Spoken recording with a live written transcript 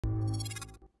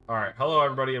All right, hello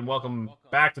everybody, and welcome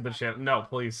back to the channel. No,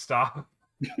 please stop.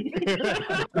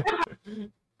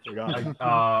 Welcome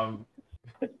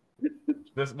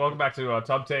back to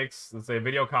Tub Takes. It's a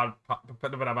video podcast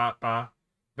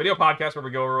where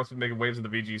we go over what's been making waves in the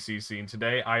VGC scene.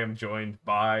 Today, I am joined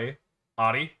by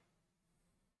Adi.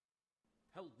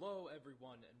 Hello,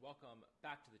 everyone, and welcome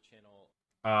back to the channel.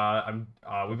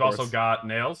 We've also got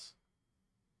Nails.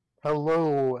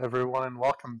 Hello, everyone, and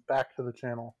welcome back to the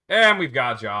channel. And we've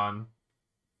got John.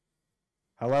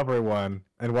 Hello, everyone,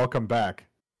 and welcome back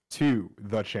to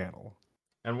the channel.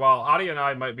 And while Adi and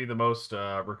I might be the most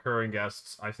recurring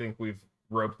guests, I think we've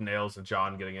roped Nails and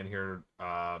John getting in here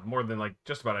more than like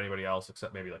just about anybody else,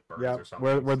 except maybe like Birds or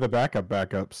something. We're the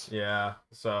backups. Yeah,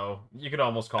 so you could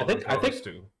almost call them co-hosts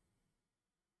too.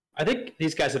 I think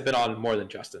these guys have been on more than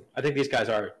Justin. I think these guys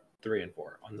are 3 and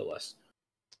 4 on the list.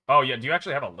 Oh, yeah. Do you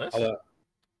actually have a list? No,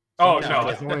 you're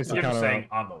just saying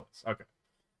on the list. Okay.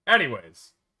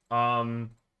 Anyways,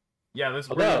 yeah, this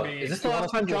will be... Is this the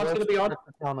last time John's going to be on?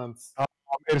 Comments.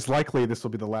 It's likely this will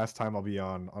be the last time I'll be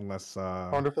on, unless... I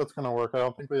wonder if that's going to work. I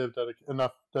don't think we have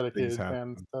enough dedicated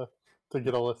fans to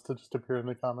get a list to just appear in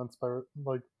the comments by,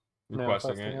 like,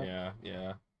 requesting it.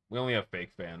 Yeah. We only have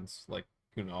fake fans, like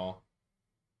Kunal.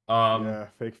 Yeah,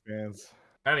 fake fans.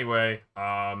 Anyway,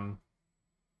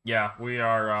 yeah, we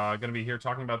are going to be here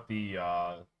talking about the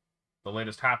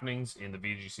latest happenings in the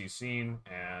VGC scene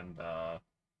and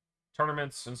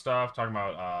tournaments and stuff. Talking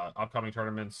about upcoming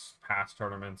tournaments, past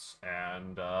tournaments,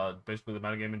 and basically the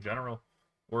metagame in general.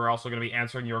 We're also going to be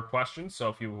answering your questions, so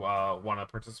if you want to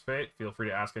participate, feel free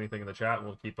to ask anything in the chat.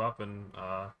 We'll keep up and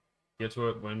get to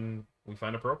it when we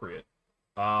find appropriate.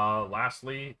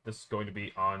 Lastly, this is going to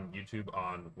be on YouTube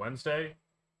on Wednesday,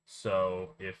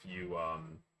 so if you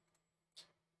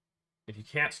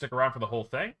can't stick around for the whole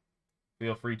thing,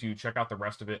 feel free to check out the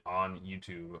rest of it on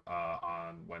YouTube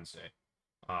on Wednesday.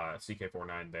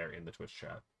 CK49 there in the Twitch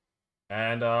chat.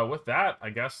 And with that, I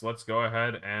guess let's go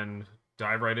ahead and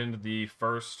dive right into the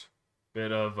first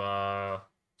bit of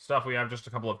stuff. We have just a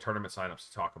couple of tournament signups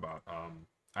to talk about.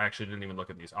 I actually didn't even look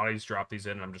at these. I'll just drop these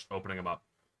in, and I'm just opening them up.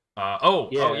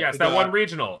 Yes, that one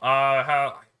regional.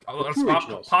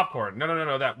 Popcorn.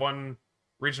 No, that one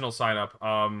regional sign up.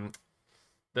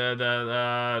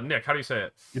 The Nick, how do you say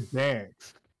it?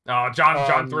 Gdansk. Oh,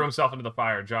 John threw himself into the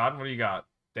fire. John, what do you got?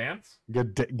 Dance?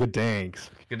 Gdansk.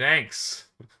 Gdansk.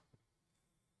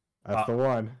 That's the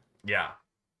one. Yeah.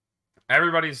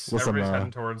 Everybody's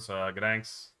heading towards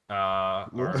Gdansk.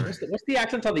 What's the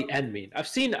accent on the end mean? I've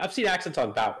seen accents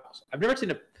on vowels. I've never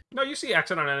seen a. No, you see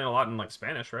accent on N a lot in like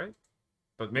Spanish, right?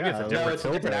 But maybe it's a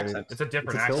different accent. It's a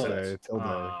different accent.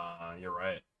 Tilde. You're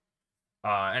right.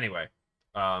 Anyway,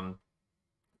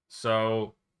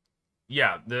 so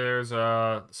yeah, there's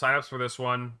signups for this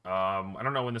one. I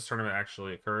don't know when this tournament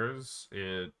actually occurs.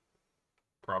 It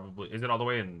probably is it all the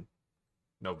way in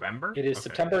November? It is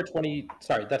September 20.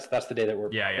 Sorry, that's the day that we're.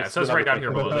 Yeah. It says right down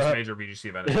here below this major VGC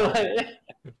event.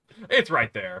 It's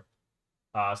right there.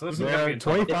 So this is going to be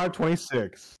 25,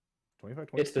 26. 25,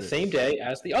 26. It's the same day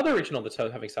as the other regional that's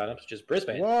having signups, which is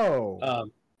Brisbane. Whoa.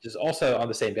 Which is also on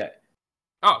the same day.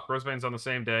 Oh, Brisbane's on the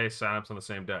same day. Signups on the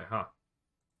same day, huh?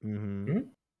 Mm-hmm.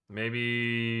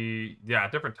 Maybe, yeah,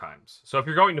 different times. So if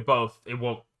you're going to both, it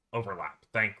won't overlap,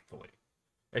 thankfully.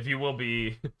 If you will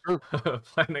be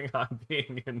planning on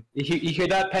being in... You hear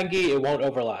that, Pengy? It won't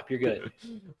overlap. You're good.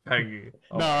 Pengy.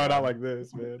 Oh, no, not like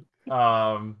this, man.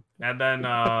 And then,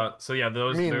 so yeah,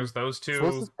 there's those two. So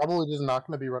this is probably just not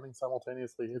going to be running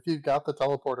simultaneously. If you've got the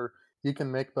teleporter, you can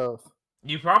make both.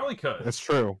 You probably could. It's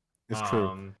true. It's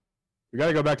true. We got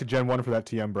to go back to Gen 1 for that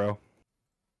TM, bro.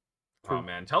 Oh,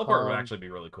 man. Teleport would actually be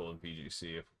really cool in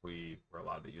VGC if we were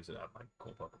allowed to use it at, like,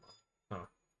 cool Pokemon. Huh.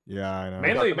 Yeah, I know.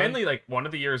 Mainly, like, one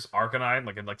of the years Arcanine,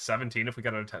 like, in, like, 17, if we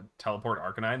got to teleport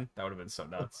Arcanine, that would have been so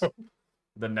nuts.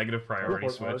 The negative priority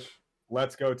teleport switch. Arc.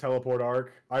 Let's go teleport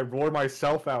Arc. I wore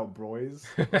myself out, boys.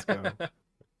 Let's go.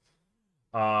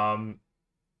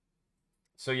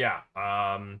 So, yeah.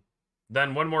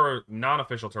 Then one more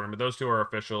non-official tournament. Those two are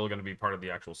official, going to be part of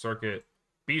the actual circuit.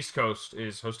 Beast Coast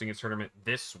is hosting its tournament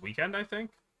this weekend, I think.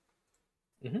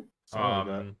 Mm-hmm.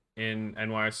 In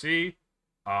NYC.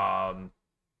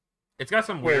 It's got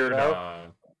some weird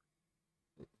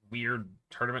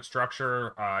tournament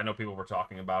structure. I know people were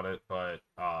talking about it, but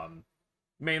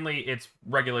mainly it's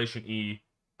Regulation E.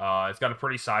 It's got a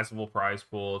pretty sizable prize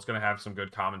pool. It's going to have some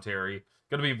good commentary.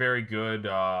 Going to be a very good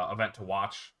event to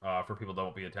watch for people that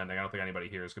won't be attending. I don't think anybody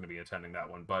here is going to be attending that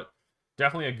one, but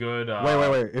definitely a good...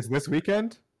 Wait. It's this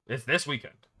weekend? It's this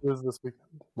weekend. It is this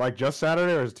weekend. Like just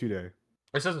Saturday or is it 2 day?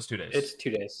 It says it's 2 days. It's 2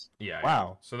 days. Yeah.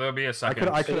 Wow. So there'll be a second.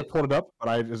 I could have pulled it up, but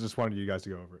I just wanted you guys to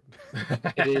go over it.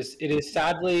 It is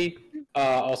sadly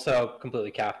also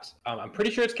completely capped. I'm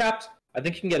pretty sure it's capped. I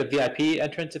think you can get a VIP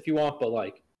entrance if you want, but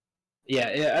like,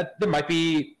 yeah, there might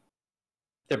be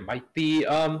a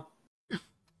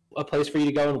place for you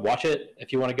to go and watch it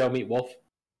if you want to go meet Wolf.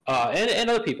 And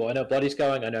other people. I know Bloody's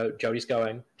going. I know Jody's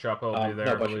going. Choppo will be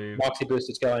there, I believe. Moxie Boost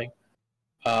is going.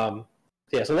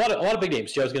 Yeah, so a lot of big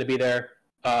names. Joe's going to be there.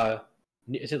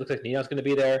 It looks like Nino's going to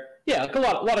be there. Yeah, like a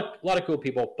lot of cool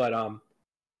people. But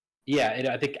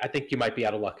yeah, I think you might be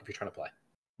out of luck if you're trying to play.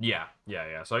 Yeah.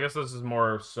 So I guess this is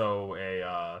more so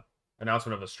a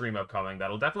announcement of a stream upcoming.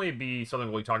 That'll definitely be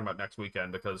something we'll be talking about next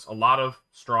weekend because a lot of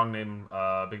strong name,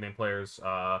 big name players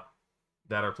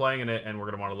that are playing in it, and we're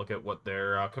going to want to look at what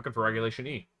they're cooking for Regulation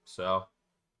E. So,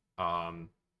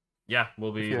 yeah,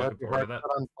 we'll be looking forward to that.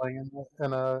 I'm playing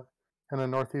in a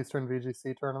Northeastern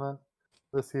VGC tournament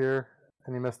this year,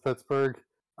 and you missed Pittsburgh.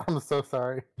 I'm so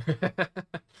sorry.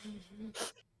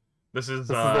 This is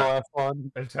the last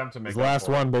one. Attempt to make the last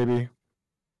one, baby.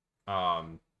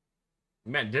 Man,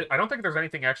 I don't think there's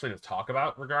anything actually to talk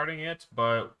about regarding it,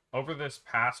 but over this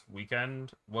past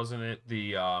weekend, wasn't it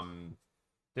the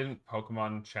didn't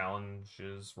Pokemon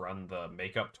Challenges run the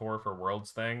makeup tour for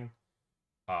Worlds thing?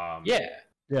 Yeah.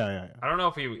 I don't know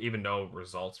if you even know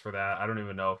results for that. I don't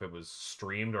even know if it was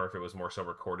streamed or if it was more so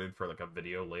recorded for like a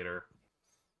video later.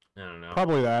 I don't know.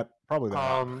 Probably that. It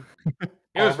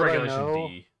was Regulation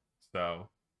D, so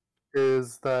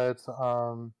is that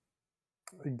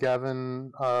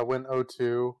Gavin went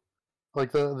 0-2.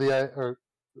 Like the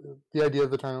idea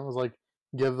of the tournament was like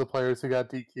give the players who got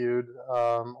DQ'd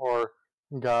or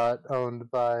got owned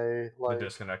by like the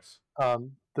disconnects,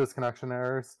 disconnection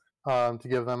errors, to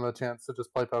give them a chance to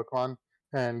just play Pokemon.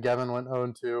 And Gavin went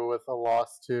 0-2 with a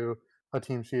loss to a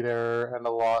team sheet error and a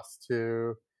loss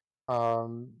to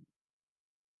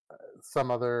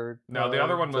some other. No, the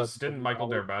other one was didn't Michael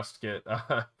Dare Best get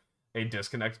a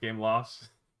disconnect game loss?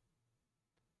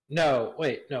 No,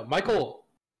 wait, no. Michael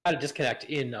had a disconnect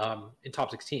in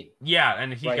top 16. Yeah,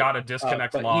 and he got a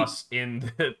disconnect loss he... in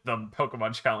the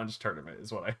Pokemon Challenge tournament,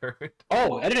 is what I heard.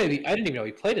 Oh, I didn't even know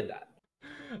he played in that.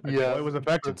 Yeah, it was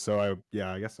affected. So I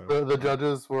guess so. The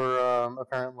judges were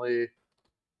apparently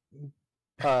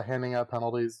handing out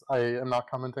penalties. I am not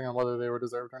commenting on whether they were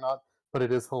deserved or not, but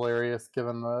it is hilarious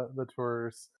given the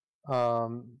tour's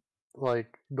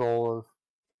like goal of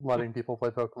letting people play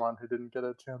Pokemon who didn't get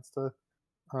a chance to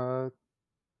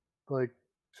like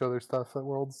show their stuff at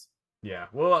Worlds. Yeah,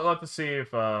 we'll have to see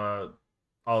if all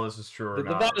this is true or not.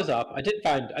 The bot is up. I do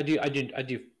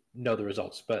know the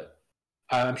results, but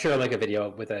I'm sure I'll make a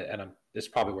video with it, and it's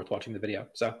probably worth watching the video.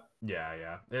 So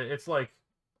yeah, it's like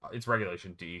it's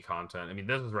Regulation D content. I mean,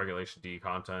 this is Regulation D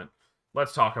content.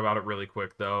 Let's talk about it really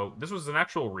quick, though. This was an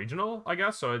actual regional, I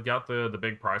guess, so it got the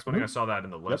big prize money. I saw that in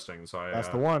the listing. So that's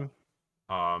the one.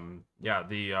 Yeah,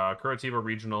 the Curitiba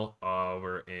regional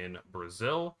over in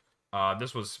Brazil.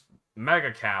 This was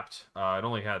mega capped. It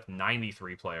only had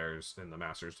 93 players in the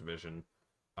Masters division.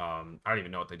 I don't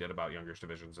even know what they did about Youngers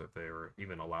divisions if they were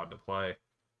even allowed to play.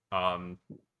 But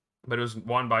it was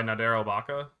won by Nadero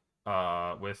Baca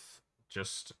with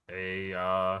just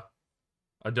a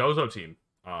Dozo team.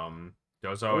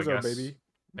 Dozo, I guess, baby,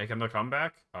 making the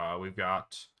comeback. We've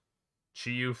got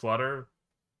Chiyu, Flutter,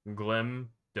 Glim,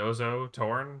 Dozo,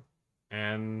 Torn,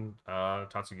 and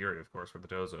Tatsugiri, of course, for the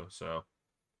Dozo. So,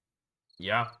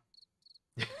 yeah.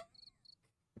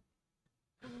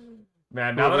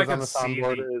 Man, now that I can see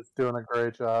is doing a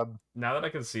great job. Now that I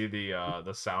can see the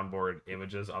soundboard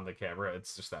images on the camera,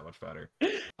 it's just that much better.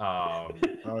 Oh,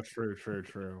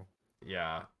 true.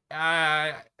 Yeah.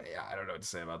 I don't know what to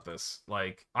say about this.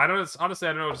 Like, honestly, I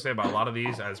don't know what to say about a lot of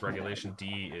these, as Regulation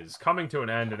D is coming to an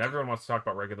end, and everyone wants to talk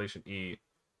about Regulation E.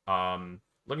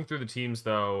 Looking through the teams,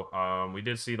 though, we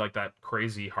did see like that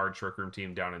crazy hard Trick Room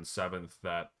team down in 7th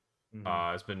that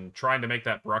has been trying to make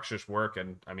that Bruxish work,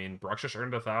 and I mean, Bruxish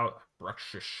earned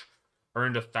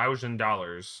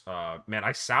 $1,000. Man,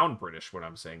 I sound British when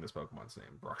I'm saying this Pokemon's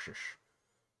name, Bruxish.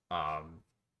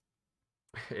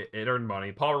 It earned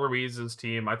money. Paul Ruiz's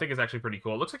team, I think, is actually pretty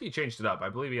cool. It looks like he changed it up. I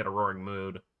believe he had a Roaring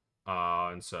Mood,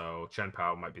 and so Chen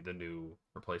Pao might be the new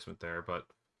replacement there, but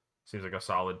seems like a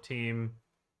solid team.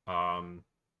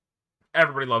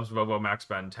 Everybody loves Vovo Max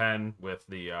Ben 10 with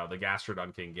the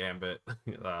Gastrodon King Gambit.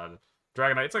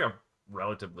 Dragonite, it's like a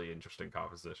relatively interesting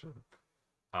composition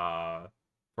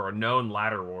for a known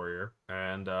ladder warrior.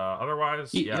 And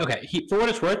otherwise, yeah. Okay, for what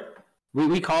it's worth,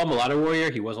 we call him a ladder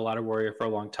warrior. He was a ladder warrior for a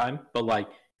long time, but like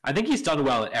I think he's done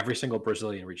well at every single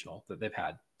Brazilian regional that they've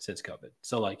had since COVID.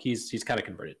 So like he's kind of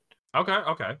converted.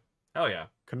 Okay. Hell yeah. It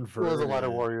Converted. was a ladder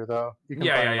warrior though. You can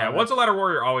Yeah, find yeah, it yeah. on Once it. a ladder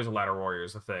warrior, always a ladder warrior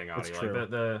is the thing, Adi. It's Like true.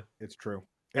 the It's true.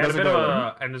 It and a doesn't bit of go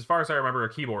a, and as far as I remember, a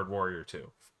keyboard warrior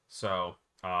too. So,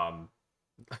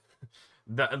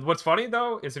 what's funny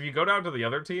though is if you go down to the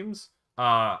other teams,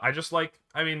 I just like,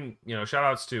 I mean, you know, shout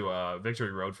outs to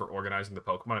Victory Road for organizing the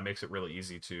Pokemon. It makes it really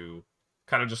easy to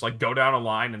kind of just like go down a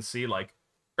line and see like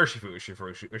Urshifu, Urshifu,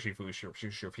 Urshifu, Urshifu,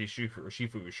 Urshifu,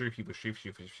 Urshifu, Urshifu,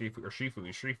 Urshifu, Urshifu,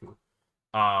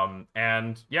 Urshifu.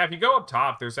 And yeah, if you go up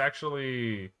top, there's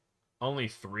actually only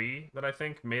 3 that I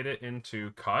think made it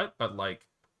into cut, but like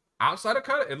outside of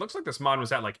cut, it looks like this mod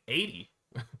was at like 80.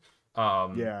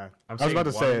 Yeah, I'm I was about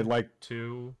to say, one, like,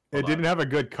 2. it didn't have a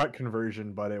good cut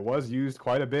conversion, but it was used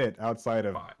quite a bit outside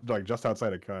of, 5. like, just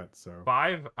outside of cut. So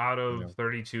 5 out of you know.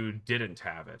 32 didn't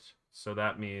have it. So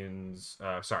that means,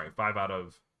 sorry, 5 out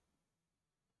of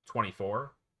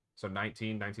 24. So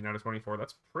 19 out of 24.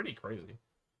 That's pretty crazy.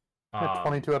 Yeah,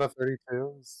 22 out of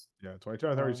 32 is. yeah, 22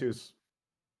 out of 32 is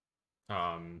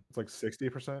Um, it's like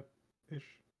 60% ish.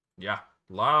 yeah,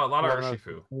 a lot of 11 out of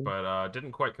Urshifu, 15. but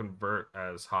didn't quite convert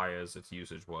as high as its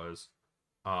usage was.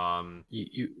 You want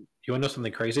to know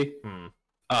something crazy?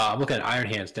 I'm looking at Iron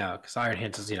Hands now because Iron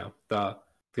Hands is the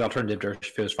alternative to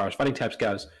Urshifu as far as fighting types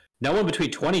goes. No one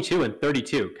between 22 and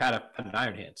 32 had an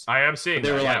Iron Hands. I am seeing. But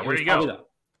they were that. like, Where do you go?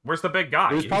 Where's the big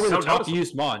guy? It was He's probably so the top noticeable.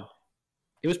 used mon.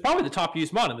 It was probably the top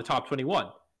used mon in the top 21,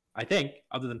 I think,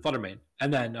 other than Fluttermane.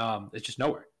 And then it's just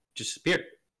nowhere. Just disappeared.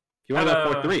 If you want to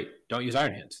go 4-3, don't use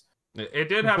Iron Hands. It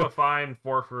did have a fine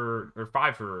 5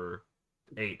 for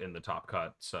 8 in the top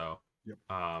cut, so Yep.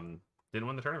 Didn't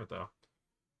win the tournament though.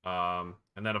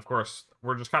 And then of course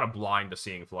we're just kind of blind to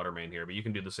seeing Fluttermane here, but you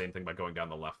can do the same thing by going down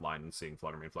the left line and seeing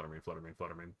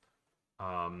Fluttermane.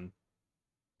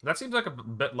 That seems like a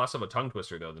bit less of a tongue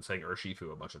twister though than saying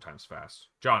Urshifu a bunch of times fast.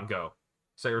 John, go.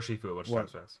 Say Urshifu a bunch of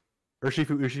times fast.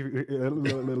 Urshifu.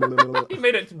 He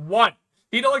made it 1.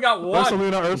 He only got 1.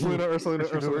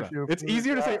 Ursaluna. It's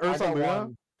easier to say I got Ursaluna.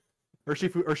 one.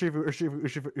 Urshifu.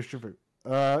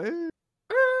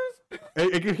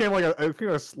 It became like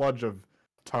a sludge of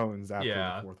tones after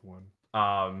the 4th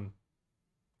one.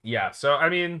 Yeah, so I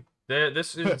mean,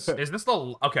 this is this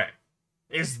the okay?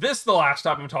 Is this the last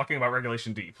time I'm talking about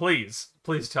Regulation D? Please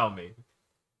tell me.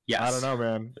 Yes. I don't know,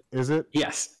 man. Is it?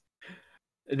 Yes.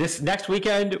 This next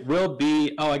weekend will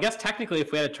be. Oh, I guess technically,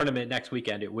 if we had a tournament next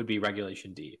weekend, it would be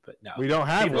Regulation D. But no, We don't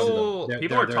have one.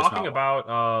 People are talking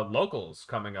about locals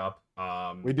coming up.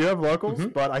 We do have locals,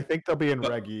 but I think they'll be in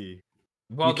Reg E.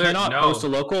 Well, you cannot host a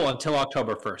local until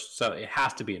October 1st, so it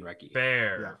has to be in Reg E.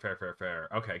 Fair.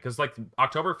 Okay, because like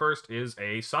October 1st is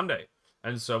a Sunday,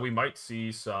 and so we might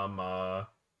see some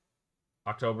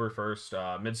October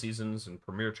 1st mid-seasons and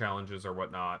premier challenges or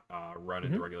whatnot run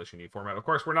into Regulation E format. Of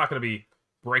course, we're not going to be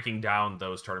breaking down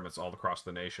those tournaments all across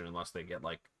the nation unless they get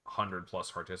like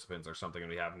 100+ participants or something and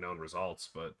we have known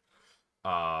results. But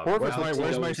where's my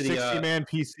 60-man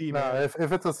PC? No,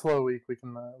 if it's a slow week, we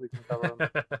can cover them.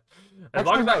 as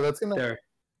long as I have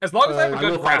a I good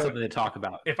will find graphic, something to talk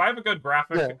about. if I have a good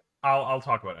graphic, Yeah. I'll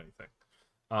talk about anything.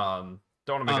 Don't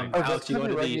want to make any. Alex, you go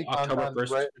to the October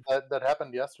 1st? Right, that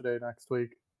happened yesterday. Next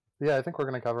week, yeah, I think we're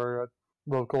gonna cover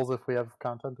locals if we have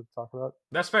content to talk about.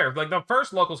 That's fair. Like the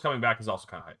first locals coming back is also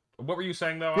kind of hype. What were you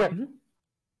saying though? Yeah. Ari?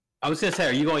 I was going to say,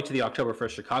 are you going to the October 1st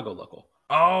Chicago local?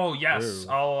 Oh yes, Ooh.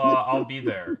 I'll be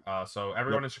there. So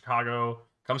everyone in Chicago,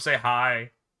 come say hi.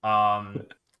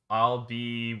 I'll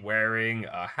be wearing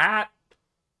a hat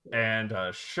and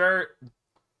a shirt.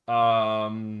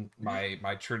 My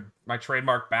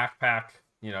trademark backpack.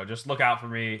 You know, just look out for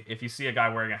me. If you see a guy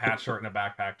wearing a hat, shirt, and a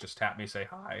backpack, just tap me, say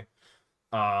hi.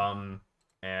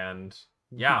 And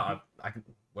yeah, I can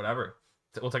whatever.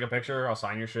 We'll take a picture. I'll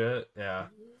sign your shit. Yeah.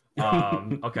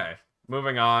 Okay.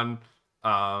 Moving on.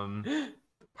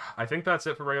 I think that's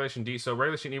it for Regulation D. So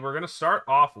Regulation E, we're going to start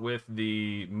off with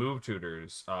the move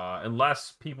tutors,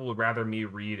 unless people would rather me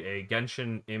read a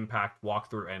Genshin Impact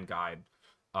walkthrough and guide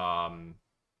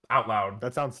out loud.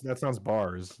 That sounds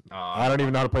bars. I don't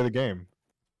even know how to play the game.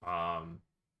 So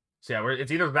yeah,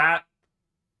 it's either that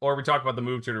or we talk about the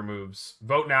move tutor moves.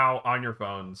 Vote now on your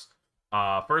phones.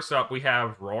 First up, we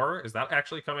have Roar. Is that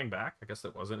actually coming back? I guess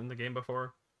that wasn't in the game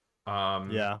before.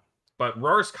 Yeah. But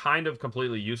Roar's kind of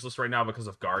completely useless right now because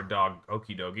of Guard Dog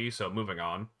Okidogi, so moving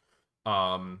on.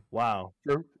 Wow.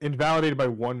 You're invalidated by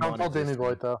one. Don't tell Jamie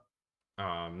Voigt though.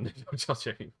 Don't tell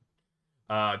Jamie.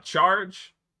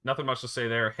 Charge, nothing much to say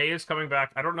there. Haze coming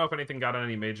back. I don't know if anything got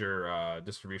any major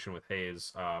distribution with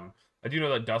Haze. I do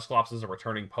know that Dusclops is a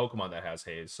returning Pokemon that has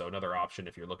Haze, so another option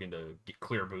if you're looking to get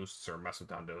clear boosts or mess with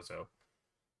Dondozo.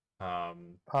 I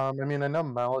mean, I know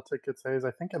Malatic gets haze.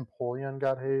 I think Empoleon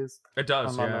got haze. It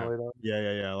does, I'm on yeah. my way to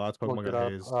Yeah. Lots of look Pokemon it got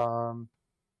up. hazed.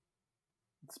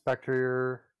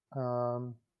 Spectre.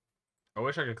 I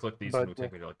wish I could click these and it would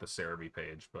take me to like the Cerebi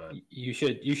page, but You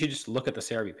should just look at the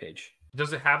Cerebi page.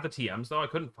 does it have the TMs though? I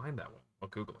couldn't find that one. I'll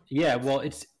Google it. Yeah, well,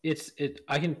 it's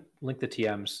I can link the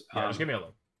TMs. Yeah, just give me a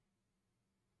look.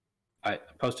 I'm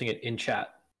posting it in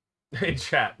chat. In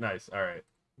chat, nice. All right.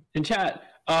 In chat,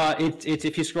 it's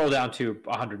if you scroll down to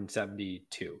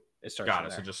 172, it starts. Got it.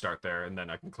 There. So just start there, and then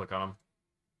I can click on them.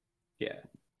 Yeah.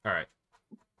 All right.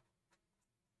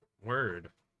 Word.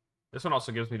 This one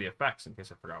also gives me the effects in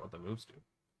case I forgot what the moves do.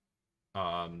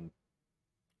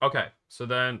 Okay. So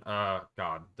then, God,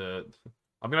 I'm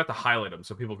gonna have to highlight them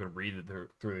so people can read it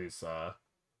through these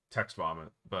text vomit.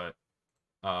 But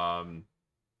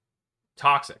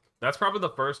Toxic. That's probably the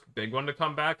first big one to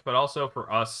come back, but also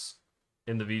for us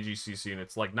in the VGC scene,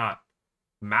 it's like not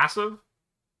massive.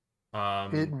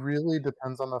 It really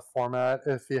depends on the format.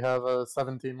 If you have a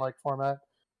 17-like format,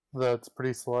 that's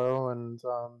pretty slow, and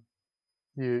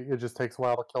it just takes a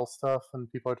while to kill stuff,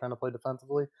 and people are trying to play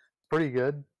defensively. It's pretty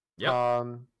good. Yeah.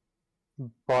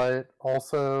 But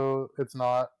also, it's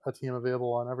not a team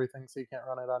available on everything, so you can't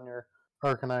run it on your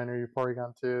Arcanine or your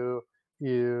Porygon 2.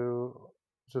 You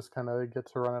just kind of get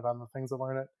to run it on the things that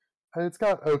learn it. It's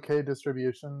got okay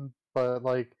distribution, but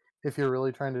like if you're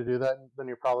really trying to do that, then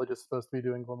you're probably just supposed to be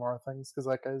doing Glimmora things because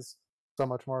that guy's so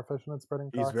much more efficient at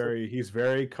spreading toxic. He's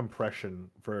very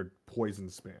compression for poison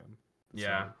spam.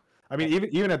 Yeah. So, I mean,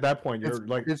 even at that point, you're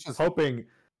it's just hoping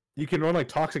you can run like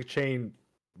Toxic Chain,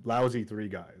 lousy 3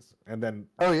 guys, and then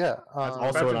that's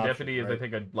also an option, is right? I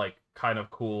think a like kind of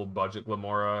cool budget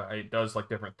Glimmora. It does like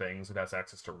different things. It has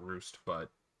access to Roost, but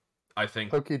I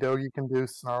think Tokidogi can do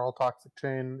Snarl Toxic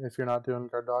Chain if you're not doing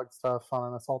Guard Dog stuff on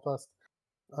an Assault Vest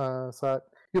set.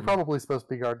 You're probably supposed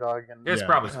to be Guard Dog. And it's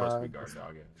probably supposed to be Guard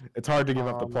Dog. Yeah. It's hard to give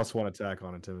up the +1 attack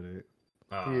on Intimidate.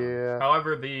 Yeah.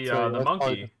 However,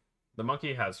 the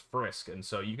monkey has Frisk, and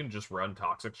so you can just run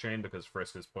Toxic Chain because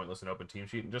Frisk is pointless in open team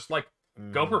sheet, and just like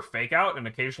go for Fake Out and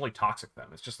occasionally Toxic them.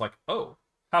 It's just like, oh,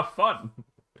 have fun.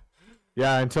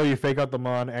 Yeah, until you Fake Out the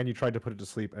Mon and you tried to put it to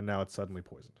sleep, and now it's suddenly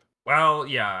poisoned. Well,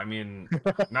 yeah, I mean,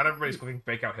 not everybody's clicking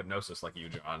Fake Out Hypnosis like you,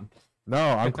 John.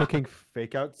 No, I'm clicking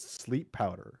Fake Out Sleep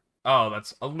Powder. Oh,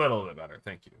 that's a little bit better.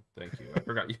 Thank you. I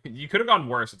forgot. You could have gone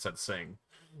worse. It said Sing.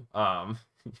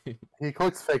 He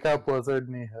clicks Fake Out Blizzard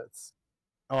and he hits.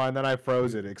 Oh, and then I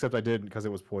froze it, except I didn't because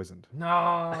it was poisoned.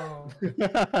 No.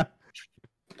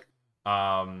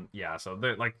 Yeah, so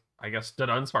they're like, I guess the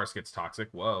Dunsparce gets Toxic.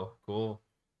 Whoa, cool.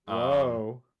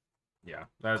 Whoa. Yeah.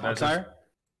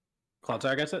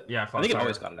 Clodsire gets it? Yeah, I think it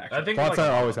always got it, actually. I think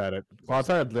Clodsire always had it.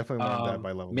 Clodsire definitely learned that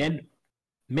by level.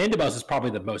 Mandibuzz is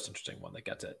probably the most interesting one that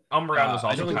gets it. Umbreon was I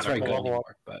also don't think it's very kind good of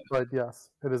anymore, but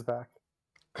yes, it is back.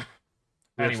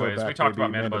 Anyways, we talked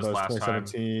about Mandibuzz last time.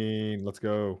 2017. Let's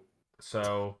go.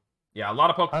 So, yeah, a lot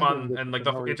of Pokemon, and like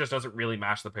it just doesn't really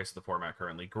match the pace of the format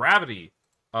currently. Gravity.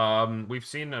 We've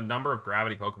seen a number of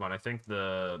Gravity Pokemon. I think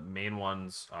the main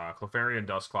ones, Clefairy and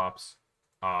Dusclops,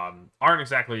 aren't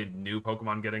exactly new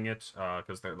Pokemon getting it,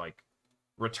 because they're like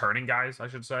returning guys, I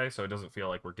should say. So it doesn't feel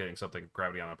like we're getting something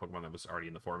Gravity on a Pokemon that was already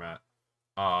in the format.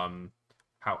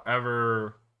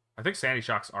 However, I think Sandy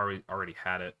Shock's already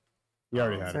had it. He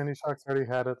already had Sandy Shock's already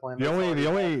had it. The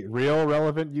only real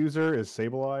relevant user is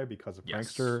Sableye because of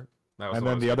Prankster. And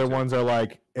then the other ones are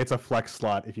like, it's a flex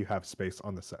slot if you have space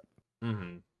on the set.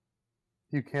 Mm-hmm.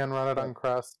 You can run it on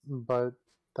Crest, but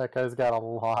that guy's got a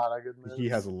lot of good moves. She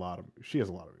has a lot of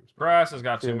moves. Crest has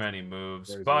got too many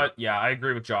moves. But yeah, I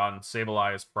agree with John.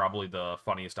 Sableye is probably the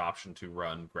funniest option to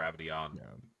run Gravity on. Yeah.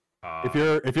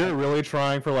 If you're really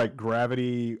trying for like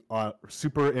Gravity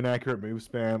super inaccurate move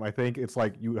spam, I think it's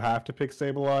like you have to pick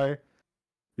Sableye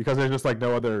because there's just like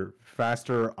no other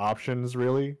faster options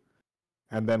really.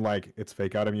 And then like it's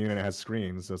Fake Out immune and it has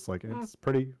screens. So it's like it's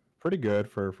pretty good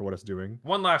for what it's doing.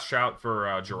 One last shout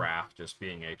for Giraffe just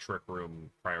being a Trick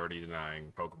Room priority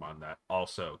denying Pokemon that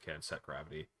also can set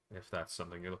Gravity, if that's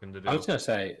something you're looking to do. I was going to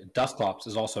say, Dusclops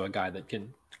is also a guy that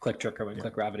can click Trick Room and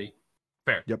click Gravity.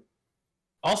 Fair. Yep.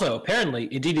 Also, apparently,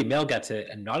 Indeedee male gets it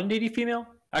and not Indeedee female?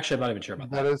 Actually, I'm not even sure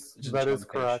about that. That is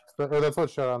correct. That's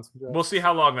what Showdown suggests. We'll see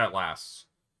how long that lasts.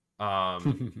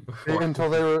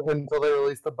 Until they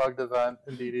release the bugged event,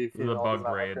 Indeedee female. The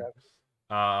bug raid.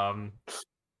 SmackDown.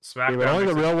 Yeah, but only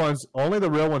the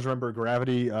real ones remember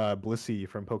Gravity Blissey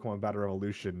from Pokemon Battle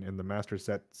Revolution in the Master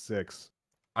Set 6.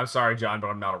 I'm sorry, John, but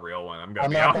I'm not a real one. I'm gonna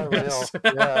be honest.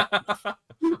 Yeah.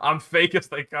 I'm fake as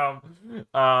they come.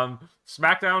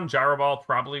 SmackDown Gyro Ball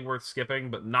probably worth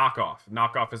skipping, but Knockoff.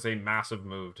 Knockoff is a massive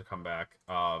move to come back.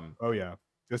 Oh yeah.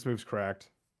 This move's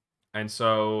cracked. And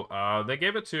so they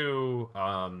gave it to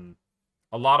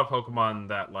a lot of Pokemon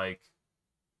that like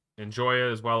enjoy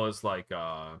it, as well as like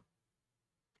I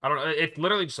don't know. It's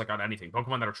literally just like on anything.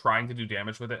 Pokemon that are trying to do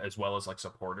damage with it, as well as like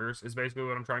supporters, is basically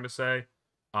what I'm trying to say.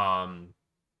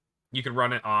 You can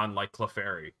run it on like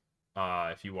Clefairy,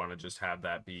 if you want to just have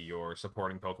that be your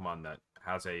supporting Pokemon that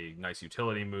has a nice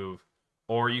utility move,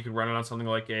 or you can run it on something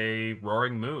like a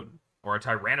Roaring Moon or a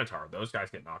Tyranitar. Those guys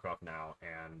get knockoff now,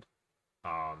 and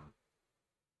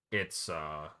it's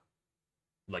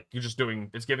like it's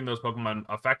giving those Pokemon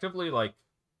effectively like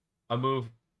a move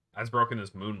as broken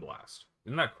as Moonblast.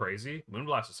 Isn't that crazy?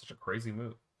 Moonblast is such a crazy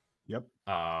move. Yep.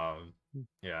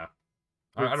 Yeah.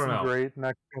 It's I don't know. great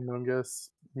next to Mungus.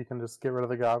 You can just get rid of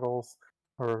the goggles,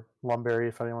 or Lumberry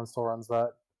if anyone still runs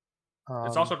that.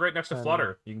 It's also great next to and-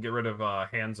 Flutter. You can get rid of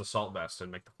Hand's Assault Vest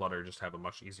and make the Flutter just have a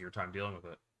much easier time dealing with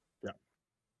it. Yeah.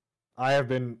 I have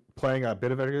been playing a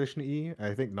bit of Regulation E, and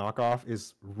I think Knockoff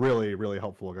is really, really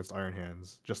helpful against Iron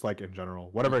Hands, just like in general.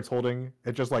 Whatever it's holding,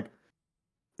 it just like,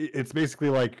 it's basically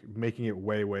like making it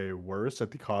way, way worse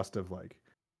at the cost of like,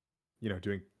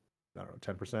 doing, I don't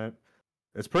know, 10%.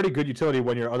 It's pretty good utility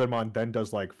when your other mon then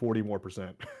does like 40 more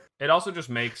 %. It also just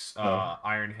makes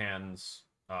Iron Hands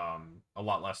a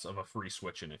lot less of a free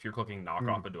switch in. If you're clicking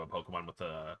knockoff into a Pokemon with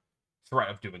a threat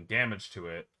of doing damage to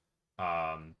it,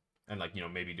 and like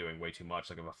maybe doing way too much,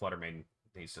 like if a Flutter Mane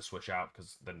needs to switch out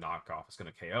because the knockoff is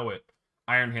going to KO it,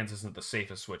 Iron Hands isn't the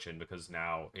safest switch in because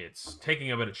now it's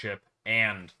taking a bit of chip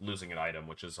and losing an item,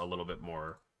 which is a little bit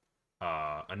more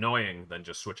annoying than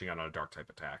just switching out on a dark type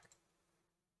attack.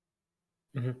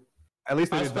 Mm-hmm. At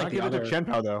least they I did think not give it to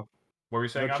Chenpao though. What were you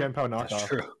saying? No Chenpao knockoff. That's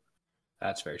true.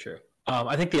 That's very true.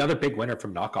 I think the other big winner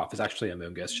from knockoff is actually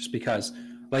Amoonguss, just because,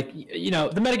 like,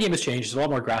 the metagame has changed. There's a lot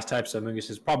more grass types, so Amoonguss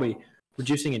is probably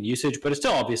reducing in usage, but it's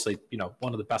still obviously,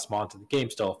 one of the best mons in the game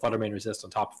still. Flutter Mane resist on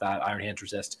top of that, Iron Hands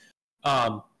resist.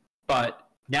 But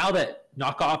now that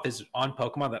knockoff is on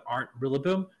Pokemon that aren't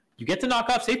Rillaboom, you get to knock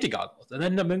off safety goggles, and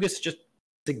then Amoonguss is just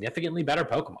significantly better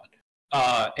Pokemon.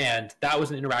 And that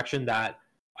was an interaction that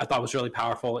I thought was really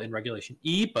powerful in Regulation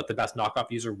E, but the best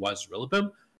knockoff user was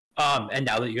Rillaboom. And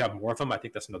now that you have more of them, I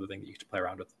think that's another thing that you can play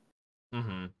around with.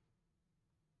 Mm-hmm.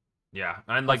 Yeah,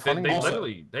 and like they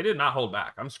literally did not hold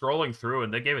back. I'm scrolling through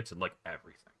and they gave it to like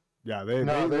everything. Yeah,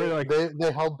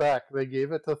 they held back. They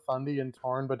gave it to Thundy and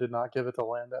Torn, but did not give it to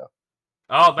Lando.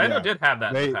 Oh, Lando did have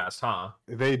that in the past, huh?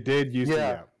 They did use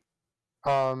it.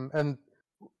 And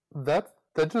that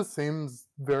just seems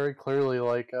very clearly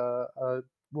like a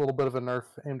little bit of a nerf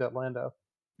aimed at Lando.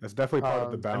 That's definitely part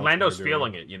of the balance. And Lando's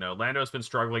feeling it, Lando's been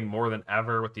struggling more than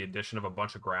ever with the addition of a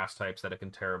bunch of grass types that it can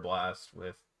Terra Blast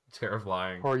with Terra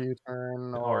Flying. Or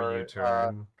U-turn. Or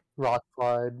U-turn. Rock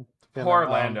Slide. Poor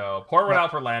Lando. Pour one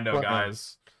out for Lando,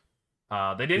 guys.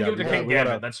 They didn't give it to King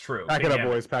Gambit, that's true. Pack it up,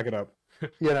 boys. Pack it up.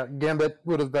 Gambit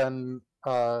would have been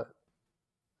kind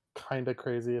of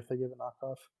crazy if they gave a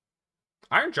knockoff.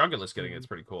 Iron Jungulus getting it's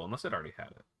pretty cool, unless it already had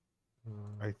it.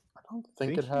 I don't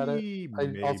think it had it.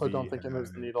 I also don't think it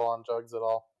moves the needle on Jugs at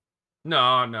all.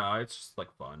 No, it's just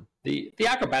like fun. The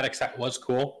acrobatics set was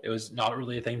cool. It was not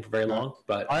really a thing for very long,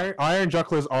 but Iron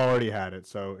Jungulus already had it,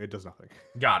 so it does nothing.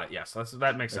 Got it. Yes,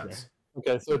 that makes sense.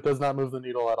 Okay, so it does not move the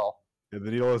needle at all. Yeah,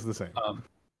 the needle is the same.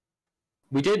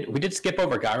 We did skip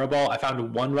over Gyro Ball. I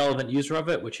found one relevant user of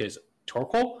it, which is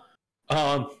Torkoal,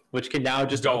 which can now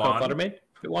just go on Flutter Mane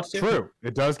if it wants to. True,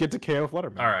 it does get to KO Flutter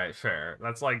Mane. All right, fair.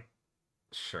 That's like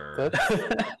sure.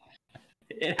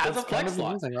 It has a flex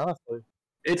slot. Amazing, honestly.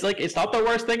 It's not the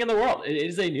worst thing in the world. It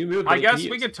is a new move. I guess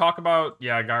we could talk about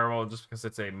Gyro Ball just because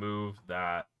it's a move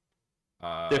that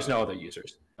there's no other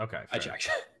users. Okay, fair. I checked.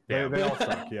 They all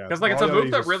suck, yeah. Because like it's a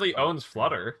move that really owns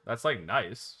Flutter. That's like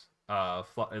nice.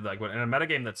 Like when in a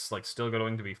metagame that's like still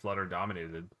going to be Flutter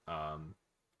dominated,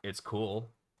 it's cool.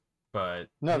 But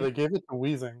no, they gave it to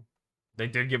Weezing. They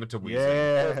did give it to Weezing.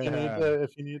 Yeah.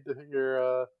 If you need to hit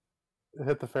your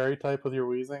hit the fairy type with your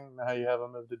Weezing, now you have a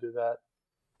move to do that.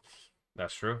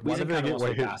 That's true. Why did they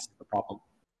the problem?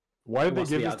 Why did they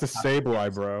give this to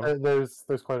Sableye, bro? There's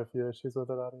quite a few issues with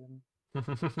it, Audion.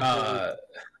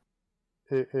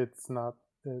 It's not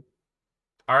it.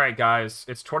 All right, guys,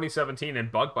 it's 2017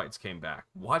 and Bug Bites came back.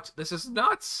 What? This is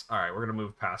nuts. All right, we're gonna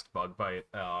move past Bug Bite.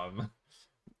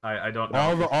 I don't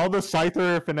know. All the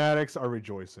Scyther fanatics are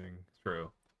rejoicing.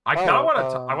 True. I kind of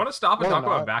want to stop and talk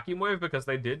about Vacuum Wave because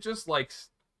they did just like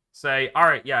say, all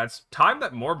right, yeah, it's time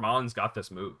that more Mons got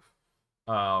this move.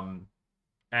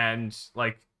 And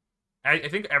like, I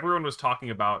think everyone was talking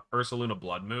about Ursaluna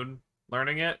Blood Moon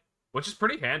learning it, which is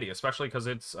pretty handy, especially because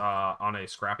it's on a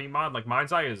Scrappy mod. Like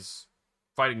Mind's Eye is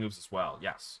fighting moves as well.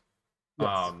 Yes.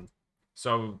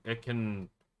 so it can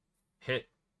hit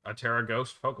a Terra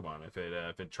Ghost Pokemon if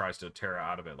it tries to Terra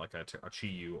out of it, like a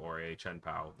Chi-Yu or a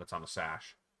Chen-Pao that's on a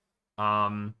sash.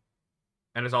 And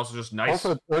it's also just nice.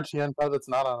 Also, a Chen-Pao that's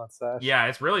not on its sash. Yeah,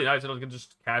 it's really nice. It'll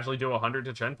just casually do 100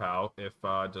 to Chen-Pao if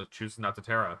chooses not to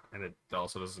Terra, and it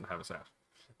also doesn't have a sash.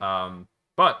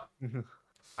 But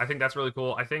I think that's really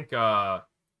cool. I think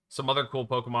some other cool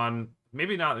Pokemon,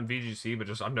 maybe not in VGC, but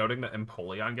just I'm noting that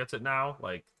Empoleon gets it now.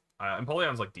 Like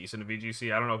Empoleon's like decent in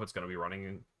VGC. I don't know if it's going to be running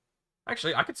in...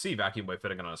 Actually, I could see Vacuum Wave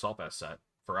fitting on an Assault Vest set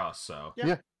for us. So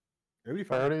Yeah. It'd be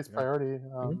fun. Priority.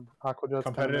 Aqua Jet's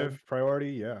Competitive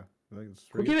priority, yeah. I think it's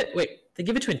Who give it? Wait, they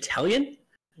give it to Inteleon?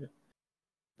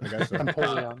 I guess so.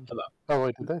 Empoleon. Oh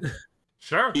wait, did they?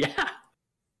 sure. Yeah.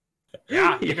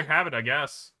 Yeah, you can have it, I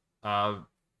guess.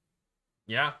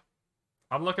 Yeah.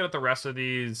 I'm looking at the rest of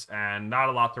these, and not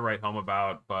a lot to write home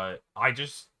about, but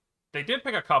they did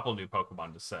pick a couple new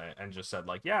Pokemon to say, and just said,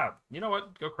 like, yeah, you know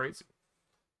what, go crazy.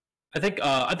 I think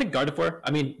Gardevoir.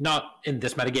 I mean, not in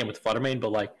this metagame with Fluttermane,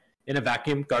 but like in a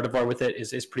vacuum, Gardevoir with it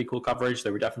is pretty cool coverage.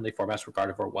 There were definitely formats where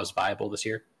Gardevoir was viable this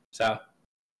year. So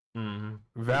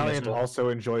Valiant also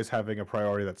enjoys having a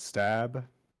priority that's Stab,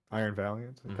 Iron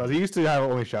Valiant, because he used to have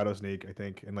only Shadow Sneak, I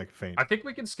think, and like Faint. I think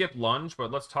we can skip Lunge,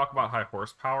 but let's talk about high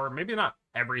horsepower. Maybe not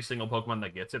every single Pokemon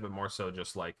that gets it, but more so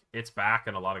just like it's back,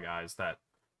 and a lot of guys that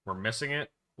were missing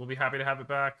it will be happy to have it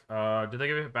back. Did they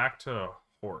give it back to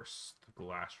Horse, the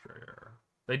Glastrier?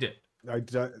 They did. I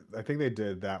think they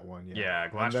did that one. Yeah,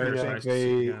 Glastrier. Glastier's nice to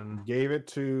see again. Gave it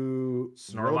to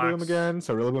Snorlax Rillaboom again,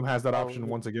 so Rillaboom has that option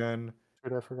once again.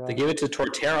 I forgot. they gave it to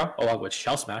Torterra along with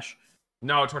Shell Smash.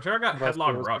 No, Torterra got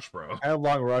Headlong Rush, bro.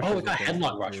 Headlong Rush. Oh, it got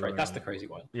Headlong Rush, right? That's the crazy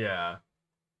one. Yeah.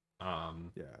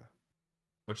 Yeah.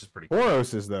 Which is pretty cool.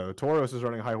 Tauros is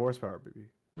running high horsepower, baby.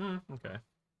 Okay.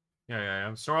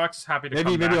 Yeah. Snorlax is happy to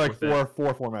maybe come back like with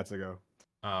four formats ago.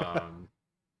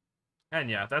 And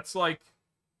yeah, that's like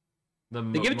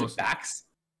they give it to Bax,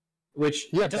 which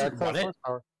Yeah, it doesn't run it.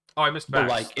 horsepower. Oh, I missed But,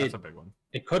 Bax. like, That's a big one.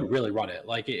 It could really run it.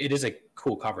 Like it is a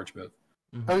cool coverage move.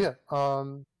 Oh yeah.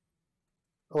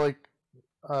 Like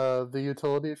the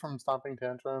utility from Stomping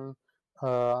Tantrum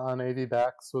on AV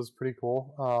Bax was pretty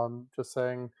cool. Just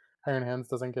saying Iron Hands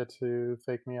doesn't get to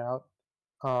fake me out.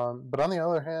 But on the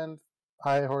other hand,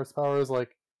 high horsepower is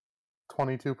like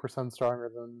 22%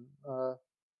 stronger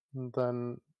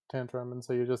than Tantrum, and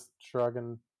so you just shrug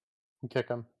and kick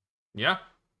him. Yeah,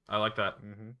 I like that.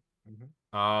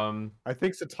 I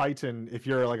think Titan. If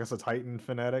you're like a Titan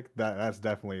fanatic, that's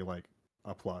definitely like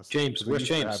a plus. James, where's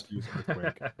James?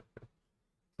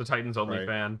 The Titans only Right.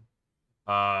 fan.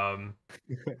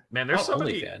 Man, there's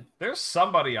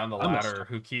somebody on the ladder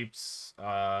who keeps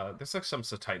there's like some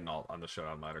Titan alt on the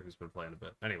showdown ladder who's been playing a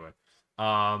bit. Anyway,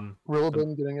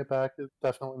 Rillaboom getting it back, it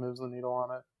definitely moves the needle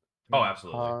on it. Oh,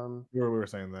 absolutely. We were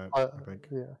saying that. I think.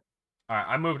 Yeah. All right,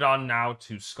 I moved on now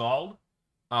to Scald.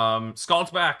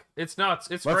 Scald's back. It's nuts.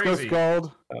 It's Let's crazy. Go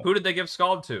Scald. Who did they give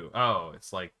Scald to? Oh,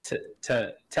 it's like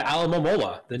to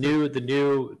Alamomola, the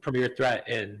new premier threat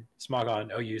in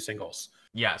Smogon OU singles.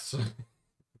 Yes.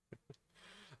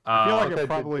 I feel like it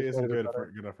probably isn't good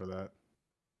enough for that.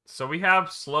 So we have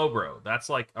Slowbro. That's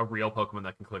like a real Pokemon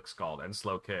that can click Scald, and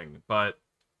Slow King. But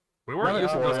we weren't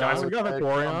using those guys. We got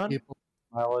Vaporeon.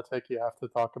 Milotic, you have to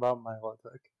talk about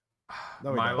Milotic.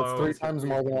 No, Milo. That's 3 times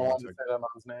more than I wanted to say that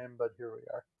man's name, but here we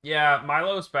are. Yeah,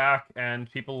 Milo's back,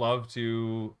 and people love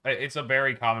to... It's a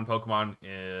very common Pokemon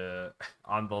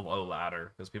on the low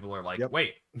ladder, because people are like,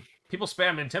 wait, people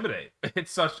spam Intimidate.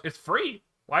 It's free.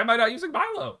 Why am I not using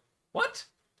Milo? What?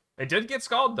 It did get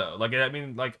Scald, though. Like, I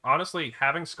mean, like, honestly,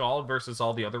 having Scald versus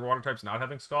all the other water types not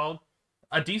having Scald,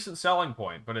 a decent selling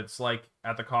point, but it's, like,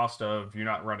 at the cost of you're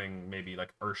not running maybe,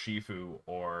 like, Urshifu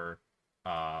or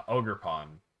Ogerpon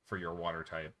for your water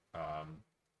type,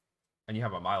 and you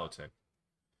have a Milotic.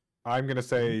 I'm gonna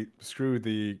say screw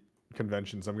the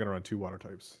conventions. I'm gonna run 2 water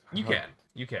types. You can.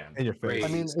 In your face. I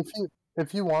mean,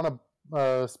 if you want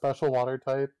a special water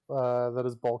type that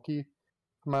is bulky,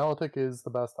 Milotic is the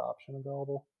best option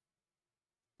available.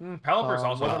 Pelipper's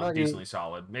also decently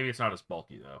solid. Maybe it's not as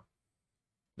bulky though.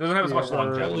 Doesn't have as much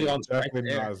longevity.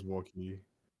 Definitely not as bulky.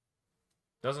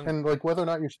 Doesn't. And like whether or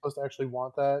not you're supposed to actually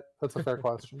want that's a fair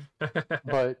question.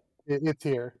 But it's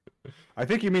here. I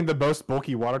think you mean the most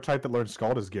bulky water type that learns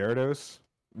Scald is Gyarados.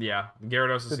 Yeah,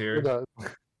 Gyarados is here. It does.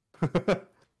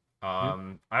 I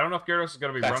don't know if Gyarados is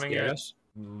going to be running Gyarados.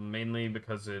 it, mainly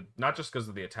because not just because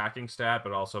of the attacking stat,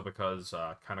 but also because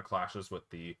kind of clashes with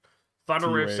the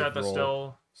Thunder Wave set that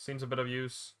still seems a bit of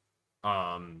use.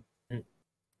 And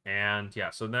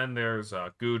yeah, so then there's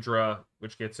Goodra,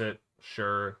 which gets it,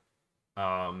 sure.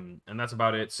 And that's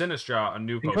about it. Sinistra, a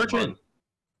new Pokemon.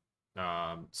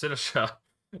 Sidisha,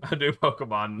 a new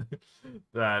Pokemon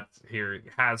that here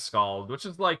has Scald, which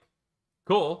is like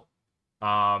cool.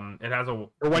 It has a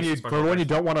For when you special when you effects.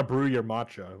 don't want to brew your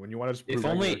matcha, when you want to just brew If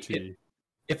regular only tea.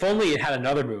 if only it had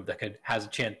another move that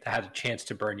had a chance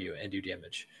to burn you and do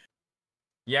damage.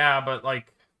 Yeah, but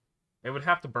like it would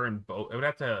have to burn both. It would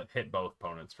have to hit both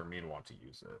opponents for me to want to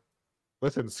use it.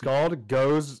 Listen, Scald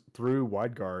goes through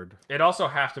wide guard. It also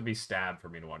have to be stabbed for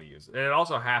me to want to use it. It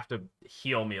also have to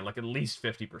heal me like at least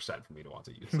 50% for me to want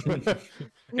to use it.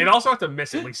 It also have to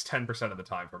miss at least 10% of the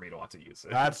time for me to want to use it.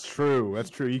 That's true.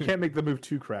 That's true. You can't make the move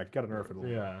too cracked. Got to nerf it a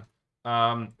little.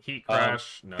 Yeah. Heat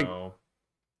crash. No.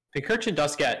 Pincurchin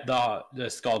does get the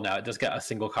Skull now. It does get a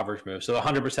single coverage move, so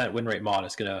 100% win rate Mon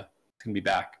is gonna be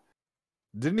back.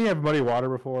 Didn't he have muddy water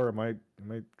before? Am I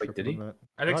tripping did he? on that?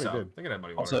 I think thought he so. I did. think it had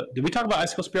money water. Also, did we talk about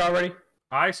Icicle Spear already?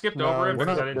 I skipped No, over it we're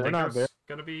because not- I didn't we're think not there's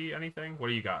gonna be anything. What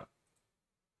do you got?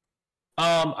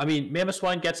 I mean,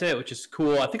 Mamoswine gets it, which is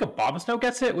cool. I think a Bombsnow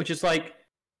gets it, which is like,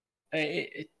 I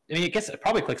mean, it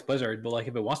probably clicks Blizzard, but like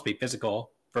if it wants to be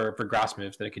physical for grass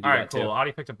moves, then it can do All right, that cool. too.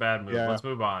 Adi picked a bad move. Yeah. Let's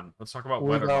move on. Let's talk about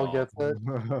Weather Weavile Ball. gets it.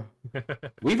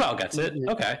 Weavile gets it.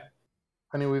 Yeah. Okay.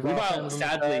 Any Weavile, Weavile, fans in the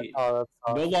sadly, chat? Oh, that's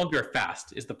No tough. longer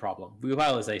fast is the problem.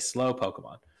 Weavile is a slow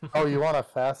Pokemon. Oh, you want a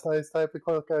fast ice type to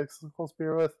click Icicle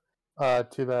Spear with?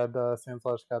 Too bad,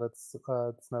 Sandslash got its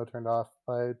snow turned off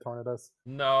by Tornadus.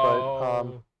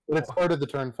 No. But it started the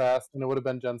turn fast, and it would have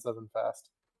been Gen 7 fast.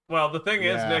 Well, the thing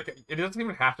is, Yeah. Nick, it doesn't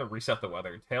even have to reset the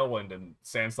weather. Tailwind and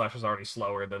Sandslash is already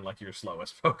slower than like your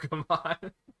slowest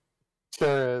Pokemon.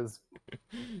 Sure is.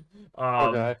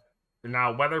 Poor guy.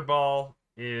 Now, Weather Ball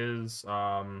is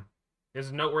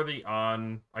noteworthy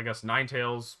on, I guess,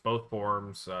 Ninetales, both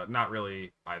forms. Not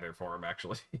really either form,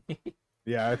 actually.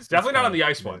 Yeah, it's Definitely not on kinda the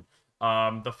ice mid.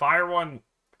 one. The fire one,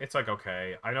 it's like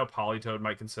okay. I know Politoed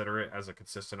might consider it as a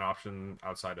consistent option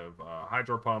outside of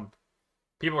Hydro Pump.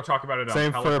 People are talking about it on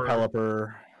Same for Pelipper.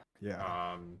 Pelipper.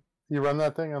 Yeah, You run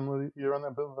that thing on you run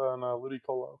that move on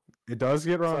Ludicolo. it does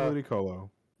get around So- Ludicolo.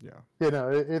 Yeah, Yeah, no,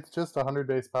 it's just 100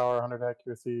 base power, 100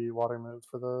 accuracy water move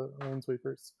for the lane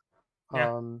sweepers.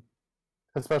 Yeah.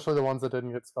 Especially the ones that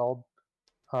didn't get scald.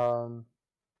 Like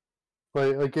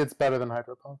it's better than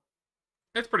Hydro Pump.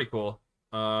 It's pretty cool.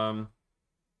 I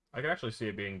can actually see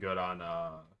it being good on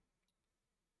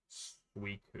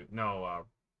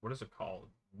what is it called?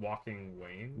 Walking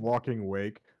Wayne? Walking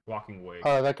Wake. Walking Wake.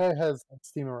 That guy has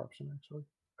Steam Eruption actually.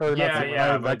 Or not Yeah, Steam yeah,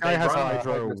 Eruption, but that guy they has run-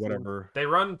 Hydro, Hydro Steam. whatever. They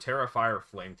run Terrafire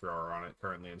Flamethrower on it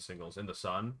currently in singles in the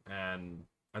sun, and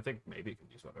I think maybe it can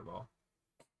use Weather Ball.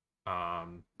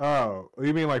 Oh,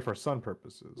 you mean like for sun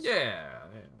purposes? Yeah.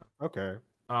 Okay,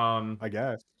 I I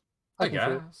guess. I can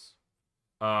see it. guess.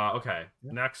 Okay.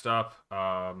 Yeah. Next up,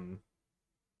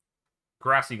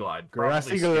 Grassy Glide.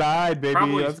 Grassy skip- Glide, baby.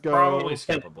 Probably, Let's go. Probably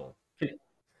skippable.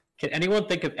 Can anyone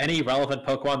think of any relevant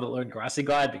Pokemon that learned Grassy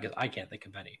Glide? Because I can't think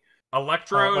of any.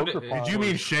 Electrode. Okerpon. Did you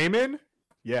mean Shaman?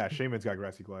 Yeah, Shaman's got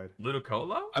Grassy Glide.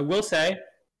 Ludicolo? I will say,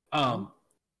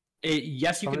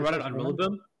 yes, you can run it on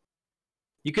Rillaboom.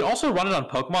 You can also run it on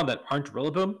Pokemon that aren't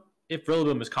Rillaboom if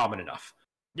Rillaboom is common enough.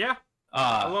 Yeah,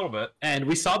 a little bit. And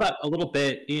we saw that a little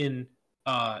bit in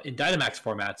Dynamax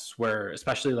formats, where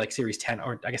especially like Series 10,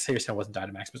 or I guess Series 10 wasn't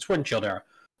Dynamax, but Sword and Shield era,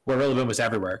 where Rillaboom was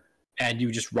everywhere, and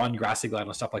you just run Grassy Glide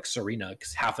on stuff like Serena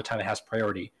because half the time it has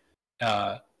priority.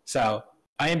 So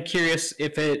I am curious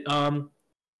if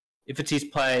it sees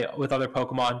play with other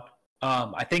Pokemon.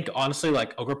 I think honestly,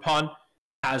 like Ogerpon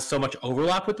has so much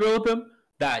overlap with Rillaboom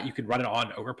that you could run it on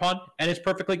Ogerpon, and it's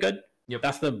perfectly good. Yep.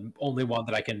 That's the only one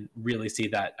that I can really see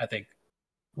that I think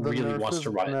The really nerf wants is to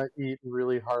run it. gonna eat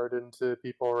really hard into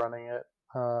people running it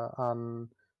on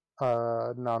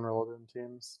non-relevant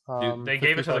teams. Dude, they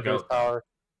gave it to the 55 base GOAT. power.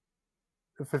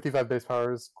 55 base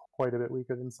power is quite a bit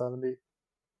weaker than 70.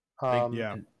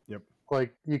 Yeah.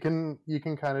 Like you can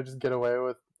kind of just get away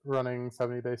with running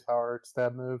 70 base power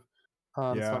stab move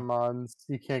on Yeah. some mons.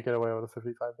 You can't get away with a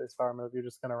 55 base power move. You're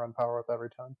just gonna run power up every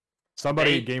time.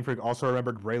 Somebody They- at Game Freak also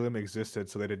remembered Raylim existed,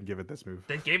 so they didn't give it this move.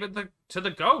 They gave it to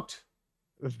the GOAT.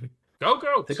 Go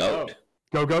GOAT. The goat.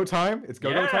 Go time! It's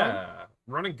go time! Yeah.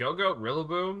 Running Go-Goat,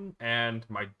 Rillaboom, and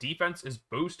my defense is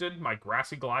boosted. My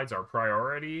Grassy Glides are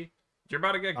priority. You're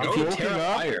about to get I'm If Goat. you looking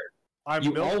up. Terrafire, I'm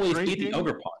you milk always beat the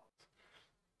drinking. Ogerpon.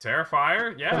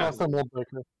 Terrifier? And Yeah. also mold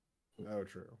breaker. Oh,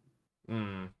 true.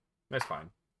 That's fine.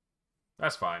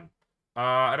 That's fine.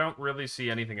 I don't really see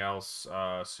anything else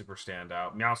super stand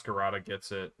out. Meowscarada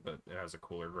gets it, but it has a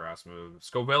cooler grass move.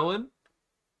 Scovillain?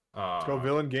 Let's go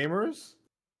Villain Gamers.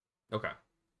 Okay.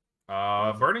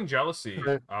 Burning Jealousy,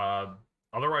 Okay.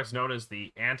 otherwise known as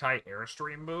the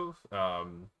anti-airstream move. I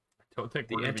don't think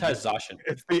The we're gonna be anti-Zacian.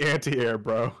 It's the anti-air,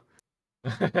 bro.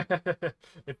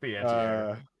 It's the anti-air.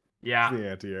 It's Yeah, the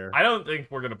anti-air. I don't think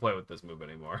we're gonna play with this move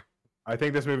anymore. I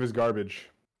think this move is garbage.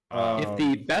 If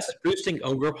the best boosting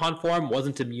Ogerpon form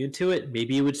wasn't immune to it,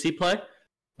 maybe you would see play.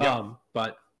 Yeah.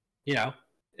 But you know,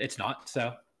 it's not.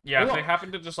 So Yeah, if well, they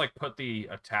happen to just like put the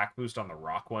attack boost on the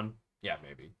rock one, yeah,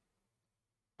 maybe.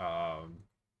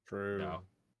 True. No.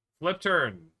 Flip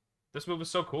turn. This move is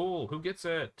so cool. Who gets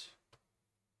it?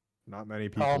 Not many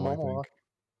people, I think.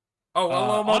 Oh,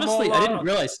 hello, honestly, I Momola! didn't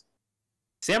realize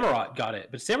Samurott got it,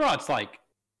 but Samurott's like,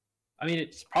 I mean,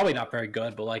 it's probably not very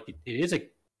good, but like, it is a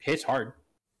hits hard.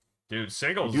 Dude,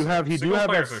 singles. You do have single that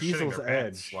players are shitting ceaseless their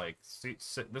pants. edge. Like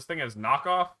this thing has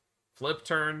knockoff, flip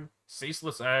turn,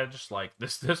 ceaseless edge. Like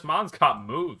this mon's got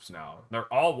moves now.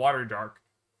 They're all water dark,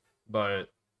 but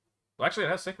well, actually it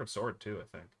has sacred sword too.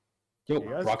 I think. Yo, He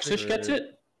has Roxish gets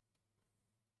it.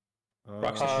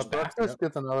 Roxish is back. Bruxish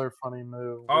gets another funny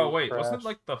move. Oh with wait, wasn't Crash. it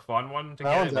like the fun one to That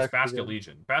get one's it was actually Basket good.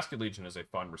 Legion. Basket Legion is a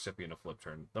fun recipient of flip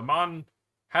turn. The mon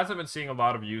hasn't been seeing a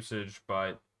lot of usage,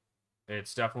 but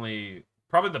it's definitely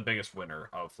probably the biggest winner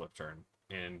of flip turn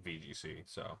in VGC.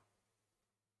 So.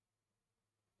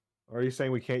 Are you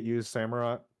saying we can't use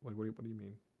Samurott? Like, what do you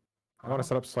mean? I want to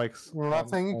set up spikes. We're not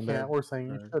saying you on can't. there. We're saying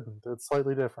you Alright. shouldn't. It's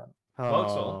slightly different.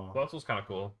 Floatzel. Oh. Floatzel's kind of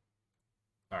cool.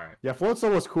 All right. Yeah,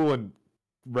 Floatzel was cool in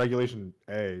Regulation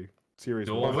A series.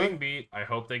 Dual one. wing beat. I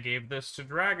hope they gave this to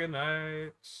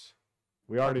Dragonite.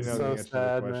 We already I'm know so the answer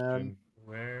sad, to the question. man.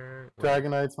 Where?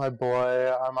 Dragonite's my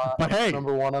boy. I'm But hey,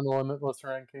 number one on the Limitless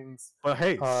rankings.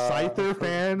 Scyther for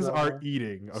fans the- are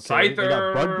eating. Okay, they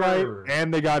got Bug Scyther! Bite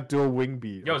and they got Dual Wing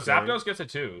Beat. Yo, okay? Zapdos gets it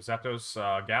too. Zapdos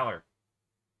Galar.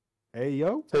 Hey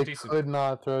yo, They decent. could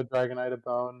not throw Dragonite a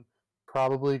bone,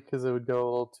 probably because it would go a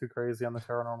little too crazy on the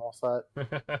Terra Normal set.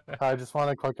 I just want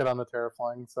to click it on the Terra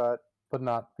Flying set, but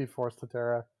not be forced to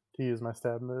Terra to use my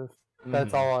stab move.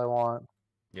 That's Mhm. all I want.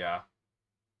 Yeah,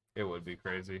 it would be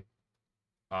crazy.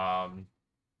 Other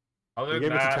they than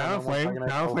gave it to that, Talonflame. Dragonite Talonflame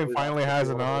probably finally not has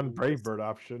a gonna be able to non-Brave use. Bird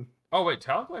option. oh wait,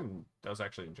 Talonflame does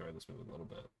actually enjoy this move a little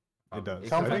bit. It does.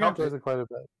 It's, I Talonflame think enjoys it quite a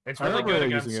bit. it's I really remember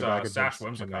good using against it back Sash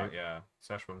against Whimsicott. Tonight. Yeah,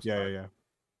 Sash Whimsicott. Yeah.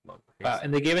 Look,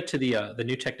 And they gave it to the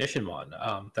new Technician one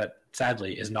that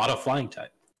sadly is not a flying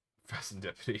type.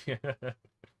 Fastendipity.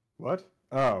 What?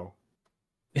 Oh,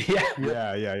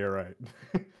 Yeah. yeah, you're right.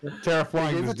 Terra They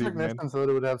Flying gave is it deep, man. Technician so that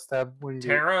it would have stab wing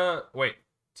beat.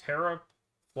 Terra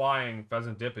flying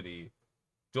Pheasantipity,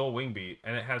 dual wing beat,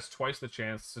 and it has twice the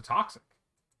chance to toxic.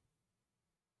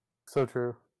 So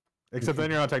true. Except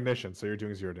then you're on Technician, so you're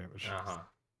doing 0 damage.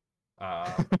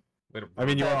 Way to I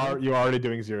mean, Yeah. you're already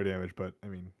doing 0 damage, but I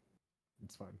mean,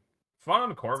 it's fine. fun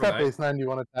on It's got Corviknight. base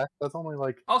 91 attack. That's only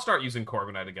like I'll start using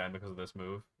Corviknight again because of this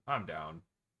move. I'm down.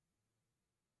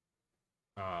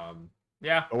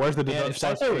 Yeah. But where's the Man, if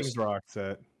Deduct Scyther King's was- Rock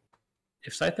set?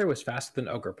 If Scyther was faster than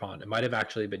Ogerpon, it might have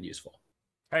actually been useful.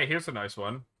 Hey, here's a nice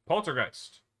one.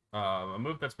 Poltergeist. A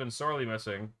move that's been sorely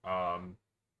missing.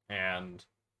 And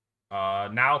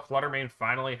now Fluttermane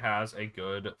finally has a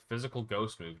good physical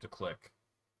ghost move to click.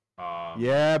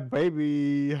 Yeah,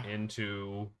 baby.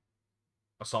 Into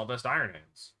Assault Vest Iron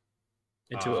Hands.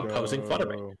 Into opposing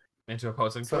Fluttermane. Into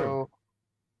opposing so.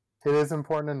 It is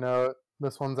important to note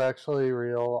this one's actually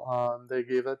real. They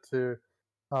gave it to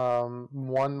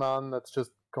one mon that's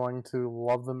just going to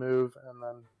love the move, and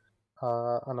then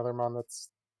another mon that's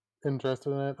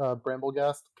interested in it.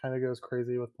 Bramblegast kind of goes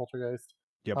crazy with Poltergeist.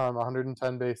 Yep.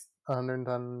 110 base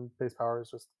power is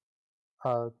just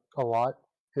a lot.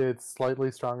 It's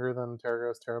slightly stronger than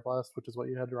Terraghost Terrablast, which is what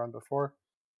you had to run before.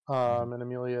 And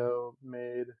Emilio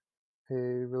made a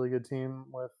really good team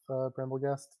with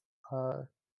Bramblegast.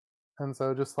 And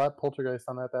so just slap Poltergeist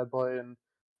on that bad boy, and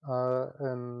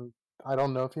I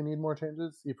don't know if you need more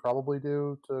changes. You probably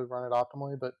do to run it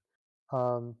optimally, but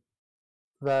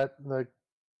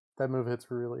that move hits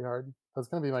really hard. That's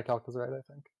gonna be my calculus, right? I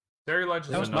think. Ceruledge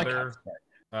That is was my another.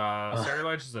 calc.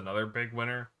 Ceruledge is another big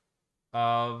winner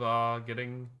of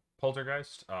getting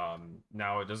Poltergeist.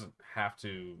 Now it doesn't have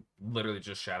to literally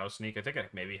just Shadow Sneak. I think it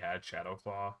maybe had Shadow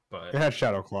Claw, but It had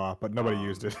Shadow Claw, but nobody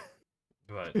used it.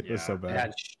 But It yeah. was so It bad.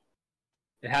 had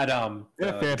it had It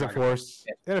had Phantom Dragon- Force.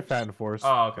 It had Phantom Force.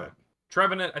 Oh, okay. but-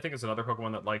 Trevenant, I think, is another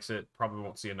Pokemon that likes it. Probably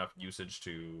won't see enough usage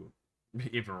to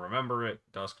even remember it.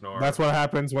 Dusknoir. That's what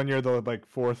happens when you're the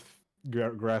fourth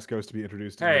grass ghost to be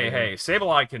introduced. into Hey, the hey,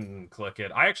 Sableye can click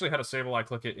it. I actually had a Sableye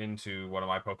click it into one of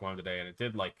my Pokemon today, and it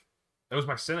did it was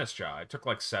my Sinistcha. It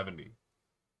took 70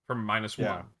 from -1.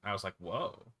 Yeah. I was like,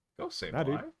 whoa, go Sableye. Nah,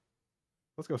 dude.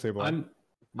 Let's go Sableye.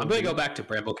 I'm going to go back to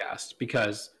Bramblecast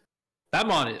because that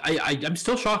mon, I'm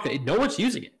still shocked that no one's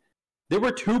using it. There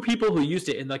were 2 people who used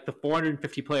it in the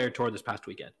 450 player tour this past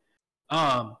weekend.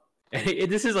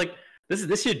 And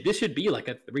this should be like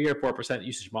a 3 or 4%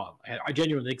 usage mod. I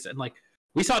genuinely think so. And like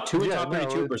we saw 2 in top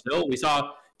 32 of Brazil. We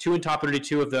saw 2 in top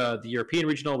 32 of the European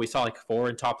regional. We saw like 4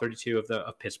 in top 32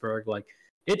 of Pittsburgh. Like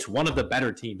it's one of the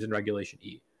better teams in Regulation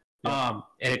E. And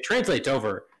it translates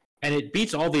over and it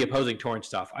beats all the opposing torrent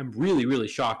stuff. I'm really, really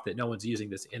shocked that no one's using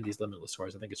this in these limitless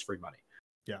scores. I think it's free money.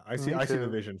 Yeah, I see the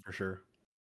vision for sure.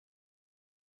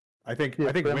 I think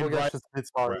Windrider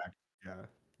is cracked.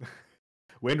 Yeah.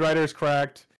 Windrider is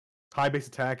cracked. High base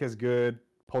attack is good.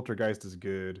 Poltergeist is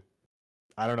good.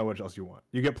 I don't know what else you want.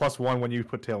 You get +1 when you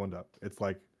put Tailwind up. It's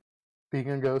like being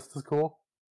a ghost is cool.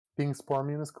 Being Spore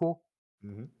immune is cool.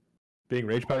 Mm-hmm. Being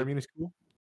Rage Power immune is cool.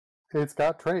 It's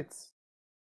got traits.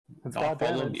 It's not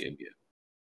got damage.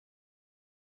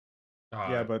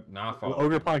 Yeah, but not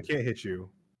Ogre Pawn can't hit you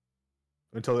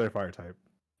until they're fire type,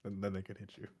 and then they can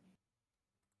hit you.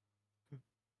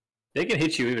 They can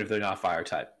hit you even if they're not fire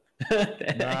type.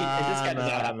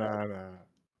 Nah.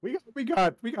 We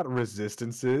got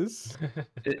resistances.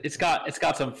 It's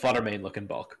got some Fluttermane looking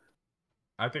bulk.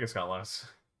 I think it's got less.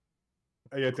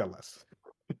 Yeah, it's got less.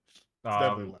 It's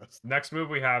definitely less. Next move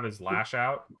we have is Lash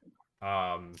Out.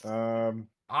 I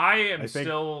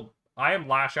am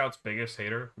Lash Out's biggest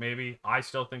hater, maybe. I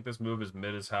still think this move is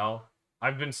mid as hell.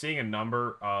 I've been seeing a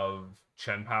number of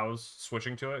Chen Paos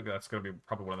switching to it. That's going to be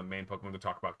probably one of the main Pokemon to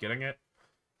talk about getting it.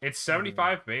 It's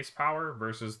 75 base power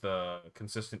versus the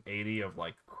consistent 80 of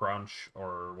like Crunch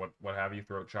or what have you,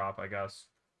 Throat Chop, I guess.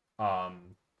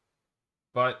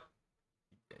 But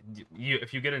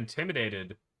if you get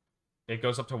intimidated, it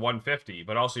goes up to 150,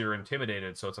 but also you're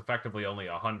intimidated, so it's effectively only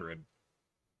 100.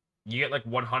 You get like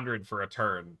 100 for a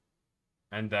turn,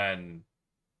 and then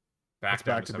back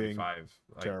down to 75.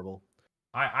 Like, terrible.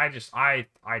 I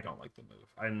don't like the move,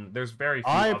 and there's very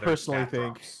few I other personally stat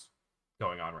think drops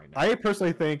going on right now. I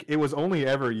personally think it was only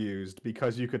ever used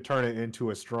because you could turn it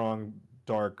into a strong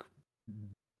dark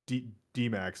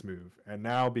D-max move, and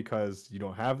now because you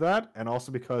don't have that, and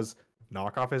also because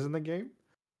knockoff is in the game,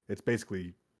 it's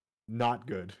basically not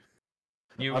good.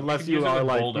 Unless you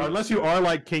are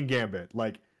like King Gambit,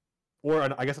 like,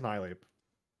 or I guess Annihilate.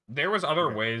 There was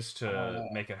other ways to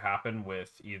make it happen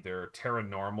with either Terra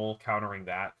Normal countering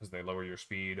that because they lower your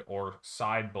speed, or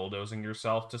side bulldozing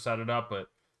yourself to set it up, but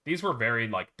these were very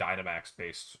like Dynamax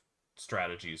based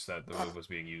strategies that the move was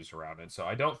being used around, and so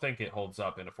I don't think it holds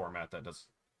up in a format that does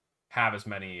have as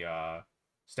many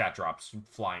stat drops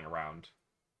flying around.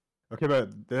 Okay, but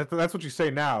that's what you say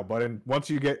now. But once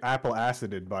you get Apple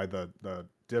Acided by the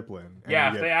Diplin,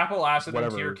 yeah, if they Apple Acid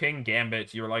into your King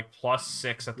Gambit, you're like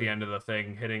 +6 at the end of the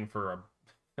thing, hitting for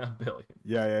a billion.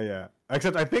 Yeah.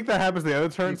 Except I think that happens the other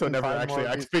turn, so it never actually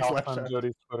activates Lash Out.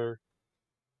 Jody's Twitter.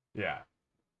 Yeah.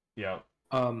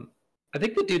 I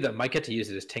think the dude that might get to use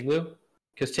it is Tinglu,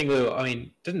 because Tinglu, I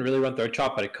mean, doesn't really run Third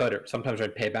Chop, but it could, or sometimes run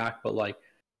Payback, but like,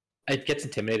 it gets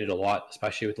intimidated a lot,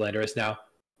 especially with Landorus now.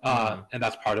 And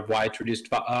that's part of why it's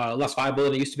reduced less viable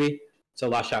than it used to be. So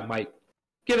Lash Out might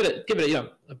give it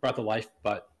a breath of life,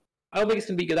 but I don't think it's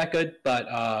gonna be that good. But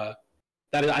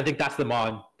I think that's the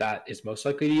mon that is most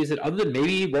likely to use it. Other than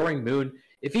maybe Roaring Moon,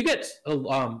 if you get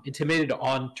intimidated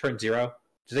on turn 0,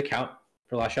 does it count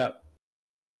for Lash Out?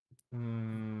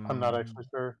 I'm not actually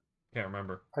sure. Can't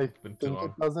remember. I think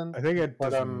it doesn't. I think it but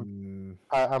doesn't.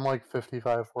 I'm like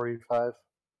 55-45.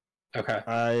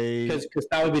 Okay. Because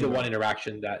that would be the one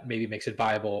interaction that maybe makes it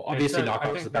viable. Obviously,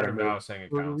 knockoff is a better move.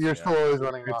 You're still always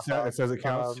running knockoff. It says it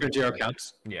counts. Turn 0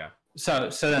 counts. Yeah. So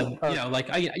then like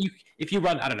if you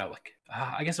run, I don't know, like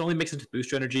I guess it only makes it to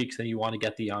booster energy because then you want to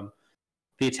get the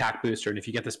attack booster, and if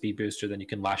you get the speed booster, then you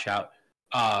can Lash Out.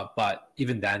 But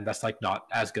even then, that's like not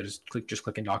as good as just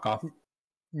clicking knockoff.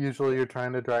 Usually, you're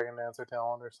trying to Dragon Dance or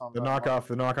Talon or something. The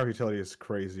knockoff utility is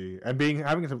crazy, and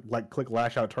having to like click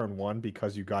Lash Out turn 1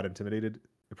 because you got intimidated,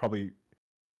 it probably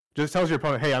just tells your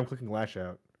opponent, "Hey, I'm clicking Lash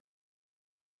Out."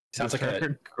 Sounds like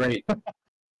a great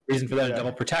reason for them to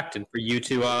double protect and for you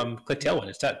to click Tailwind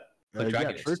instead. Click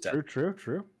Dragon Dance instead.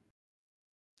 True.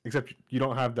 Except you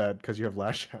don't have that because you have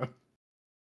Lash Out.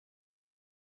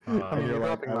 I mean, you're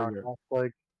dropping knockoff,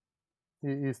 like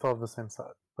you still have the same set,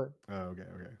 but okay.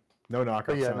 No knockoff.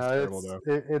 But yeah, sounds terrible, though.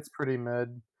 It's pretty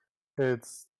mid.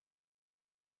 It's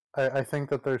I think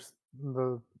that there's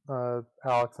the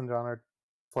Alex and John are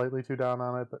slightly too down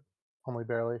on it, but only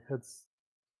barely. It's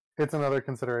another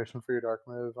consideration for your dark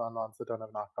move on mons that don't have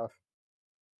knockoff.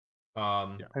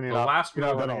 And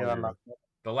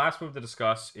the last move to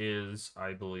discuss is,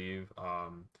 I believe,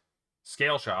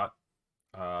 Scale Shot.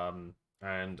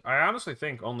 And I honestly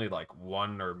think only like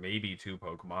 1 or maybe 2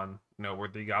 Pokemon know where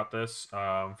they got this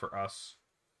for us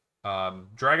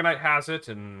Dragonite has it,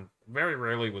 and very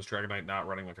rarely was Dragonite not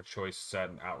running like a choice set,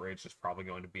 and Outrage is probably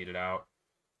going to beat it out.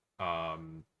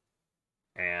 And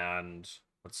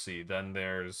let's see, then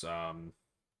there's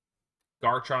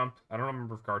Garchomp. I don't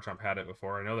remember if Garchomp had it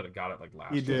before. I know that it got it like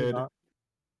last He year. did.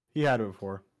 He had it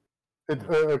before.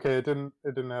 Okay, it didn't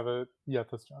have it yet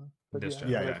this gen. But This gen,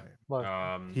 Yeah.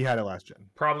 yeah. He had it last gen.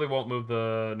 Probably won't move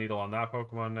the needle on that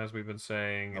Pokemon, as we've been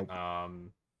saying. Nope.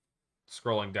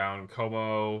 Scrolling down,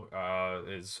 Como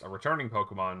is a returning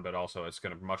Pokemon, but also it's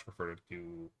going to much prefer to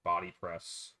do Body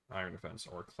Press, Iron Defense,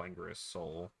 or Clangerous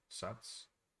Soul sets.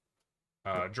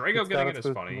 Drago getting it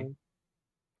is funny.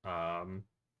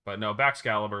 But no,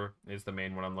 Baxcalibur is the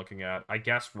main one I'm looking at. I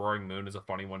guess Roaring Moon is a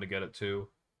funny one to get it too.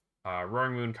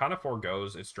 Roaring Moon kind of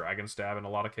forgoes its Dragon Stab in a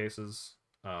lot of cases.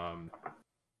 But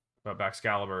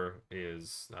Baxcalibur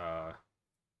is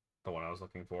the one I was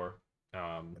looking for.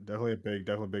 Definitely a big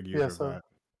user of that.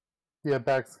 Yeah,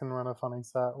 Bax can run a funny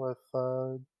set with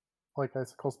like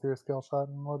Icicle Spear, Scale Shot,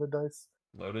 and Loaded Dice.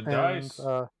 Loaded Dice.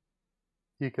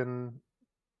 You can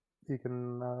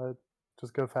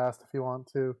just go fast if you want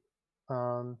to.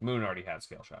 Moon already had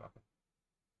Scale Shot up.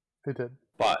 It did.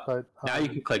 But now you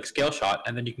can click Scale Shot,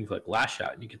 and then you can click Last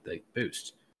Shot, and you get the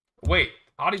boost. Wait,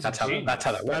 Audie's that's how that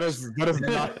works. That is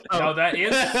not. No, that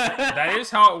is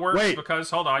how it works. Wait. Because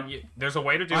hold on, there's a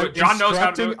way to do it. John knows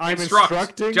how to do it. I'm Instruct.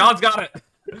 instructing. John's got it.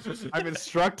 I'm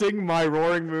instructing my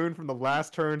Roaring Moon from the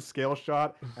last turn Scale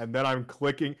Shot, and then I'm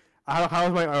clicking. How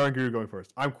is my Iron Guru going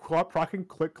first? I'm procking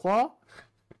Click Claw.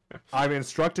 I'm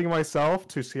instructing myself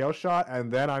to Scale Shot, and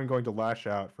then I'm going to Lash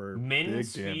Out for Min big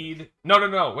speed.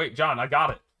 damage. No. Wait, John, I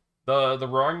got it. The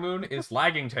Roaring Moon is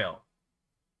Lagging Tail.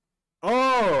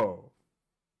 Oh.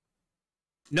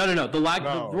 No.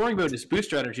 The Roaring Moon is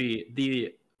booster energy.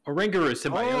 The Oranguru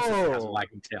Symbiosis has a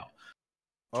lagging tail.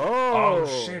 Oh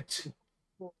shit.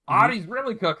 Audie's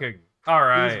really cooking. All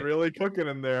right. He's really cooking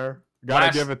in there.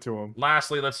 Gotta give it to him.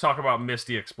 Lastly, let's talk about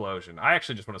Misty Explosion. I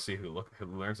actually just want to see who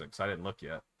learns it, because I didn't look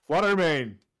yet.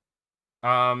 Fluttermane.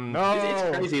 No.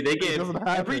 It's crazy. They give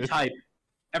every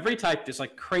type this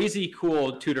like crazy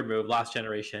cool tutor move last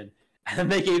generation, and then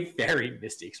they gave Fairy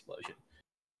Misty Explosion.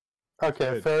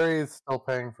 Okay, Fairy's still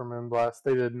paying for Moonblast.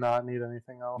 They did not need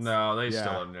anything else. No, they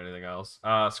still don't need anything else.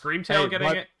 Screamtail getting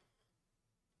it.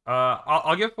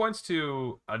 I'll give points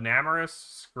to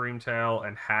Enamorous, Screamtail,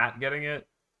 and Hat getting it.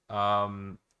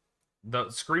 The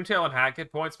Screamtail and Hat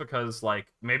get points because,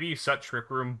 like, maybe you set Trick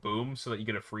Room Boom so that you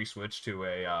get a free switch to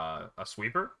a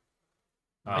Sweeper.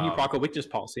 And you proc a weakness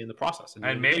policy in the process.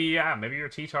 And maybe your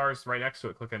T-Tar is right next to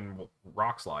it, clicking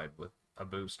Rock Slide with a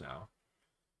boost now.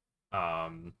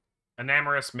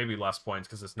 Enamorous, maybe less points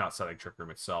because it's not setting Trick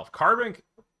Room itself. Carbink,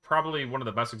 probably one of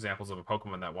the best examples of a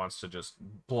Pokemon that wants to just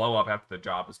blow up after the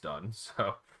job is done.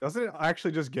 So doesn't it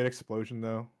actually just get Explosion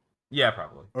though? Yeah,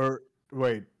 probably. Or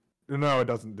wait, no, it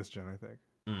doesn't this gen. I think.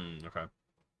 Okay.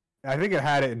 I think it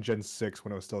had it in Gen 6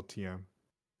 when it was still TM,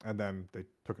 and then they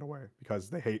took it away because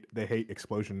they hate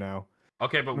Explosion now.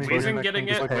 Okay, but Weezing getting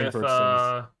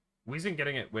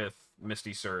it with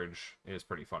Misty Surge is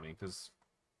pretty funny because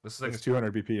this thing is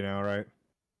 200 BP now, right?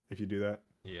 If you do that.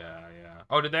 Yeah.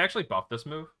 Oh, did they actually buff this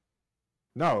move?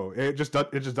 No, it just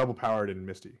double powered in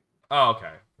Misty. Oh,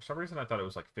 okay. For some reason, I thought it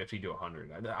was like 50 to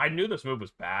 100. I knew this move was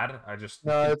bad.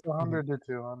 No, it's 100 to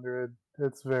 200.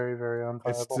 It's very, very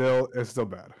unplayable. It's still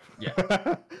bad.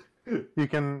 Yeah. You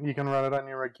can run it on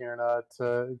your Regierna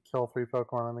to kill 3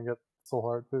 Pokemon and then get Soul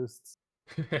Heart boosts.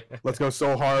 Let's go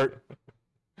Soul Heart.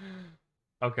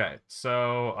 Okay,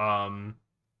 so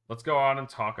let's go on and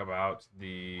talk about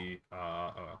the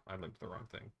I linked the wrong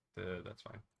thing. That's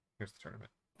fine. Here's the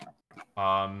tournament.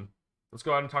 Let's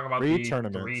go ahead and talk about the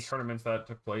 3 tournaments that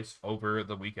took place over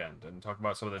the weekend and talk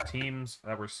about some of the teams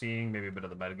that we're seeing, maybe a bit of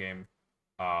the metagame.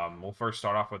 We'll first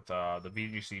start off with the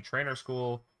VGC Trainer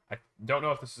School. I don't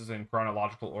know if this is in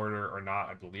chronological order or not.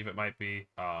 I believe it might be.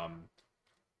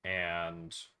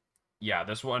 And yeah,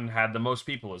 this one had the most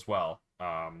people as well.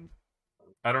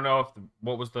 I don't know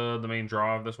what was the main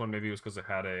draw of this one. Maybe it was because it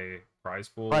had a prize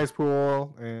pool.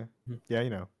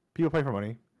 Yeah, people play for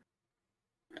money.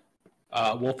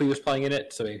 Wolfie was playing in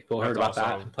it, so people heard about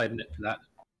that and played in it for that.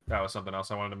 That was something else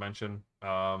I wanted to mention.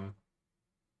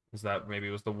 Is that maybe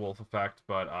it was the Wolf effect,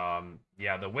 but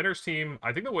yeah, the winners team.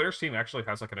 I think the winners team actually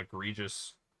has like an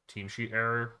egregious team sheet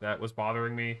error that was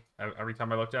bothering me every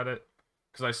time I looked at it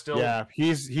because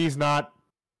he's not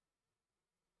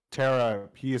Terra.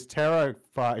 He is Terra.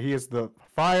 He is the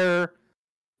Fire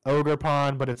Ogre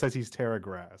Pond, but it says he's Terra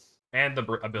Grass, and the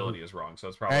ability is wrong, so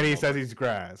it's probably. And he says he's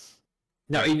Grass.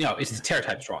 No, it's the Terra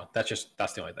type's wrong. That's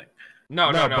the only thing.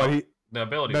 No. But the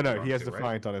ability. No, he has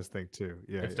Defiant on his thing too.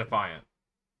 Yeah, it's Defiant.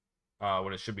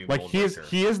 when it should be Like Mold he Breaker.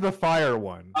 is the fire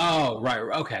one. Oh, right.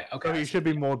 Okay. So he should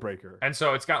be Mold Breaker. And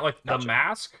so it's got like the Gotcha.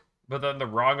 mask, but then the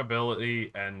wrong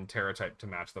ability and Terra type to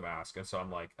match the mask. And so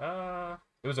I'm like,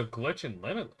 it was a glitch in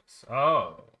Limitless.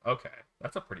 Oh, okay.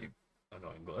 That's a pretty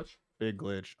annoying glitch. Big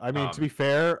glitch. I mean, to be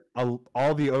fair,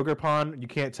 all the Ogerpon, you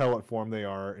can't tell what form they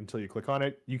are until you click on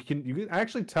it. You can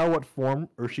actually tell what form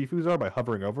Urshifus are by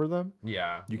hovering over them.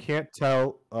 Yeah. You can't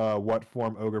tell what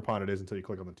form Ogerpon it is until you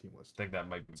click on the team list. I think that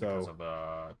might be because of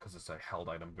because it's a held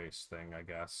item based thing, I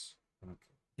guess.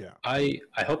 Yeah. I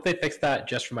hope they fix that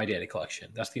just for my data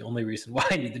collection. That's the only reason why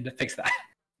I need them to fix that.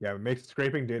 Yeah, it makes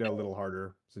scraping data a little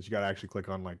harder since you got to actually click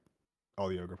on like all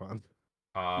the Ogerpons.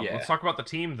 Yeah. Let's talk about the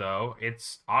team, though.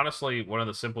 It's honestly one of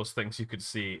the simplest things you could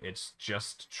see. It's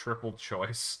just triple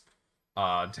choice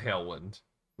Tailwind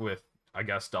with, I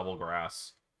guess, Double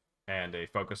Grass and a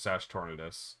Focus Sash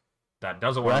Tornadus that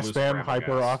doesn't want to lose to Spam Bramble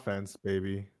hyper Gas. offense,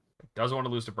 baby. It doesn't want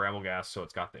to lose to Bramble Gas, so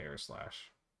it's got the Air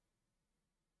Slash.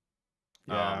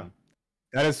 Yeah.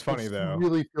 That is funny, Which though.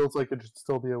 really feels like it should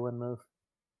still be a win move.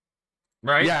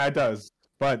 Right? Yeah, it does.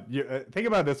 But you, think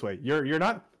about it this way: you're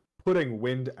not putting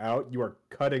wind out; you are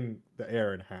cutting the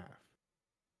air in half.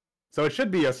 So it should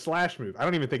be a slash move. I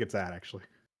don't even think it's that actually.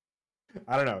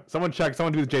 I don't know. Someone check.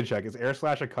 Someone do the J check. Is air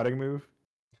slash a cutting move?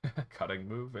 Cutting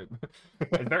move. Is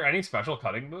there any special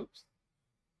cutting moves?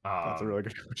 That's a really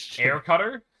good question. Air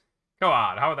Cutter? Come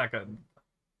on, how would that go?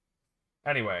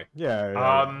 Anyway.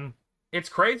 Yeah. It's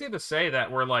crazy to say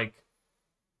that we're like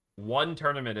one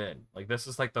tournament in. Like this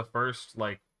is like the first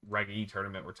like Reg E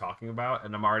tournament we're talking about,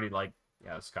 and I'm already like,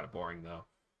 yeah, it's kind of boring though.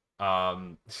 I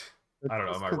don't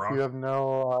know, am I wrong? You have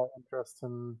no interest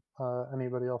in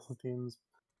anybody else's teams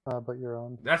but your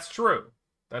own. That's true.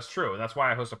 That's true. And that's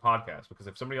why I host a podcast, because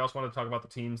if somebody else wanted to talk about the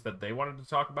teams that they wanted to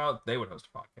talk about, they would host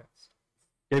a podcast.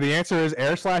 Yeah, the answer is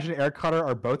air slash and air cutter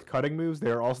are both cutting moves.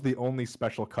 They are also the only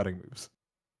special cutting moves.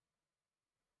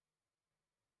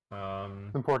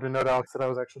 Important to note, Alex, that I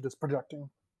was actually just projecting.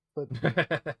 But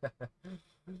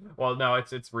well, no,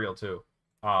 it's real too.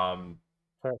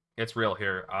 Sure. It's real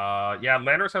here. Yeah,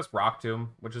 Landorus has Rock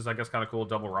Tomb, which is I guess kind of cool.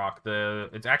 Double Rock.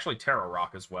 It's actually Terra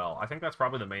Rock as well. I think that's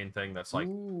probably the main thing that's like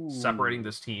separating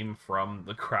this team from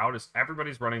the crowd is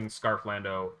everybody's running Scarf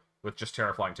Lando with just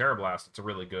Terra Flying Terra Blast. It's a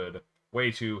really good way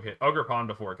to hit Ogerpon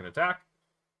before it can attack.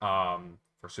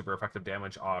 For super effective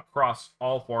damage across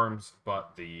all forms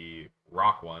but the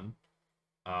rock one.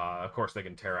 Of course, they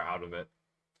can Terra out of it.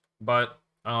 But,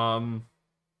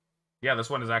 yeah,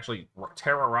 this one is actually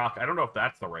Terra Rock. I don't know if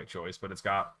that's the right choice, but it's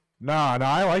got... No,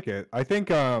 I like it. I think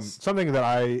something that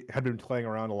I had been playing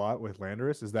around a lot with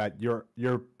Landorus is that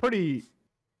you're pretty...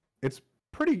 It's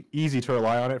pretty easy to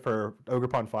rely on it for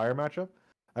Ogerpon Fire matchup.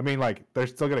 I mean, like, they're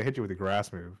still going to hit you with a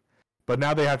grass move. But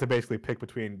now they have to basically pick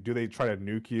between, do they try to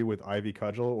nuke you with Ivy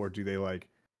Cudgel, or do they, like,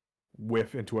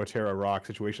 whiff into a Terra Rock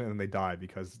situation and then they die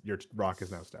because your Rock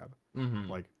is now Stab? Mm-hmm.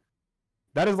 Like,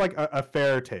 that is, like, a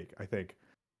fair take, I think.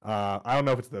 I don't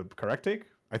know if it's the correct take.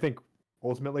 I think,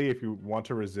 ultimately, if you want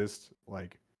to resist,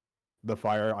 like, the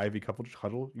Fire Ivy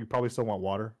Cudgel, you probably still want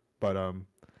Water. But,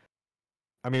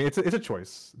 I mean, it's a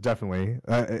choice, definitely.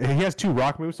 He has 2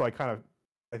 Rock moves, so I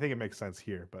think it makes sense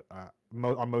here. But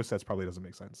on most sets, probably doesn't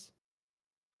make sense.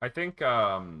 I think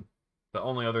the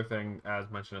only other thing,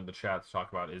 as mentioned in the chat, to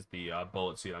talk about is the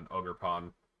bullet seed on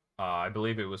Ogerpon. I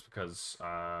believe it was because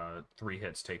 3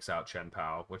 hits takes out Chen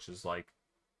Pao, which is like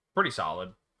pretty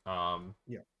solid.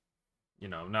 Yeah. You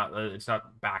know, it's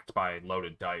not backed by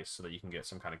loaded dice so that you can get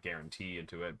some kind of guarantee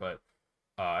into it. But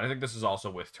I think this is also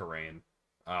with Terrain.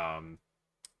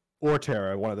 Or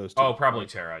Terra, one of those 2. Oh, probably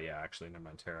Terra. Yeah, actually, never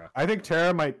mind Terra. I think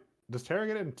Terra might... Does Terra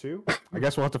get it in 2? I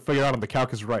guess we'll have to figure out if the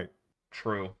calc is right.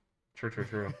 True.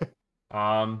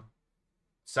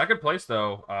 Second place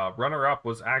though, runner-up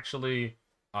was actually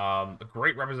a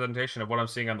great representation of what I'm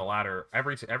seeing on the ladder.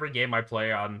 Every game I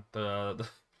play on the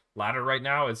ladder right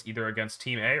now is either against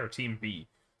Team A or Team B.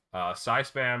 Psy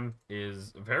spam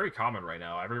is very common right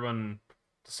now. Everyone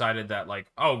decided that like,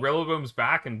 oh, Rillaboom's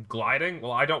back and gliding.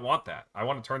 Well, I don't want that. I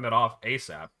want to turn that off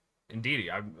ASAP. Indeed,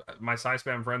 my Psy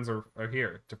spam friends are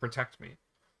here to protect me.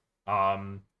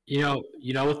 You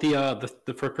know what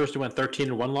the first person who went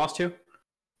 13-1 lost to?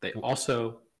 They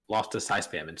also lost to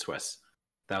Psy-Spam in Swiss.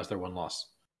 That was their one loss.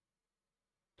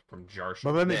 From Jarsh.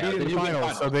 But then they beat it in the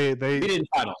finals, so they beat it in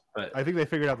finals. But I think they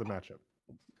figured out the matchup.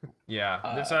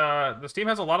 Yeah, this team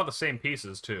has a lot of the same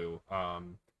pieces too.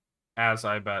 As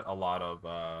I bet a lot of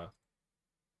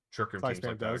Trick Room teams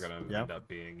like that are going to end up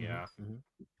being. Yeah.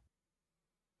 Mm-hmm.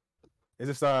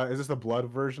 Is this the blood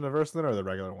version of Urslan or the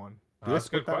regular one? That's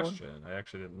a good question. I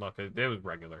actually didn't look. It was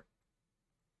regular.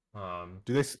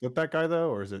 Do they split that guy though,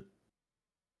 or is it?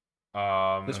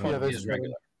 This one they is split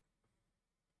regular.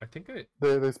 I think it.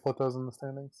 They split those in the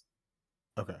standings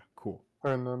Okay, cool.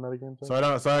 or in the metagame. So I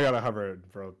gotta hover it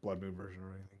for a Blood Moon version or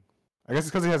anything. I guess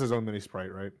it's because he has his own mini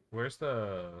sprite, right? Where's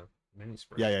the mini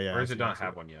sprite? Yeah. Or does I it see, I not see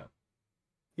have it. one yet?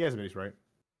 He has a mini sprite.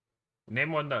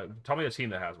 Name one that. Tell me a team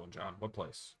that has one, John. What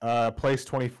place? Place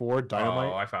 24,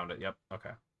 Dynamite. Oh, I found it. Yep.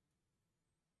 Okay.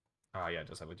 Yeah, it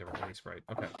does have a different mini sprite.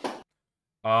 Okay.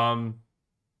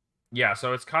 Yeah,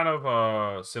 so it's kind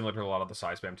of similar to a lot of the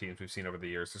side spam teams we've seen over the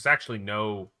years. There's actually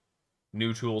no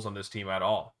new tools on this team at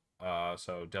all.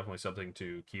 So definitely something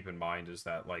to keep in mind is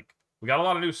that, like, we got a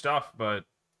lot of new stuff, but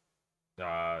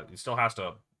it still has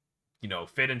to,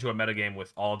 fit into a metagame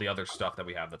with all the other stuff that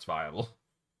we have that's viable.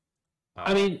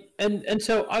 I mean, and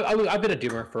so I've been a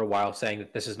doomer for a while, saying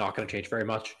that this is not going to change very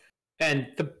much, and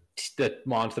the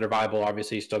mons that are viable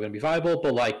obviously still going to be viable,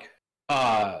 but like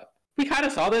we kind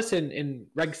of saw this in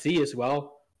Reg C as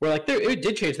well, where like it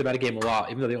did change the metagame a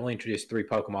lot, even though they only introduced 3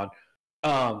 Pokemon.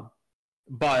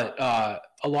 But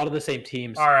a lot of the same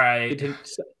teams. All right,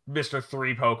 Mr.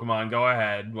 3 Pokemon, go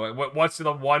ahead. What's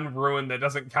the one ruin that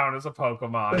doesn't count as a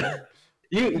Pokemon?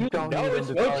 You don't know it's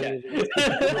you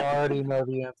already know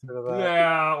the answer to that.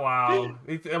 Yeah, wow.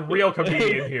 It's a real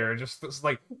comedian here. Just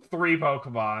like 3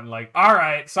 Pokemon. Like, all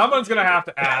right, someone's gonna have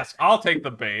to ask. I'll take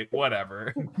the bait.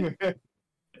 Whatever.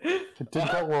 It did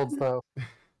cut worlds though.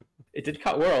 It did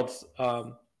cut worlds.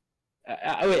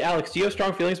 Wait, Alex, do you have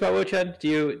strong feelings about Wochen? Do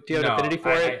you have an affinity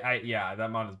for it? Yeah,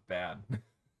 that mon is bad.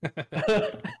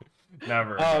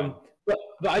 Never. But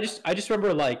I just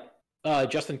remember like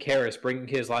Justin Karras bringing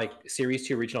his like Series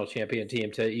 2 regional champion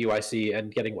team to EUIC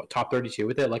and getting top 32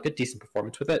 with it, like a decent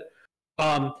performance with it.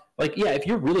 Like yeah, if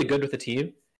you're really good with the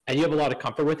team and you have a lot of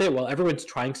comfort with it, while everyone's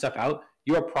trying stuff out,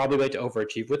 you are probably going to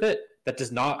overachieve with it. That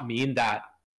does not mean that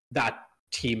that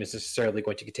team is necessarily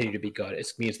going to continue to be good. It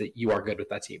means that you are good with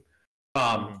that team.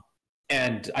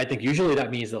 And I think usually that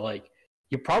means that like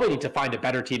you probably need to find a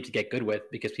better team to get good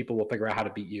with, because people will figure out how to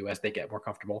beat you as they get more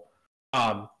comfortable.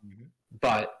 But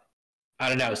I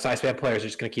don't know, side spam players are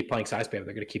just going to keep playing side spam.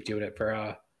 They're going to keep doing it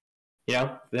for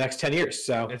the next 10 years.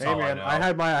 So it's hey man, I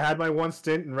had my one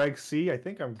stint in Reg C. I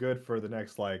think I'm good for the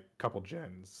next like couple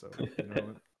gens. So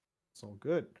it's all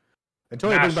good. Until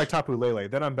they bring back Tapu Lele,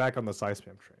 then I'm back on the side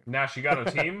spam train. Nash, you got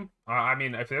a team? I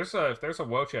mean, if there's a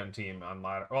Wochen team on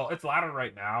ladder, well, it's ladder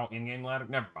right now, in-game ladder.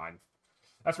 Never mind.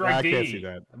 That's Reg D. I can't see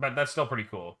that. But that's still pretty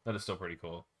cool. That is still pretty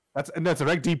cool. That's a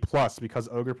Reg D plus because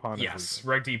Ogre Pond. Yes,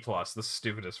 Reg D plus, the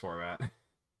stupidest format.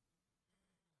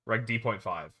 Reg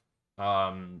D.5.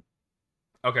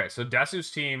 Okay, so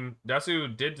Desu's team.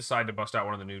 Desu did decide to bust out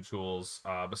one of the new tools,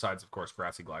 besides of course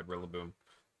Grassy Glide, Rillaboom.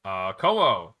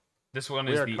 Como. This one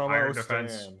is the Iron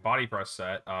Defense Body Press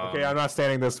set. Okay, I'm not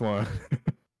standing this one.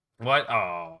 What?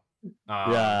 Oh.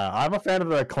 Yeah, I'm a fan of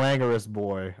the Clangorous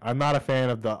boy. I'm not a fan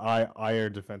of the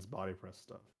Iron Defense Body Press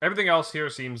stuff. Everything else here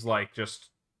seems like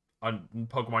just a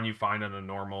Pokemon you find in a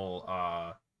normal,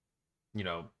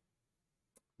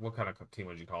 what kind of team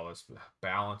would you call this?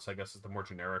 Balance, I guess, is the more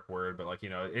generic word. But, like,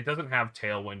 it doesn't have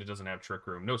Tailwind. It doesn't have Trick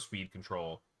Room. No speed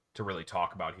control to really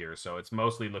talk about here. So it's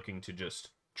mostly looking to just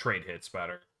trade hits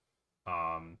better.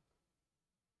 Other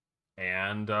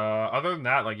than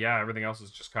that, like, yeah, everything else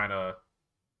is just kind of,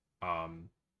 I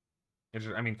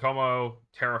mean, Como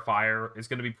Terrafire is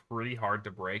going to be pretty hard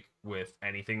to break with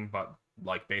anything but,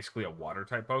 like, basically a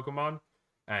water-type Pokemon,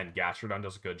 and Gastrodon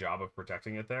does a good job of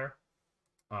protecting it there.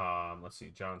 Let's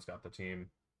see, John's got the team.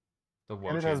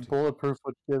 And it has Bulletproof,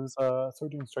 which gives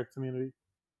Surging Strike's immunity.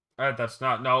 That's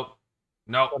not, no.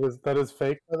 That is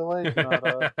fake, by the way. It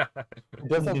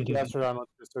does have Gastrodon with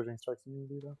Surging Strike's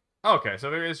immunity, though. Okay, so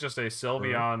there is just a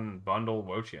Sylveon Bundle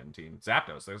Wochen team.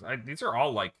 Zapdos. These are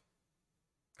all like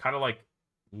kind of like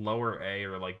lower A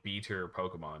or like B tier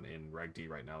Pokemon in Reg D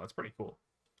right now. That's pretty cool.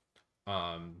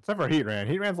 Except for Heatran.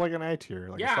 Heatran's like an A tier.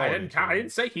 Like yeah, I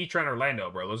didn't say Heatran or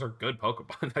Lando, bro. Those are good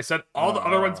Pokemon. I said all the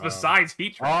other ones besides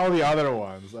Heatran. All the other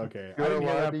ones. Okay. You're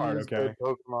allowed to use good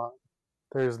Pokemon.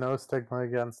 There's no stigma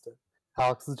against it.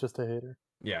 Alex is just a hater.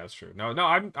 Yeah, that's true. No,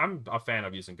 I'm a fan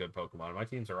of using good Pokemon. My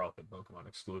teams are all good Pokemon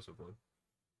exclusively.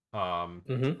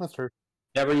 That's true.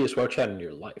 Never use Wochen in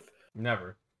your life.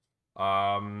 Never.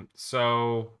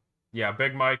 So yeah,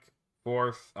 Big Mike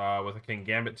 4th with a King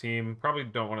Gambit team. Probably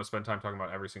don't want to spend time talking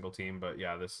about every single team, but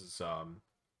yeah, this is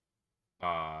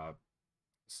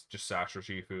just Sash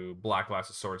Shifu, Black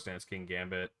Glasses, Swords Dance, King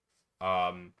Gambit.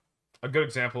 A good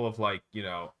example of, like,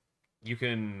 you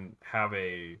can have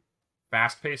a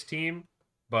fast-paced team,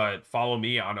 but Follow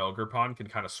Me on Ogerpon can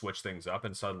kind of switch things up,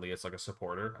 and suddenly it's like a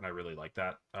supporter, and I really like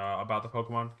that about the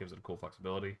Pokemon. Gives it a cool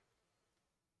flexibility.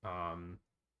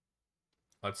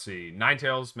 let's see.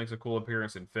 Ninetales makes a cool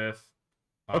appearance in 5th.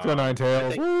 Let's go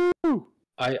Ninetales. Woo!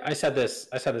 I said this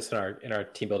in our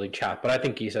team building chat, but I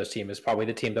think Giso's team is probably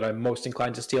the team that I'm most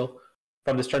inclined to steal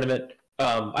from this tournament.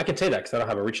 I can say that because I don't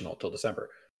have a regional till December.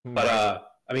 But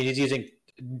I mean, he's using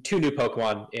 2 new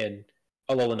Pokemon in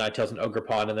Alola Ninetales and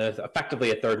Ogerpon, and then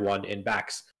effectively a 3rd one in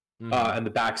Bax. And the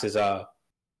Bax is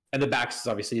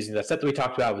obviously using that set that we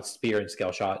talked about with Spear and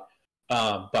Scale Shot.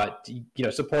 But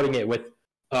supporting it with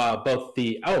both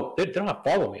the they don't have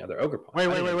Follow Me on their Ogerpon.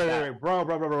 Wait,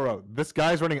 bro. This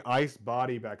guy's running Ice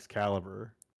Body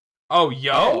Excalibur. Oh,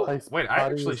 yo! Ice Wait, I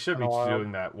Body actually is should be kinda wild.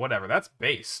 doing that. Whatever, that's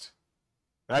based.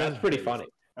 That's pretty based. funny.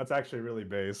 That's actually really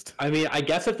based. I mean, I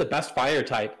guess if the best fire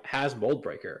type has Mold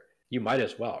Breaker, you might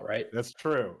as well, right? That's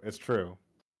true. It's true.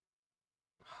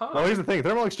 Huh. Well, here's the thing: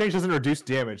 Thermal Exchange doesn't reduce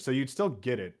damage, so you'd still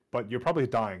get it, but you're probably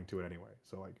dying to it anyway.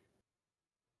 So like,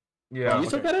 Yeah. You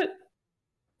still get it?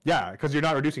 yeah, because you're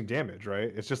not reducing damage,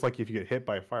 right? It's just like if you get hit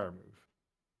by a fire move.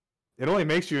 It only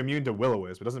makes you immune to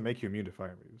Will-O-Wisp, but doesn't make you immune to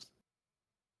fire moves.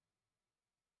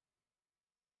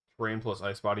 Rain plus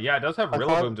Ice Body. Yeah, it does have I Rillaboom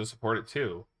thought- to support it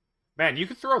too. Man, you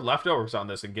could throw leftovers on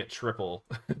this and get triple,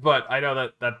 but I know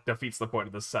that defeats the point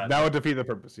of the set. That would defeat the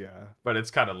purpose, yeah. But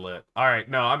it's kind of lit. All right,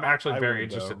 no, I'm actually I very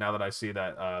would, interested though. now that I see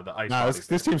that the Ice Nah, Body.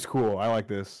 this team's cool. I like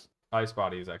this. Ice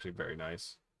Body is actually very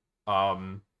nice.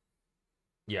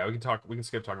 Yeah, we can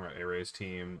skip talking about A-Ray's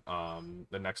team.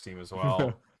 The next team as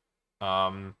well.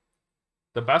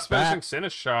 The best Bat. finishing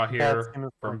Sinishaw here team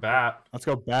is from fun. Bat. Let's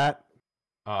go Bat.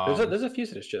 There's a few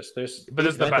just there's But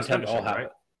this is the 9th best and 10th all finishing, have right?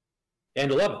 it. And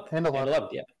 11th. And 11th.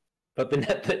 Yeah. But the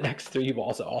next 3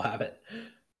 also all have it.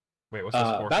 Wait, what's this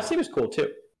for? That team is cool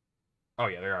too. Oh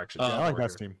yeah, they're actually. Yeah, I like over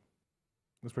Bat's here. team.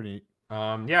 That's pretty neat.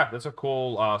 Yeah, that's a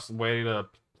cool way to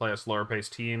play a slower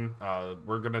paced team.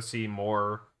 We're gonna see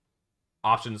more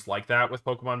options like that with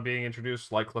Pokemon being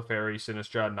introduced, like Clefairy,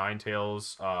 Sinistcha,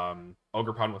 Ninetales,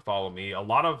 Ogerpon with Follow Me. A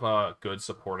lot of good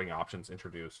supporting options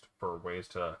introduced for ways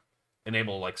to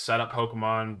enable like setup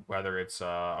Pokemon, whether it's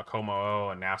a Como-O,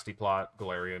 a Nasty Plot,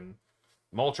 Galarian,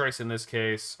 Moltres in this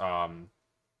case.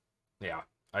 Yeah,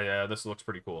 this looks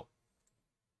pretty cool.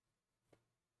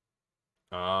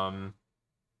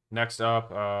 Next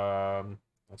up,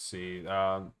 let's see.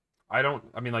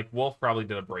 Wolf probably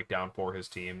did a breakdown for his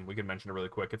team. We can mention it really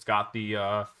quick. It's got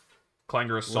the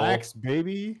Clangorous Soul. Lax,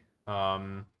 baby.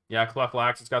 Yeah, Clef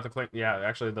Lax. It's got the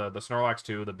actually the Snorlax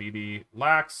too, the BB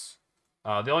Lax.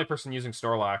 The only person using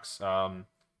Snorlax,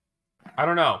 I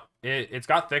don't know. It's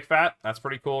got Thick Fat. That's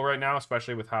pretty cool right now,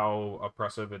 especially with how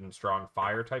oppressive and strong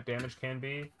fire type damage can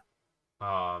be.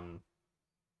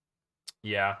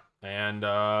 Yeah, and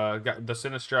got the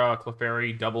Sinistra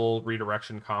Clefairy double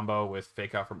redirection combo with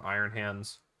Fake Out from Iron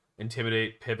Hands,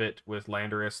 Intimidate, Pivot with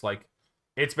Landorus. Like,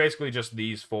 it's basically just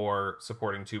these 4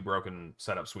 supporting 2 broken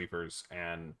setup sweepers,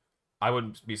 and I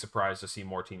wouldn't be surprised to see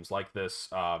more teams like this.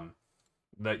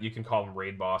 That you can call them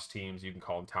raid boss teams, you can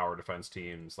call them tower defense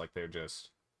teams. Like, they're just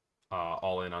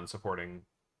all in on supporting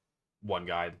one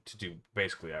guy to do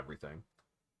basically everything.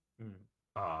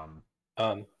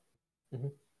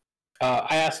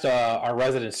 I asked our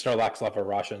resident Snorlax lover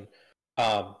Roshan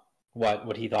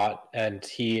what he thought, and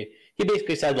he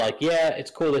basically said like, yeah,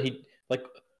 it's cool that he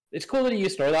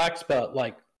used Snorlax, but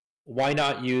like, why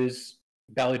not use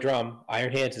Belly Drum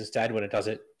Iron Hands instead when it does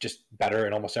it just better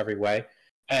in almost every way?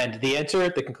 And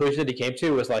the conclusion that he came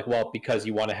to was like, well, because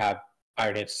you want to have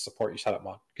Iron Hands to support your setup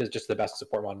mod, because it's just the best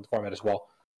support mod in the format as well.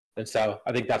 And so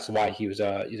I think that's why he was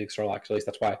using Snorlax. At least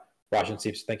that's why Roshan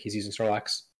seems to think he's using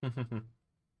Snorlax.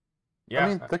 Yeah, I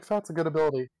mean, Thick Fat's a good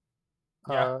ability.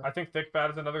 Yeah, I think Thick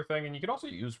Fat is another thing, and you could also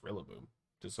use Rillaboom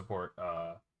to support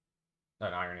that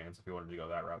Iron Hands if you wanted to go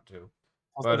that route too.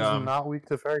 Also, But it's not weak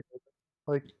to fairy typing.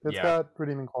 Like, it's yeah. got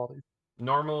redeeming qualities. The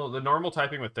normal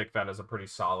typing with Thick Fat is a pretty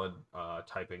solid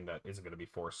typing that isn't going to be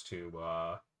forced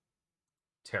to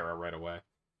Terra right away.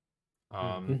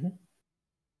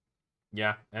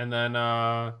 Yeah, and then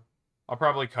I'll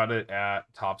probably cut it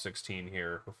at top 16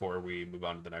 here before we move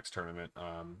on to the next tournament.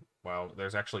 Well,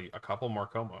 there's actually a couple more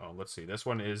Como. Let's see. This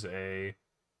one is a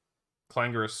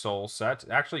Clangorous Soul set.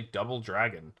 Actually, double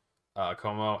Dragon,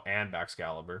 Como and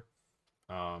Baxcalibur.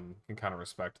 Can kind of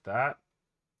respect that.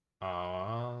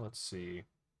 Let's see.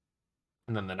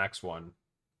 And then the next one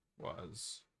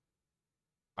was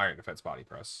Iron Defense Body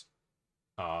Press.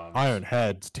 Iron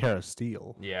Heads, Terra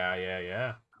Steel.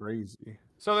 Yeah. Crazy.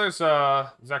 So there's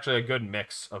actually a good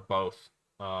mix of both.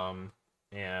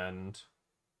 And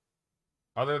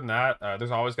other than that, there's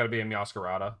always got to be a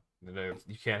Meowscarada.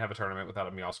 You can't have a tournament without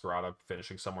a Meowscarada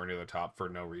finishing somewhere near the top for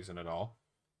no reason at all.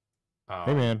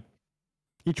 Hey man,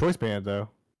 he choice band though.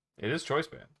 It is choice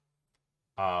band.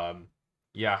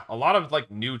 Yeah, a lot of like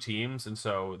new teams, and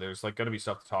so there's like going to be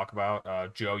stuff to talk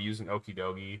about. Joe using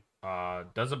Okidogi.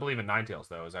 Doesn't believe in Ninetales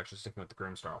though. Is actually sticking with the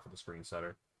Grimstar for the screen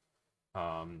setter.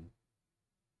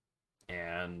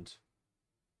 And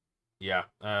yeah.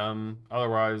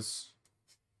 Otherwise,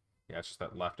 yeah, it's just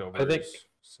that leftovers I think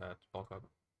set bulk up.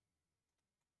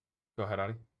 Go ahead,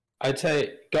 Adi. I'd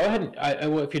say go ahead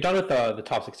and if you're done with the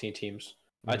top 16 teams,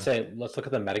 I'd say let's look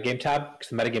at the metagame tab because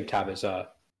the metagame tab is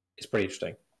pretty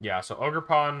interesting. Yeah, so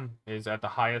Ogrepon is at the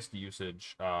highest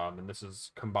usage, and this is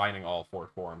combining all 4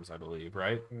 forms, I believe,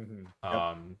 right? Mm-hmm.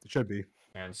 Yep. It should be.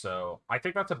 And so I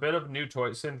think that's a bit of new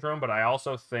toy syndrome, but I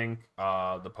also think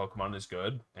the Pokemon is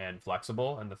good and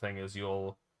flexible. And the thing is,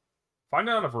 you'll find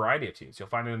it on a variety of teams. You'll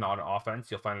find it on offense.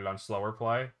 You'll find it on slower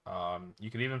play. You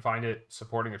can even find it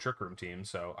supporting a Trick Room team.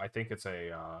 So I think it's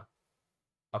a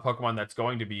Pokemon that's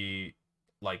going to be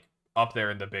like up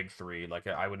there in the big 3. Like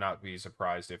I would not be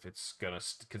surprised if it's gonna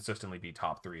consistently be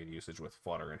top 3 in usage with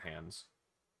Flutter and Hands.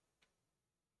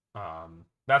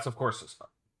 That's of course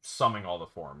summing all the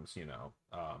forms, you know,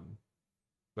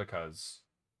 because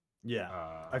yeah,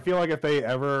 I feel like if they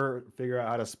ever figure out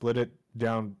how to split it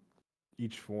down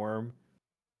each form,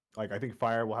 like I think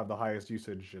Fire will have the highest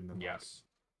usage in the yes,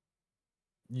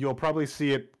 you'll probably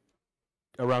see it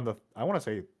around the I want to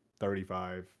say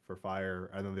 35 for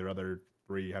Fire, and then the other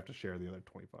 3 have to share the other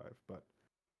 25. But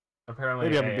apparently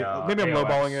maybe I'm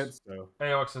lowballing it. So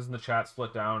AOX is in the chat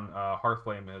split down.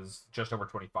 Hearthflame is just over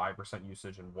 25%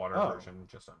 usage, and Water version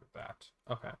just under that.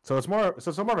 Okay, so it's more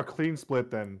of a clean split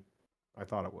than I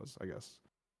thought it was, I guess.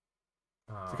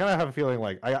 So I kind of have a feeling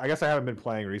like I guess I haven't been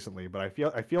playing recently, but I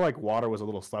feel like Water was a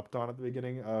little slept on at the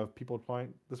beginning of people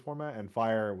playing this format, and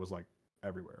Fire was like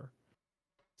everywhere.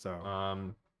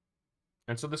 So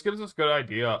and so this gives us a good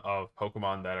idea of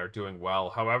Pokemon that are doing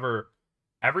well. However,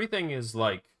 everything is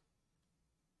like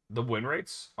the win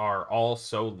rates are all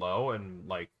so low and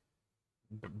like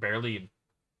barely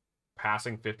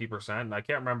passing 50%. And I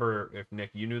can't remember if Nick,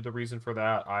 you knew the reason for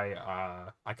that.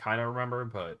 I kind of remember,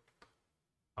 but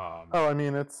I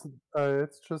mean it's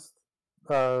just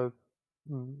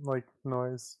like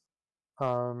noise.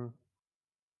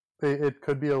 It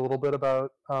could be a little bit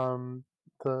about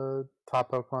the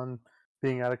top Pokemon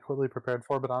being adequately prepared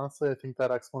for, but honestly, I think that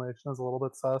explanation is a little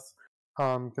bit sus,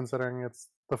 considering it's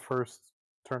the first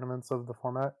tournaments of the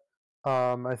format.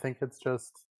 I think it's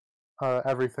just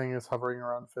everything is hovering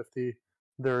around 50.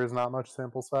 There is not much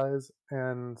sample size,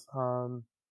 and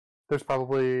there's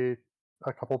probably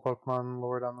a couple Pokemon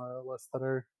lower down the list that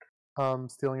are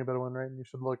stealing a bit of win rate, and you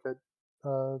should look at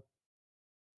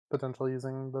potentially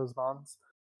using those bonds.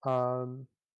 Kingambit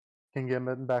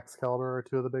and Baxcalibur are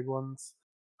 2 of the big ones.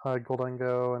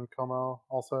 Goldengo and Como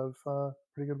also have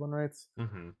pretty good win rates.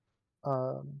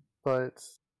 But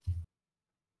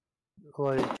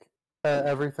like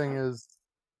everything is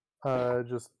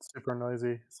just super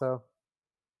noisy. So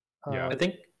yeah, I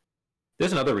think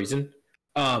there's another reason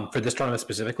for this tournament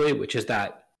specifically, which is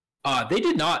that they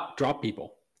did not drop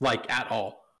people like at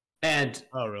all. And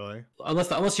oh really?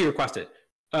 Unless you request it,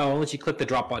 unless you click the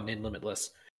drop button in Limitless.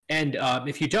 And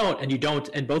if you don't,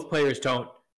 and both players don't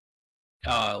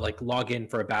like log in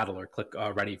for a battle or click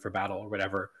ready for battle or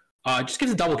whatever, it just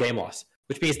gives a double game loss,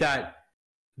 which means that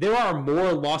there are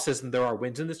more losses than there are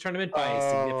wins in this tournament by a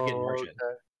significant margin.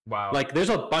 Okay. wow. Like there's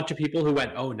a bunch of people who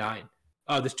went 0-9.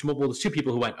 There's 2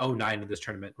 people who went 0-9 in this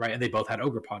tournament, right? And they both had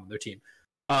Ogrepon on their team.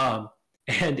 And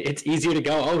it's easier to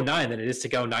go 0-9 than it is to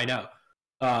go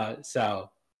 9-0. So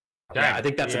yeah, I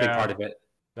think that's a big part of it.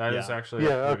 That is actually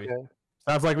okay.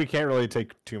 Sounds like we can't really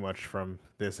take too much from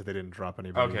this if they didn't drop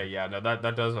anybody. Okay, yeah, no,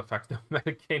 that does affect the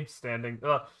metagame standing.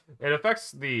 It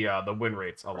affects the win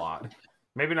rates a lot.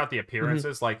 Maybe not the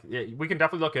appearances. Like we can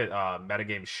definitely look at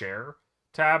metagame share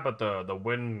tab, but the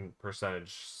win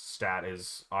percentage stat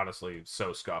is honestly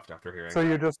so scuffed after hearing. So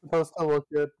you're just supposed to look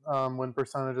at win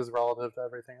percentages relative to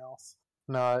everything else,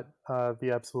 not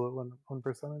the absolute win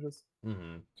percentages.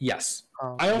 Yes.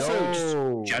 I also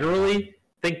just generally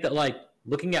think that like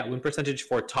looking at win percentage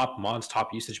for top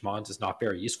usage mons is not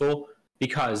very useful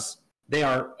because they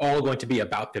are all going to be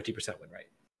about 50% win rate.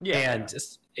 Yeah. And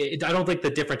I don't think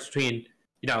the difference between,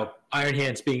 you know, Iron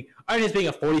Hands being a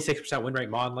 46% win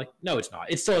rate mon, like, no, it's not.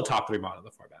 It's still a top 3 mon in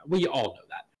the format. We all know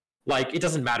that. Like, it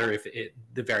doesn't matter if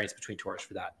the variance between tours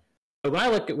for that. But when I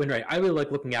look at win rate, I really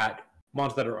like looking at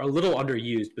mons that are a little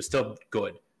underused but still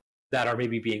good, that are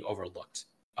maybe being overlooked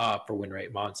for win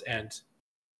rate mons. And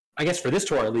I guess for this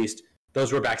tour at least,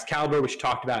 those were Baxcalibur, which we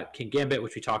talked about, Kingambit,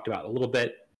 which we talked about a little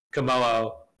bit,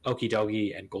 Komodo,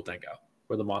 Okidogi, and Goldengo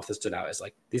were the mons that stood out as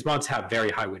like, these mons have very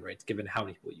high win rates given how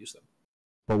many people use them.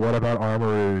 But what about Armor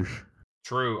Rouge?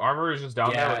 True. Armor is just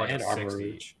down there with like and a Armor 60.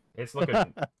 Rouge. It's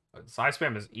looking. Side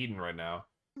spam is eaten right now.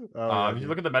 Oh, yeah, If you dude.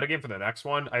 look at the metagame for the next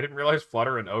one, I didn't realize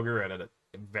Flutter and Ogre at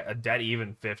a dead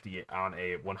even 50 on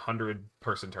a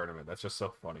 100-person tournament. That's just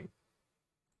so funny.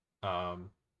 But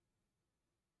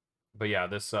yeah,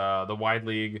 this the wide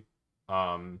league,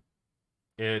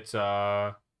 it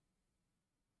brought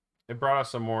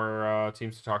us some more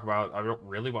teams to talk about. I don't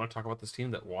really want to talk about this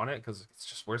team that won it because it's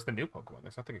just where's the new Pokemon?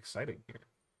 There's nothing exciting here.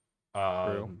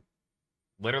 True.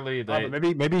 Literally, Oh, but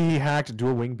maybe he hacked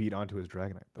Dual Wing Beat onto his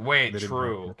Dragonite. Though. wait, They didn't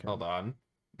true. hack it. Hold on, I'll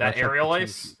that check aerial the team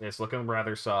ice sheet. is looking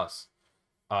rather sus.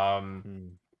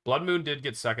 Blood Moon did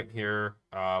get second here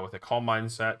with a Calm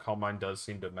Mind set. Calm Mind does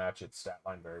seem to match its stat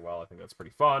line very well. I think that's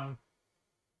pretty fun.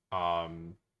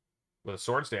 With a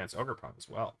Swords Dance Ogerpon as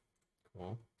well.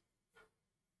 Cool.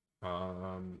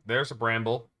 There's a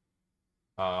Bramble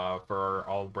for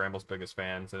all of Bramble's biggest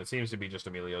fans, and it seems to be just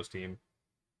Emilio's team.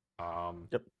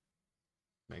 Yep.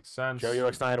 Makes sense. Joe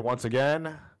UX9 once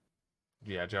again.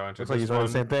 Yeah, Joe entered Looks like this he's doing one.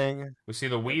 the same thing. We see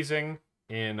the Wheezing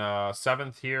in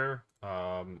 7th here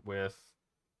with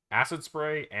Acid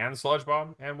Spray and Sludge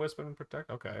Bomb and Wisp and Protect.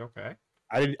 Okay.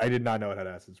 I did not know it had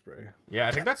Acid Spray. Yeah,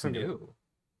 I think that's new.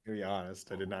 To be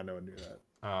honest, I did not know it knew that.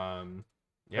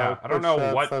 Yeah, I don't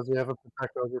know what. Says we have a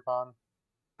Protect Ogerpon.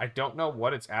 I don't know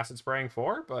what it's acid spraying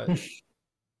for, but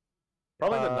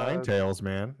Probably the Ninetales,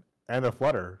 man, and the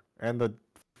Flutter, and the.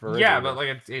 yeah, but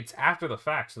like it's after the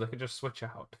fact, so they could just switch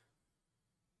out.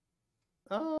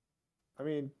 I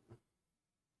mean,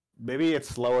 maybe it's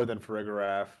slower than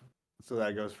Farigiraf, so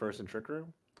that goes first in Trick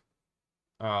Room.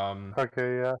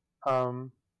 Okay, yeah.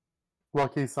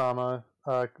 Lucky Sama.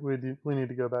 We need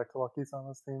to go back to Lucky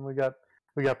Sama's team. We got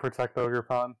Protect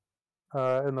Ogerpon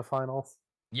in the finals.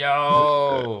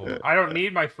 Yo, I don't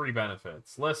need my free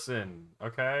benefits. Listen,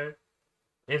 okay?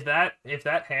 If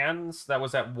that hands that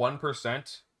was at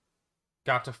 1%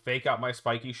 got to fake out my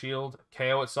Spiky Shield,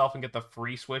 KO itself, and get the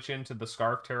free switch into the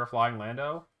Scarf Terraflying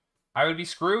Lando, I would be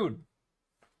screwed.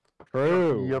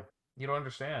 True. Yep. You don't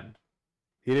understand.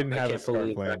 He didn't I have a can't Scarf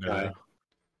believe that Lando. guy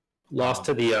lost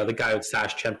to the guy with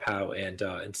Sash Chenpao and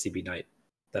CB Knight.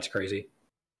 That's crazy.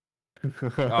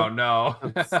 Oh no.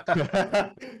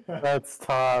 That's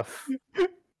tough.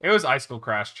 It was Icicle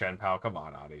Crash Chenpao. Come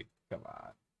on, Adi. Come on.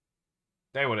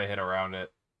 They would have hit around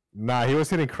it. Nah, he was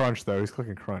hitting Crunch though. He's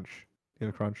clicking Crunch.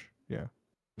 In Crunch, yeah.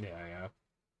 Yeah.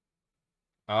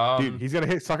 Dude, he's gonna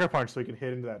hit Sucker Punch so he can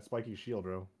hit into that Spiky Shield,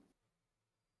 bro.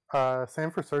 Same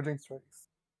for Surging Strikes.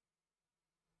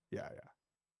 Yeah.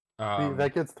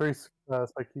 That gets 3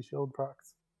 Spiky Shield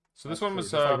procs. So this That's one true.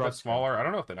 was Just like a bit Rock smaller. I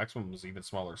don't know if the next one was even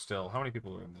smaller still. How many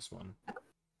people are in this one?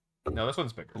 No, this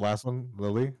one's bigger. The last one,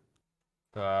 Lily.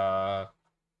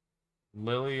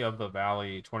 Lily of the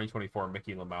Valley 2024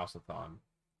 Mickey LeMousathon.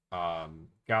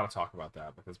 Gotta talk about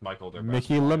that because Michael Derbest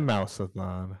Mickey won it.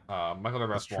 LeMousathon. Michael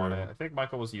That's Derbest won true. it. I think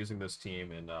Michael was using this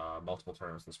team in multiple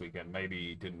tournaments this weekend.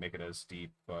 Maybe didn't make it as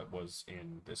deep, but was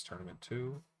in this tournament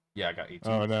too. Yeah, I got 18.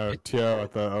 Oh no, Tio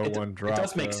at the 0-1 It drop.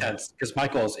 does make though. sense because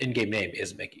Michael's in-game name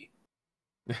is Mickey.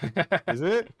 Is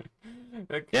it?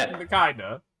 Yeah.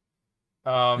 Kinda.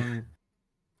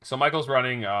 So Michael's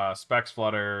running Specs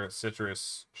Flutter,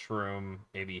 Citrus, Shroom,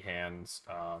 AB Hands,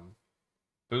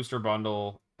 Booster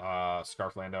Bundle,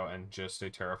 Scarf Lando, and just a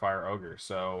Terrifier Ogre.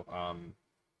 So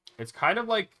it's kind of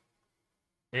like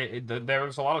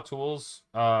there's a lot of tools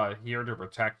here to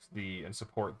protect and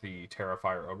support the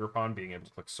Terrifier Ogerpon, being able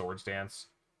to click Swords Dance,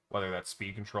 whether that's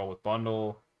speed control with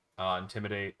Bundle,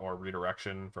 Intimidate, or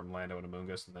Redirection from Lando and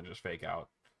Amoonguss, and then just fake out.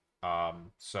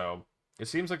 So it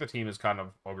seems like the team is kind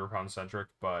of Ogerpon-centric,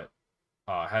 but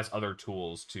has other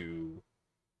tools to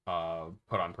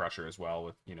put on pressure as well,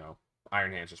 with,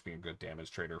 Iron Hands just being a good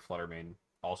damage trader, Fluttermane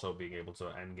also being able to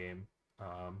end game.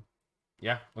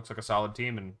 Yeah, looks like a solid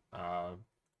team, and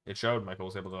it showed. Michael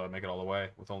was able to make it all the way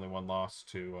with only one loss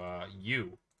to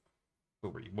you.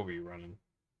 What were you running?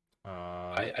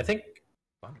 I think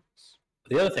Thunders.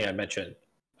 the other thing I mentioned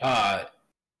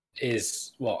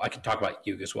is, well, I can talk about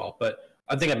Yugi as well, but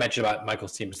I think I mentioned about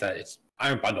Michael's team is that it's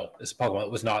Iron Bundle. It's a Pokemon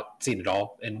that was not seen at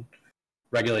all in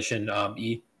Regulation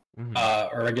E,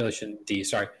 or Regulation D,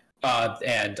 sorry.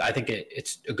 And I think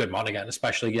it's a good mon again,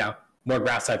 especially now, more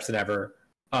grass types than ever.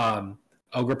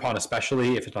 Ogerpon,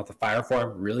 especially if it's not the fire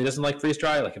form, really doesn't like freeze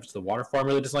dry. Like if it's the water form,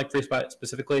 really doesn't like freeze dry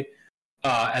specifically.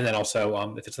 And then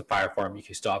also, if it's the fire form, you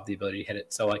can still have the ability to hit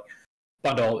it. So like,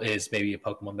 Bundle is maybe a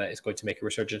Pokemon that is going to make a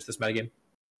resurgence this metagame.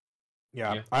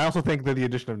 Yeah. I also think that the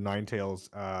addition of Ninetales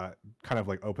kind of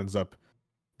like opens up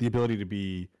the ability to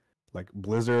be like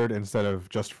Blizzard instead of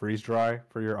just freeze dry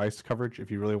for your ice coverage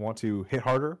if you really want to hit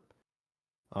harder.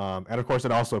 And of course,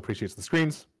 it also appreciates the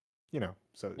screens,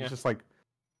 So Yeah. it's just like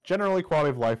generally quality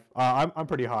of life. I'm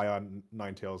pretty high on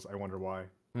Ninetales. I wonder why.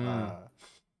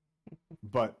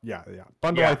 But yeah.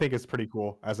 Bundle Yeah. I think is pretty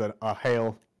cool as a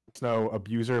hail snow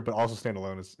abuser, but also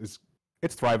standalone is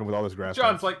it's thriving with all this grass.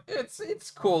 John's types. like, it's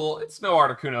cool. It's no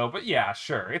Articuno, but yeah,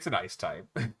 sure, it's an ice type.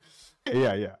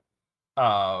 Yeah.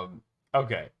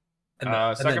 Okay.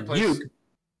 And Second then place.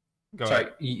 Go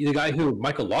ahead. the guy who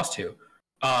Michael lost to,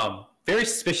 very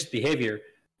suspicious behavior.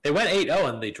 They went 8-0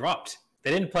 and they dropped.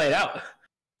 They didn't play it out.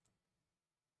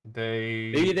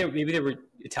 Maybe they were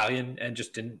Italian and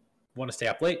just didn't want to stay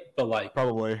up late. But like,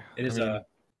 Probably it is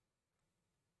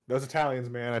those Italians,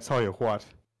 man. I tell you what.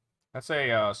 That's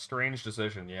a strange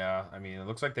decision. Yeah, I mean, it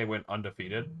looks like they went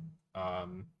undefeated.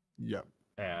 Yep.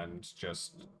 And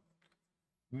just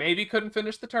maybe couldn't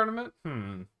finish the tournament.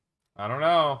 I don't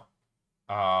know.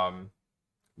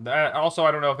 That also,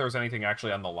 I don't know if there was anything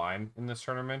actually on the line in this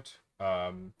tournament.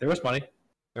 there was money.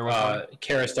 There was money?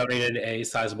 Karis donated a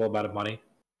sizable amount of money.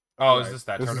 Oh, right. Is this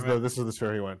that tournament? This is the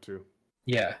fair he went to.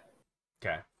 Yeah.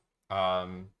 Okay.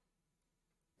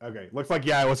 Okay. Looks like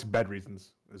it was bed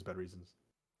reasons. It was bed reasons.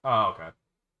 Oh, okay.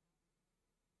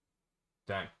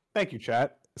 Dang. Thank you,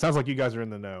 chat. It sounds like you guys are in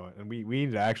the know, and we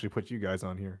need to actually put you guys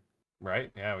on here.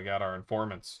 Right? Yeah, we got our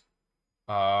informants.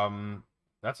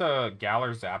 That's a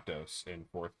Galar Zapdos in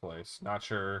 4th place. Not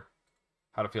sure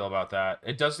how to feel about that.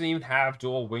 It doesn't even have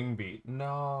dual wing beat.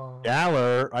 No.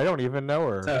 Galar, I don't even know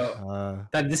her. So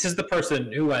then this is the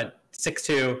person who went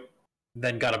 6-2,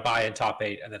 then got a bye in top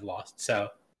 8, and then lost. So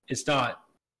it's not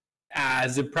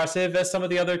as impressive as some of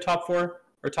the other top 4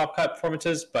 or top cut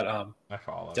performances, but I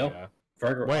follow. Still, yeah.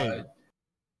 Wait,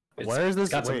 where is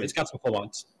this? It's got some cool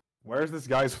ones. Where's this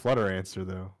guy's flutter answer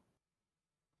though?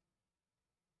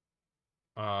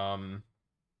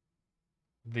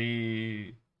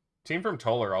 The team from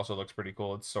Toller also looks pretty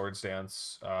cool. It's Swords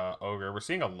Dance Ogre. We're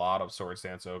seeing a lot of Swords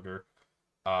Dance Ogre.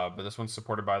 But this one's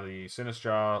supported by the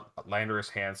Sinistral, Landorus,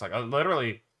 Hands. Like,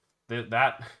 literally,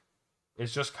 that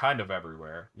is just kind of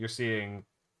everywhere. You're seeing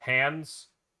Hands,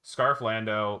 Scarf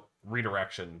Lando,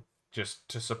 Redirection, just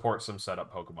to support some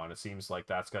setup Pokemon. It seems like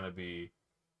that's going to be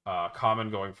common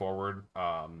going forward.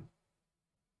 I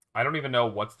don't even know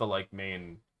what's the, like,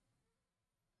 main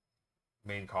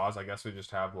cause. I guess we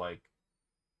just have, like,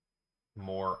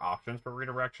 more options for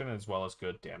redirection as well as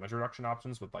good damage reduction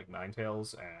options with, like,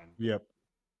 Ninetales and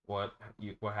what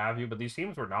have you. But these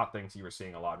teams were not things you were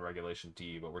seeing a lot in Regulation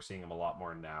D, but we're seeing them a lot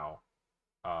more now.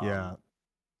 Yeah.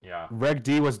 Reg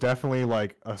D was definitely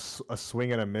like a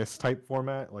swing and a miss type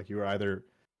format. Like you were either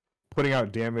putting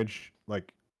out damage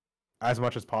like as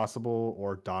much as possible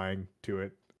or dying to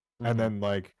it. And then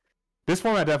like this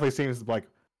format definitely seems like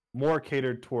more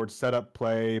catered towards setup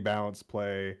play, balance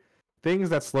play.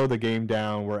 Things that slow the game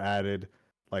down were added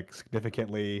like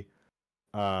significantly.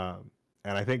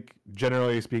 And I think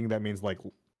generally speaking that means like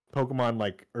Pokemon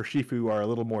like Urshifu are a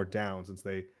little more down since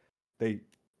they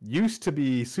used to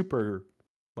be super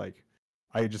like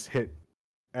I just hit,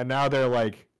 and now they're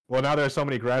like, well, now there are so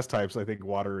many grass types. I think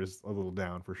water is a little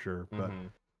down for sure. But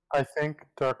I think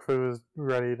Darkfu is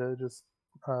ready to just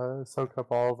soak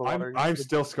up all of the water. I'm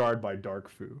still scarred by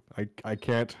Darkfu. I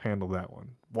can't handle that one.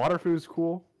 Waterfu is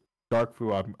cool.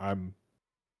 Darkfu, I'm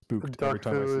spooked every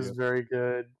time I see Darkfu is it. very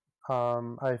good.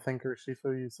 I think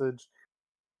Urshifu usage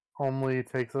only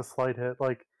takes a slight hit.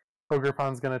 Like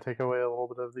Ogerpon's going to take away a little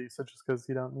bit of the usage just because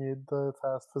you don't need the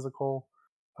fast physical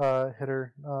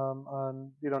hitter.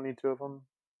 You don't need 2 of them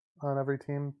on every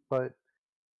team, but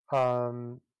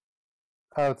outside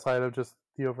of just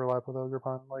the overlap with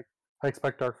Ogerpon, like I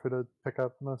expect Darkfu to pick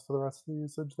up most of the rest of the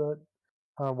usage that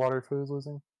Waterfu is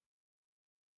losing.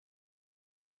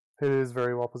 It is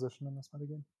very well positioned in this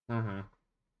metagame.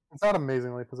 It's not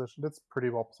amazingly positioned. It's pretty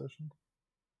well positioned.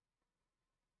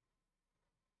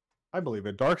 I believe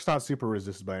it. Dark's not super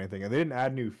resisted by anything, and they didn't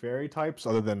add new fairy types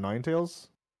other than Ninetales.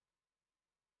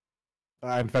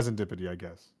 And Pheasantipity, I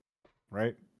guess.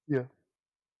 Right? Yeah.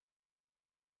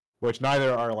 Which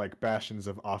neither are like bastions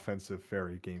of offensive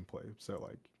fairy gameplay. So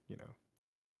like,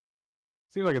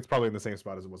 seems like it's probably in the same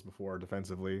spot as it was before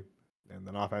defensively. And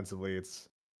then offensively it's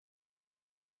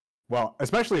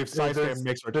especially if Psyspam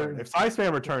makes a return. If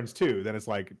Psyspam returns too, then it's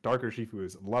like Dark Urshifu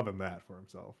is loving that for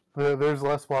himself. There's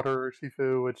less water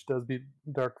Urshifu, which does beat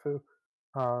Darkfu.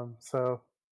 So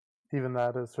even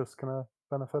that is just gonna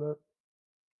benefit it.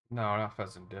 No, not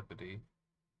Pheasantipity.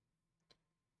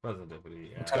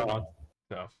 Pheasantipity, yeah. What's going on?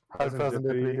 Stuff. How does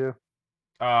Pheasantipity do?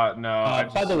 No.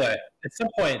 By the way, at some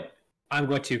point, I'm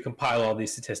going to compile all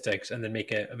these statistics and then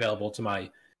make it available to my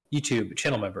YouTube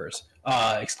channel members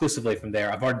exclusively from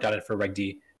there. I've already done it for Reg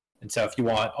D. And so if you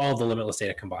want all the limitless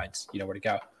data combined, you know where to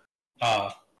go.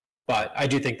 But I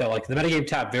do think that like the metagame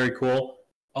tab, very cool.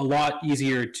 A lot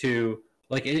easier to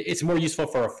like. It's more useful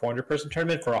for a 400-person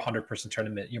tournament. For a 100-person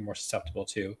tournament, you're more susceptible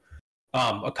to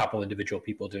a couple individual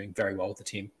people doing very well with the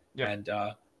team and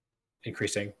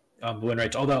increasing win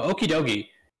rates. Although Okidogi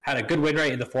had a good win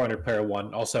rate in the 400-player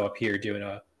one, also up here doing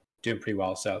pretty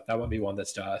well. So that would be one that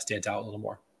stands out a little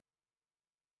more.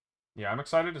 Yeah, I'm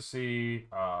excited to see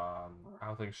how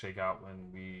things shake out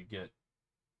when we get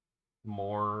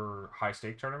more high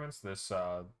stake tournaments this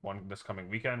coming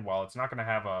weekend. While it's not going to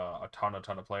have a ton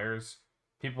of players,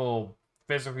 people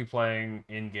physically playing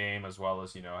in game as well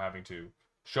as having to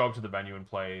show up to the venue and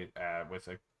play with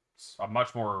a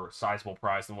much more sizable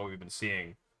prize than what we've been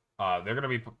seeing. They're going to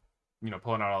be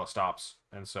pulling out all the stops,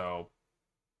 and so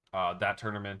that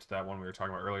tournament, that one we were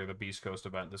talking about earlier, the Beast Coast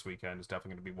event this weekend, is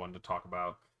definitely going to be one to talk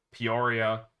about.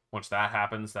 Peoria, once that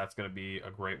happens, that's going to be a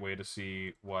great way to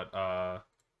see what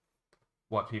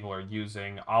people are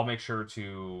using. I'll make sure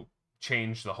to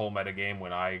change the whole metagame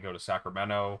when I go to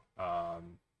Sacramento.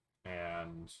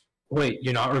 And wait,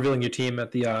 you're not revealing your team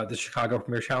at the Chicago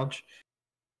Premier Challenge?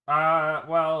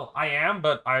 Well, I am,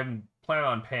 but I'm planning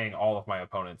on paying all of my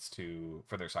opponents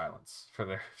for their silence, for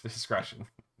their discretion.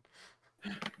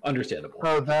 Understandable.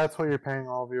 Oh, that's what you're paying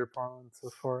all of your opponents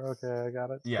for. Okay, I got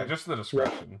it. Yeah, just the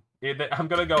discretion. I'm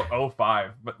gonna go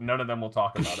 0-5, but none of them will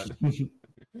talk about it.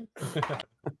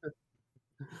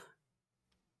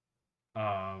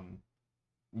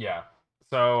 Yeah.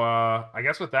 So I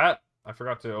guess with that, I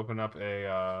forgot to open up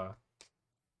a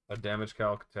damage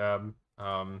calc tab.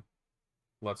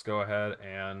 Let's go ahead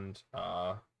and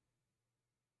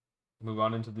move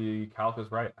on into the calc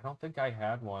is right. I don't think I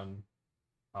had one.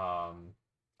 On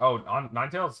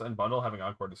Ninetales and Bundle, having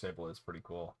Encore disable is pretty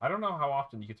cool. I don't know how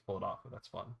often you get to pull it off, but that's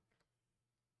fun.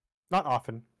 Not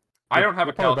often. I don't have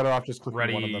a calc better off just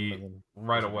ready one of them and then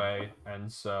right away, and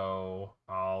so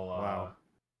I'll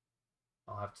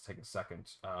have to take a second.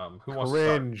 Who wants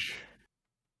to start?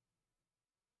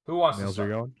 Who wants Nails to are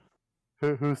start?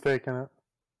 going? Who's taking it?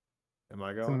 Am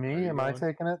I To going? me? Am I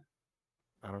taking it?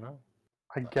 I don't know.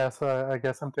 I guess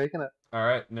I'm taking it. All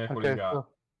right, Nick, what do you got?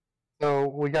 So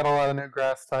we got a lot of new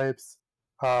grass types.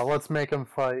 Let's make them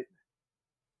fight.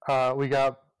 We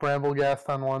got Bramblegast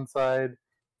on one side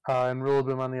and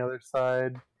Rillaboom on the other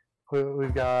side.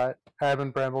 We've got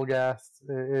Advent Bramblegast.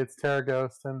 It's Terra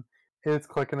Ghost, and it's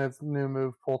clicking its new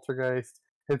move, Poltergeist.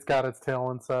 It's got its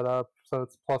tailwind set up, so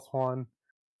it's +1.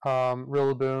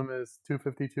 Rillaboom is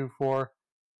 252.4.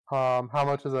 How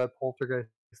much is that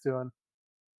Poltergeist doing?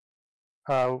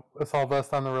 Assault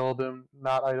Vest on the Rillaboom,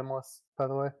 not itemless, by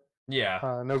the way.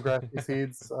 Yeah. No grassy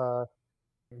seeds.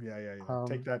 Yeah.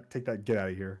 Take that. Get out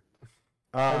of here.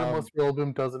 Itemless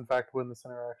Rillaboom does in fact win this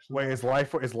interaction. Wait, is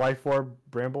Life Orb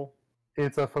Bramble?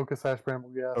 It's a Focus Sash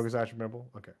Bramble, yes. Focus Sash Bramble?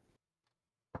 Okay.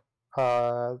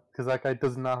 Because that guy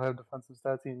does not have defensive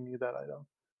stats, you need that item.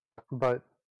 But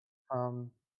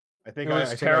I think it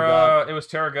was Terra. It was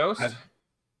Terra Ghost.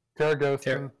 Terra Ghost.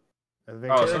 I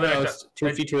think so then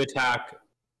 252 attack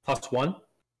 +1.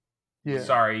 Yeah.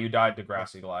 Sorry, you died to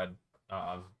Grassy Glide.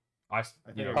 No,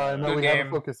 we have a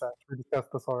Focus Sash. We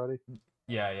discussed this already.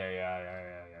 Yeah.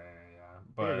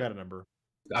 But I got a number.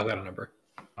 I've got a number.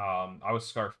 I was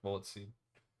Scarf Bullet Seed.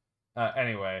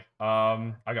 Anyway,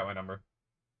 I got my number.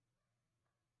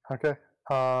 Okay.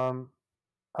 John,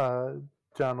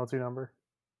 what's your number?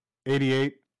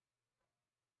 88.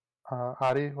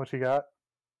 Adi, what you got?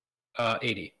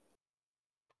 80.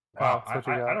 Wow, what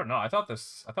you got? I don't know. I thought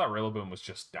Rillaboom was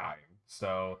just dying.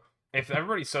 So if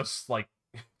everybody's so like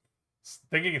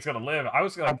thinking it's gonna live, I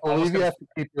was like, I believe you have to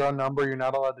keep your own number. You're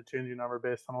not allowed to change your number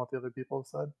based on what the other people have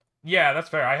said. Yeah, that's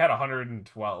fair. I had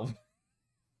 112.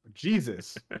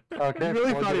 Jesus. Okay. You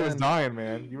really thought he was dying,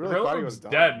 man. You really thought he was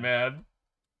dying. Dead, man.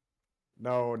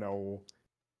 No.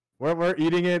 We're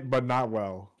eating it, but not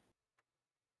well.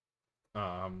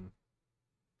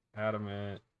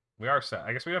 Adamant. We are set.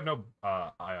 I guess we have no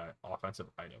offensive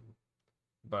item,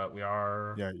 but we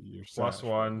are you're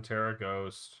 +1 Terra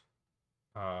Ghost.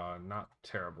 Not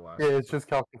terrible. Yeah, it's just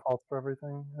calc defaults for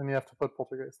everything, and you have to put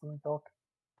Poltergeist in the calc.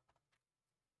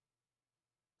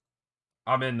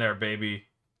 I'm in there, baby.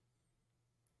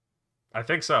 I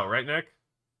think so, right, Nick?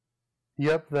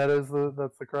 Yep, that's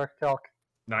the correct calc.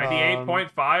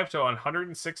 98.5 to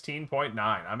 116.9.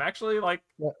 I'm actually like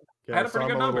I had a pretty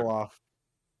good number. Off.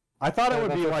 I thought it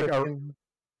would be like 15.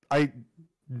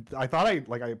 I thought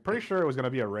I'm pretty sure it was gonna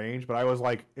be a range, but I was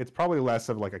like, it's probably less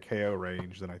of like a KO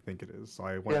range than I think it is. So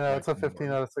I went. Yeah, no, it's a 15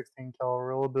 out of 16 kill.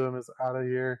 Rillaboom is out of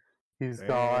here. He's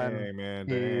gone.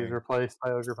 He's replaced by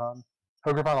Ogerpon.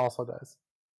 Ogerpon also dies.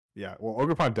 Yeah, well,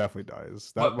 Ogerpon definitely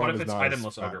dies. But what if it's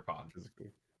itemless Ogerpon?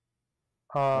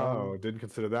 Oh, didn't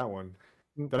consider that one.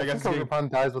 Then I guess think it's Ogerpon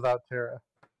dies without Terra.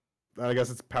 I guess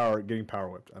it's getting power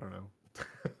whipped. I don't know.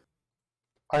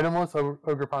 Itemless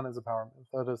Ogerpon is a power move.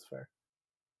 That is fair.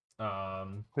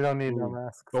 We don't need no Ooh.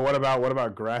 masks. But what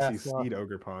about Grassy Mask off. Seed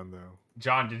Ogerpon though?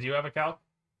 John, did you have a calc?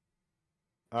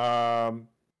 Hang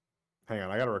on,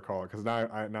 I gotta recall it because now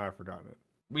I've forgotten it.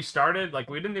 We started, like,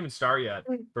 we didn't even start yet,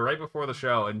 but right before the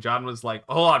show, and John was like,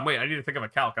 hold on, wait, I need to think of a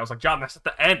calc. I was like, John, that's at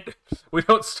the end. We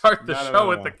don't start the show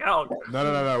with the calc.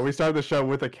 No. We started the show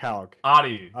with a calc.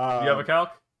 Adi, do you have a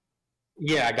calc?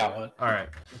 Yeah, I got one. All right.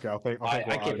 Okay,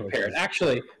 I came prepared.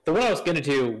 Actually, the one I was going to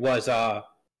do was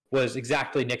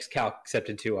exactly Nick's calc, except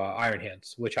into Iron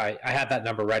Hands, which I had that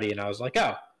number ready, and I was like,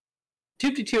 oh,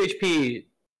 252 HP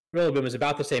Rillaboom is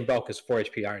about the same bulk as 4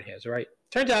 HP Iron Hands, right?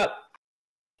 Turns out,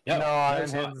 no, Iron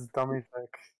Hands is dummy trick.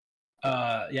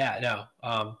 Yeah,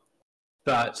 no.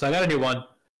 But so I got a new one.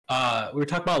 We were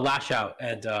talking about Lash Out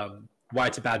and why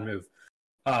it's a bad move.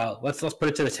 Let's put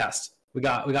it to the test. We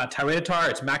got Tyranitar.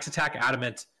 It's max attack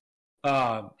adamant,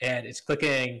 and it's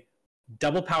clicking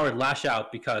double powered Lash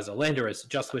Out because a Landorus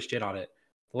just switched in on it.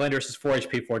 The Landorus is 4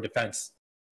 HP, 4 defense.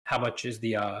 How much is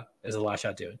the Lash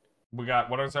Out doing? We got,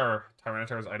 what is our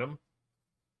Tyranitar's item?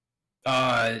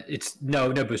 It's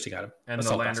no boosting item. And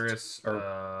the Landorus,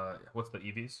 what's the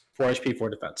EVs? 4 HP, 4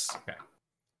 defense. Okay.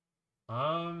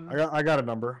 I got a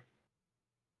number.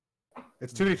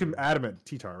 It's 252 adamant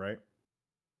T-Tar, right?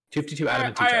 252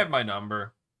 adamant I have my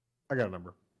number. I got a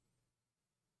number.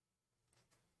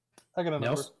 I got a number.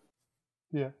 Nels?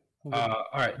 Yeah. All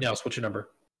right, Nels, what's your number?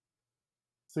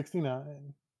 69.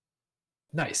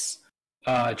 Nice.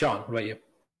 John, what about you?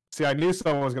 See, I knew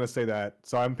someone was gonna say that,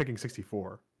 so I'm picking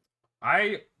 64.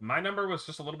 My number was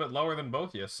just a little bit lower than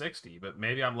both you, 60, but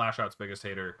maybe I'm Lash Out's biggest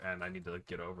hater and I need to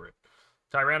get over it.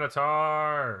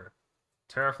 Tyranitar!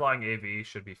 Terraflying AV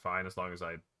should be fine as long as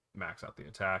I max out the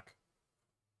attack.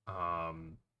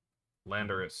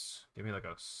 Landorus, give me like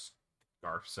a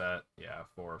scarf set. Yeah,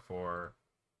 4/4.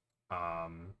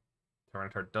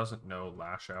 Tyranitar doesn't know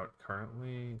Lash Out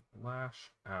currently.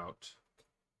 Lash Out.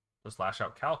 Does Lash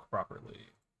Out calc properly?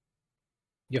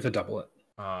 You have to double it.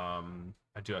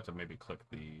 I do have to maybe click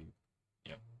the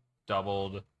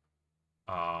doubled. Looks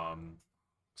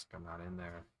like I'm not in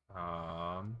there.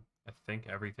 I think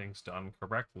everything's done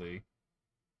correctly.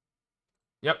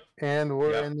 Yep. And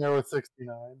we're in there with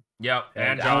 69. Yep.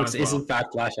 And John Alex as well. is in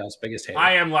fact Lash Out's biggest hater.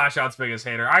 I am Lash Out's biggest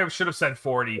hater. I should have said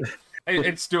 40.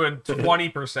 It's doing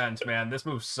 20%, man. This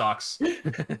move sucks.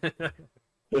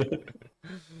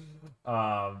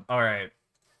 All right.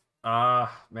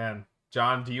 Man.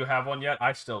 John, do you have one yet?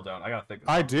 I still don't. I gotta think.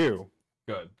 I do.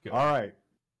 Good. All right.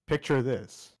 Picture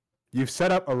this. You've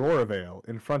set up Aurora Veil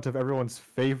in front of everyone's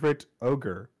favorite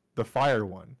ogre, the fire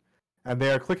one, and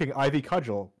they are clicking Ivy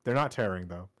Cudgel. They're not tearing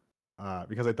though,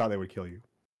 because they thought they would kill you.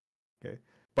 Okay,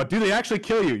 but do they actually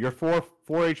kill you? You're 4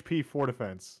 HP, 4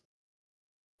 defense,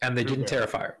 and they didn't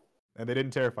Terrifier. And they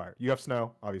didn't Terrifier. You have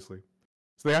Snow, obviously,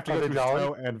 so they have to go through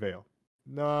Snow and Veil.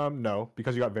 No,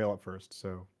 because you got Veil up first.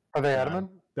 So are they adamant?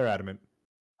 They're adamant.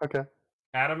 Okay.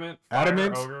 Adamant,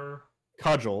 ogre,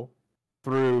 Cudgel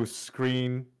through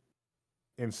screen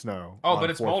in Snow. Oh, but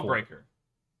it's Mold Breaker.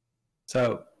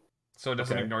 So it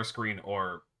doesn't ignore screen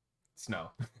or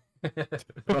Snow.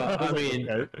 Well, I mean,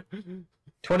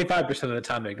 25% of the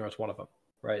time it ignores one of them,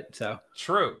 right? So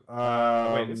true.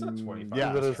 Wait, is that 25?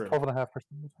 Yeah, it's 12.5% of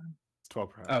the time. It's 12%.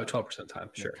 Oh, 12% of the time.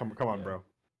 Sure. Yeah, come on, bro.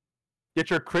 Get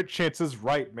your crit chances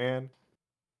right, man.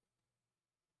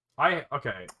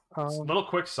 Little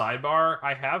quick sidebar.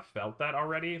 I have felt that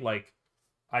already. Like,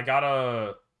 I got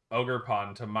a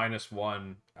Ogerpon to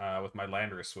 -1 with my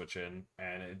Landorus switch in,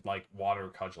 and it like water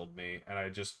cudgeled me, and I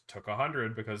just took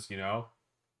 100 because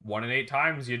 1 in 8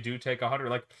 times you do take 100.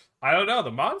 Like, I don't know, the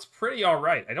mon's pretty all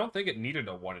right. I don't think it needed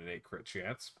a 1 in 8 crit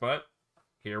chance, but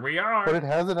here we are. But it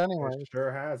has it anyway. It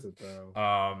sure has it though.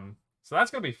 So that's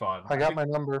gonna be fun. I got my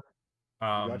number. You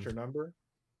got your number?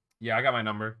 Yeah, I got my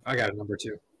number. I got a number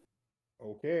too.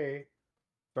 Okay.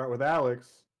 Start with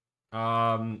Alex.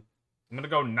 I'm gonna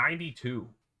go 92.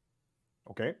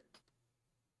 Okay.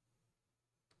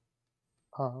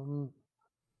 I'm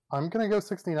gonna go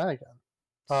 69 again.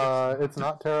 It's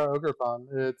not Terra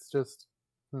Ogerpon. It's just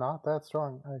not that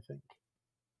strong, I think.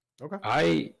 Okay.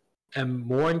 I am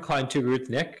more inclined to agree with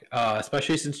Nick,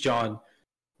 especially since John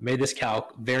made this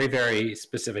calc very, very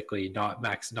specifically, not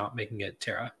making it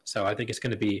Terra. So I think it's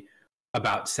going to be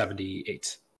about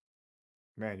 78.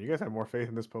 Man, you guys have more faith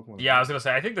in this Pokemon. Yeah, I was gonna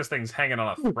say, I think this thing's hanging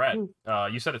on a thread.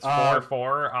 You said it's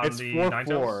 4/4 on the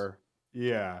 4/4.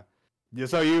 Yeah.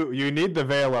 So you need the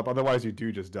Veil up, otherwise you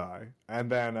do just die. And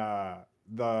then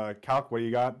the calc. What do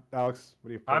you got, Alex? What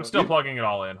do you? I'm still plugging it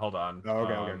all in. Hold on. Oh,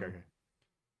 okay.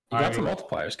 You got some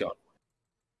multipliers going.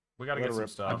 We gotta get some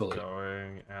stuff believe.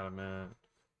 going. Adamant.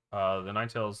 The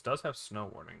Ninetales does have snow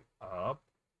warning up.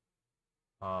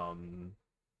 I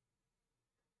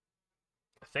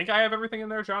think I have everything in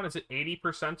there, John. Is it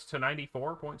 80% to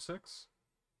 94.6?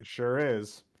 It sure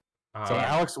is. So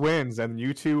Alex wins, and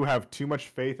you two have too much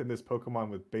faith in this Pokemon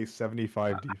with base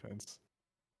 75 defense.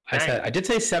 I did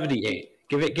say 78.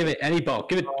 Give it any bulk.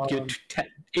 Give it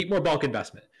 8 more bulk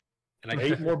investment. And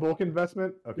 8 more bulk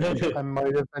investment? Okay. I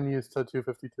might have been used to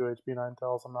 252 HP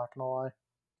Ninetales, I'm not gonna lie.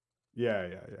 Yeah.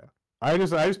 I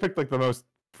just picked like the most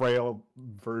frail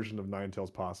version of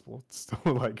Ninetales possible. It's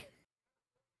still like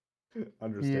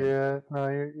understand. Yeah, no,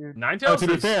 you're... Ninetales to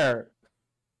be fair,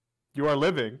 you are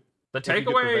living. The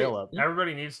takeaway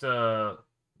everybody needs to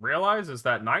realize is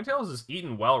that Ninetales is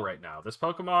eating well right now. This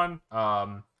Pokemon,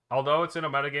 although it's in a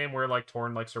metagame where like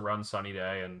Torn likes to run Sunny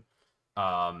Day and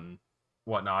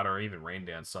whatnot, or even Rain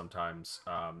Dance sometimes,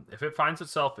 if it finds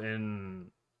itself in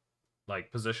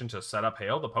like position to set up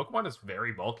Hail, the Pokemon is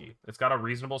very bulky. It's got a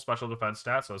reasonable special defense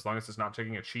stat, so as long as it's not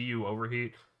taking a Chi-Yu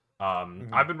overheat.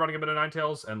 I've been running a bit of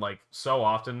Ninetales, and like so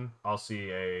often I'll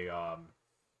see a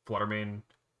Fluttermane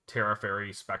Terra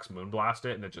Fairy Specs Moonblast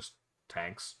it, and it just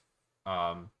tanks.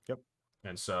 Yep.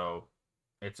 And so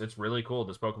it's really cool.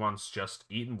 This Pokemon's just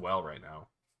eating well right now.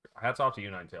 Hats off to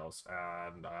you, Ninetales.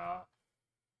 And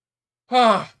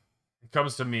it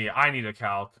comes to me. I need a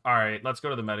calc. All right, let's go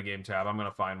to the metagame tab. I'm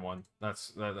gonna find one.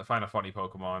 Find a funny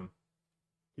Pokemon.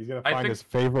 He's gonna find his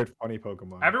favorite funny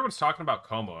Pokemon. Everyone's talking about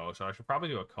Como, so I should probably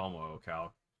do a Como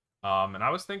calc. And I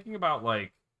was thinking about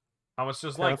like how much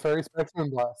just like Fairy Specs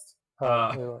Moonblast.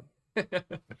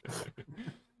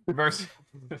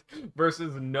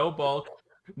 versus no bulk,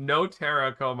 no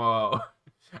Terra Como.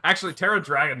 Actually, Terra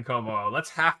Dragon Como. That's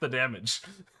half the damage.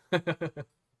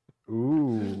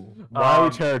 Ooh. Why are we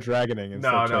Terra Dragoning?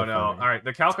 No. All right,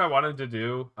 the calc I wanted to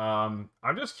do. I'm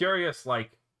just curious,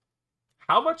 like,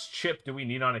 how much chip do we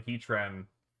need on a Heatran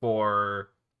for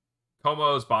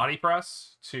Como's body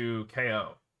press to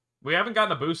KO? We haven't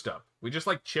gotten a boost up. We just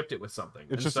like chipped it with something.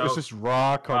 It's just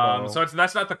raw Como. So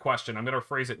that's not the question. I'm gonna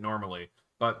phrase it normally.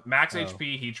 But max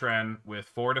HP Heatran with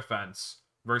 4 defense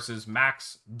versus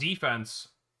max defense,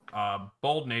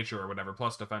 bold nature or whatever,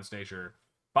 plus defense nature,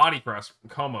 body press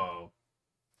Como.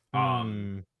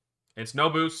 It's no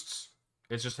boosts.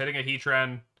 It's just hitting a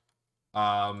Heatran.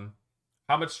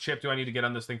 How much chip do I need to get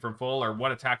on this thing from full, or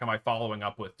what attack am I following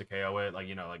up with to KO it? Like,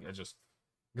 you know, like it just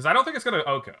because I don't think it's gonna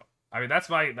Oko. I mean, that's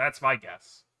my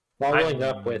guess. Following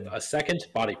up with a second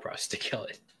body press to kill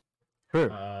it.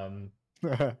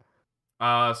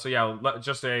 So yeah,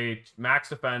 just a max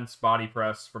defense body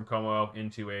press from Como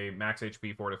into a max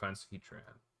HP 4 defense Heatran.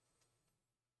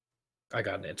 I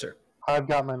got an answer. I've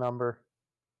got my number.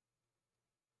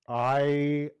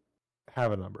 I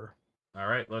have a number. All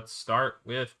right, let's start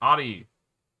with Adi.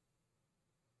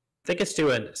 I think it's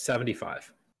doing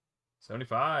 75.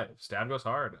 75. Stab goes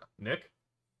hard. Nick?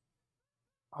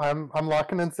 I'm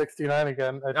locking in 69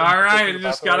 again. All right, you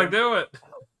just gotta do it.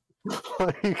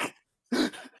 Like...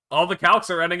 All the calcs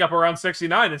are ending up around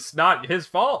 69. It's not his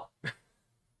fault.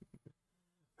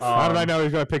 How did I know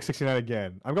he's gonna pick 69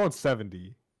 again? I'm going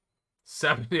 70.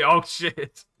 70. Oh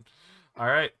shit. All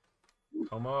right.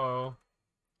 Como.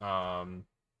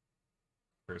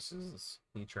 Versus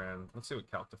Heatran. Let's see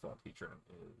what calc default Heatran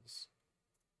is.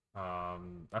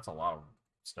 That's a lot of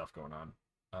stuff going on.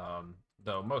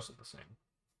 Though most of the same.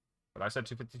 But I said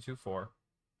 252.4.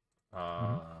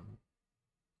 No,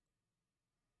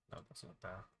 that's not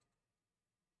that.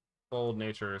 Bold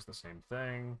nature is the same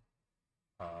thing.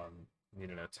 Need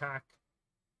an attack.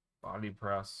 Body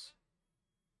press.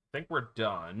 I think we're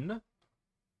done.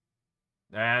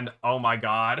 And oh my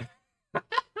god.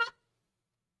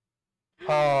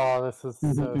 Oh, this is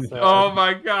so sad. Oh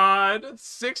my god.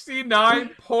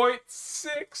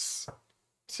 69.6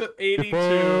 to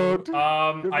 82.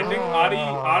 I think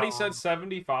Adi said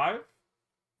 75.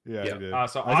 Yeah, he did.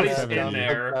 So Adi's in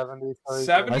there.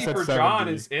 70 for 70. John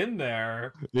is in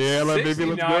there. Yeah,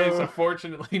 69 let's go. is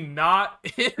unfortunately not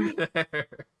in there.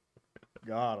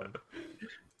 Got him.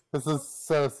 This is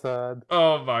so sad.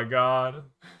 Oh my god.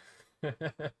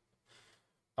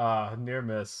 Near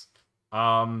miss.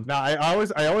 Now I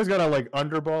always gotta like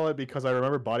underball it because I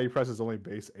remember body press is only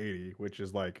base 80, which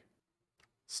is like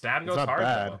Stab goes not hard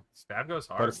bad, though. Stab goes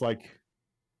hard. but it's like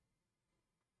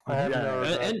And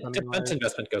defense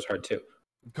investment goes hard too.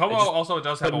 Como also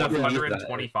does have a couldn't have used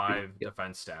 125 that.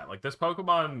 defense stat. Like this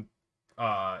Pokemon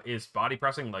is body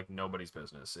pressing like nobody's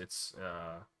business. It's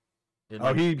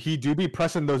he do be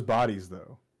pressing those bodies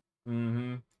though.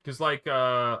 Because like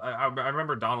I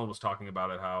remember Donald was talking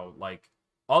about it, how like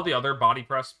all the other body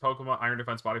press Pokemon, Iron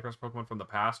Defense body press Pokemon from the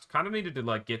past kind of needed to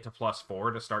like get to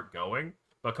 +4 to start going,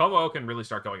 but Como can really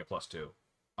start going at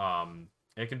 +2.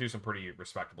 It can do some pretty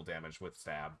respectable damage with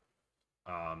stab.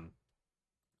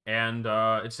 And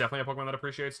it's definitely a Pokemon that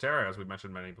appreciates Terra, as we've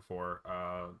mentioned many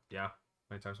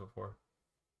times before.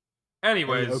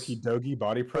 Anyways, Okie dokie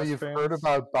body press. You've fans? heard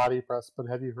about body press, but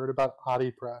have you heard about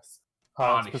Adi Press?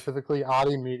 Specifically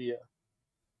Adi Media.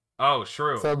 Oh,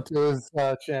 true. Sub to his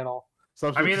channel.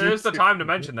 I mean, it is the time to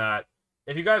mention that.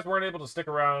 If you guys weren't able to stick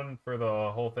around for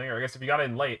the whole thing, or I guess if you got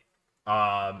in late,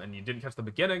 and you didn't catch the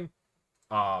beginning,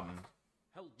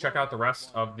 check out the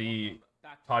rest of the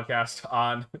podcast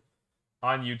on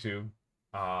YouTube.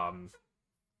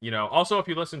 Also if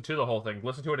you listen to the whole thing,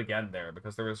 listen to it again there,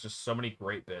 because there was just so many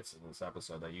great bits in this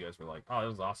episode that you guys were like, oh,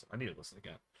 this was awesome. I need to listen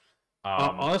again.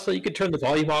 Honestly, you could turn the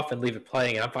volume off and leave it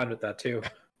playing, and I'm fine with that too.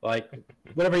 Like,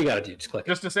 whatever you gotta do, just click.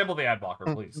 Just disable the ad blocker,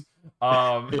 please.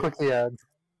 Click the ads.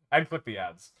 And click the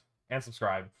ads. And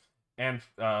subscribe. And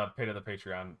pay to the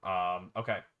Patreon.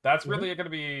 Okay. That's really going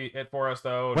to be it for us,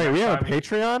 though. Wait, we have a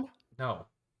Patreon? No.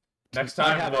 Next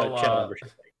time, I have a channel membership.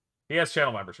 He has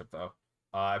channel membership, though.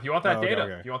 If you want that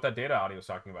data, if you want that data Audi was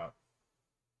talking about,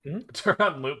 turn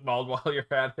on loop mode while you're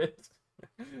at it.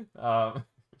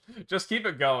 Just keep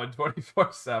it going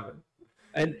 24/7.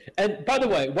 And by the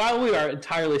way, while we are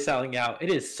entirely selling out, it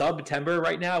is September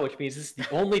right now, which means this is the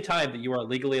only time that you are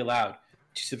legally allowed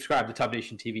to subscribe to Tub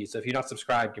Nation TV. So if you're not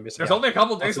subscribed, you're missing There's out. only a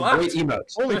couple days left. Great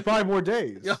emotes. Only 5 more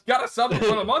days. You gotta sub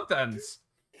before the month ends.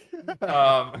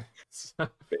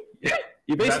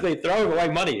 You're basically throwing away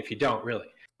money if you don't, really.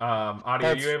 Audi,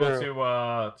 are you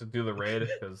able to do the raid?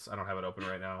 Because I don't have it open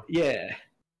right now. Yeah.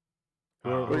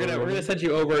 We're gonna send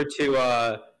you over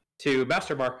to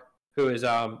Master Mark, who is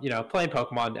playing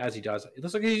Pokemon as he does. It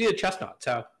looks like he's using a Chestnut,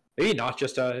 so maybe not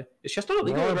just is Chestnut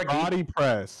legal in Reg E? Body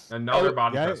press. Another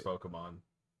body press Pokemon.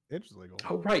 It's legal.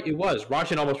 Oh right, it was.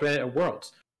 Rajan almost ran it at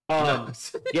Worlds.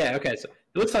 Yeah, okay, so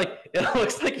it looks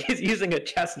like he's using a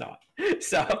Chestnut.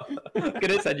 So I'm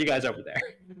gonna send you guys over there.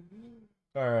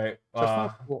 All right.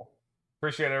 Cool.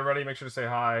 Appreciate it, everybody. Make sure to say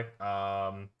hi.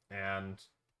 And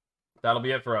that'll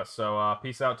be it for us. So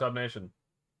peace out, Tub Nation.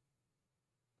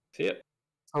 See ya.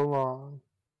 So long.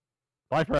 Bye, press.